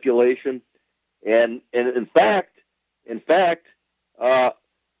 manipulation, and in fact,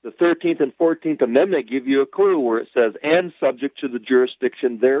 the 13th and 14th Amendment give you a clue where it says, "and subject to the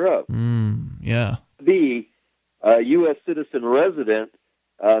jurisdiction thereof." Be a U.S. citizen resident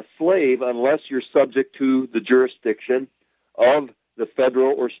slave unless you're subject to the jurisdiction of the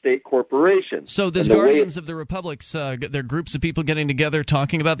federal or state corporation. So this Guardians of the Republics, they're groups of people getting together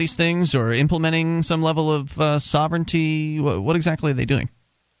talking about these things or implementing some level of sovereignty? What exactly are they doing?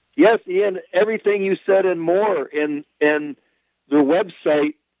 Yes, Ian, everything you said and more. And their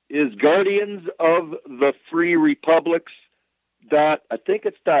website is Guardians of the Free Republics. I think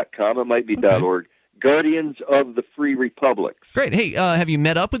it's .com. It might be .org. Guardians of the Free Republics. Great. Hey, have you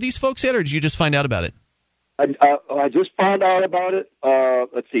met up with these folks yet, or did you just find out about it? I just found out about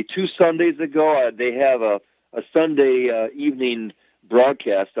it, 2 Sundays ago. They have a Sunday evening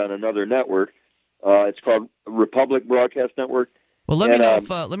broadcast on another network. It's called Republic Broadcast Network. Well, let me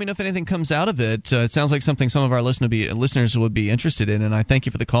know if anything comes out of it. It sounds like something some of our listeners would be interested in, and I thank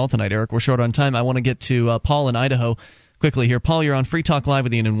you for the call tonight, Eric. We're short on time. I want to get to Paul in Idaho quickly here. Paul, you're on Free Talk Live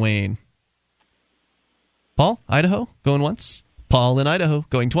with Ian and Wayne. Paul, Idaho, going once. Paul in Idaho,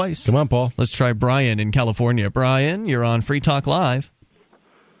 going twice. Come on, Paul. Let's try Brian in California. Brian, you're on Free Talk Live.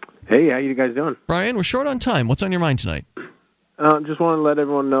 Hey, how you guys doing? Brian, we're short on time. What's on your mind tonight? Just want to let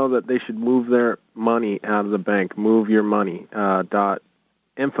everyone know that they should move their money out of the bank. Move your money.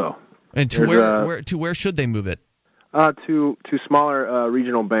 .info. And to where should they move it? To smaller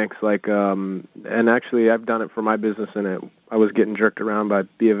regional banks like and actually I've done it for my business, and I was getting jerked around by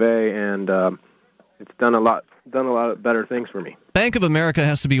B of A, and it's done a lot of better things for me. Bank of America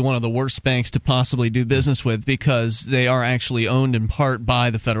has to be one of the worst banks to possibly do business with because they are actually owned in part by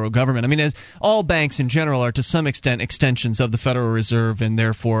the federal government. I mean, as all banks in general are to some extent extensions of the Federal Reserve and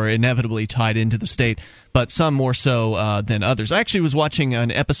therefore inevitably tied into the state. but some more so than others. I actually was watching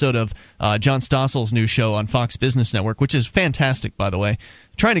an episode of John Stossel's new show on Fox Business Network, which is fantastic, by the way.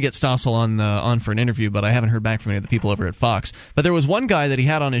 Trying to get Stossel on for an interview, but I haven't heard back from any of the people over at Fox. But there was one guy that he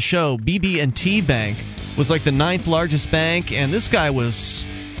had on his show, BB&T Bank, was like the 9th largest bank, and this guy was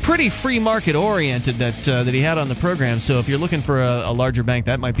pretty free market oriented that he had on the program. So if you're looking for a larger bank,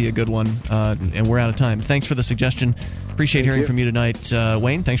 that might be a good one. And we're out of time. Thanks for the suggestion. Appreciate hearing from you tonight,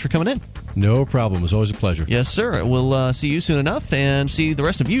 Wayne. Thanks for coming in. No problem. It's always a pleasure. Yes, sir. We'll see you soon enough, and see the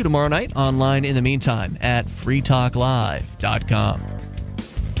rest of you tomorrow night online in the meantime at freetalklive.com.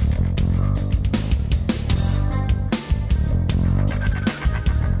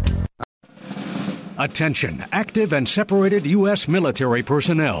 Attention, active and separated U.S. military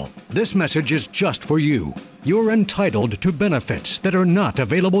personnel. This message is just for you. You're entitled to benefits that are not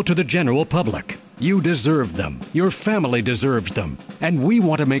available to the general public. You deserve them. Your family deserves them. And we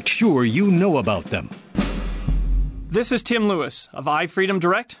want to make sure you know about them. This is Tim Lewis of iFreedom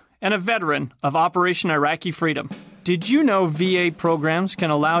Direct and a veteran of Operation Iraqi Freedom. Did you know VA programs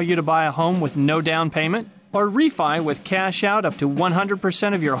can allow you to buy a home with no down payment? Or refi with cash out up to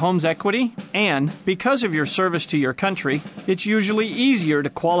 100% of your home's equity? And because of your service to your country, it's usually easier to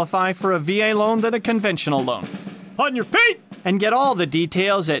qualify for a VA loan than a conventional loan. On your feet! And get all the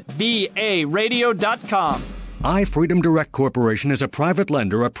details at varadio.com. iFreedom Direct Corporation is a private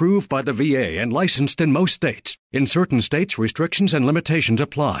lender approved by the VA and licensed in most states. In certain states, restrictions and limitations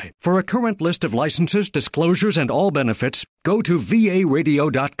apply. For a current list of licenses, disclosures, and all benefits, go to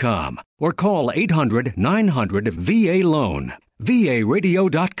varadio.com or call 800-900-VA-LOAN.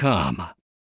 varadio.com.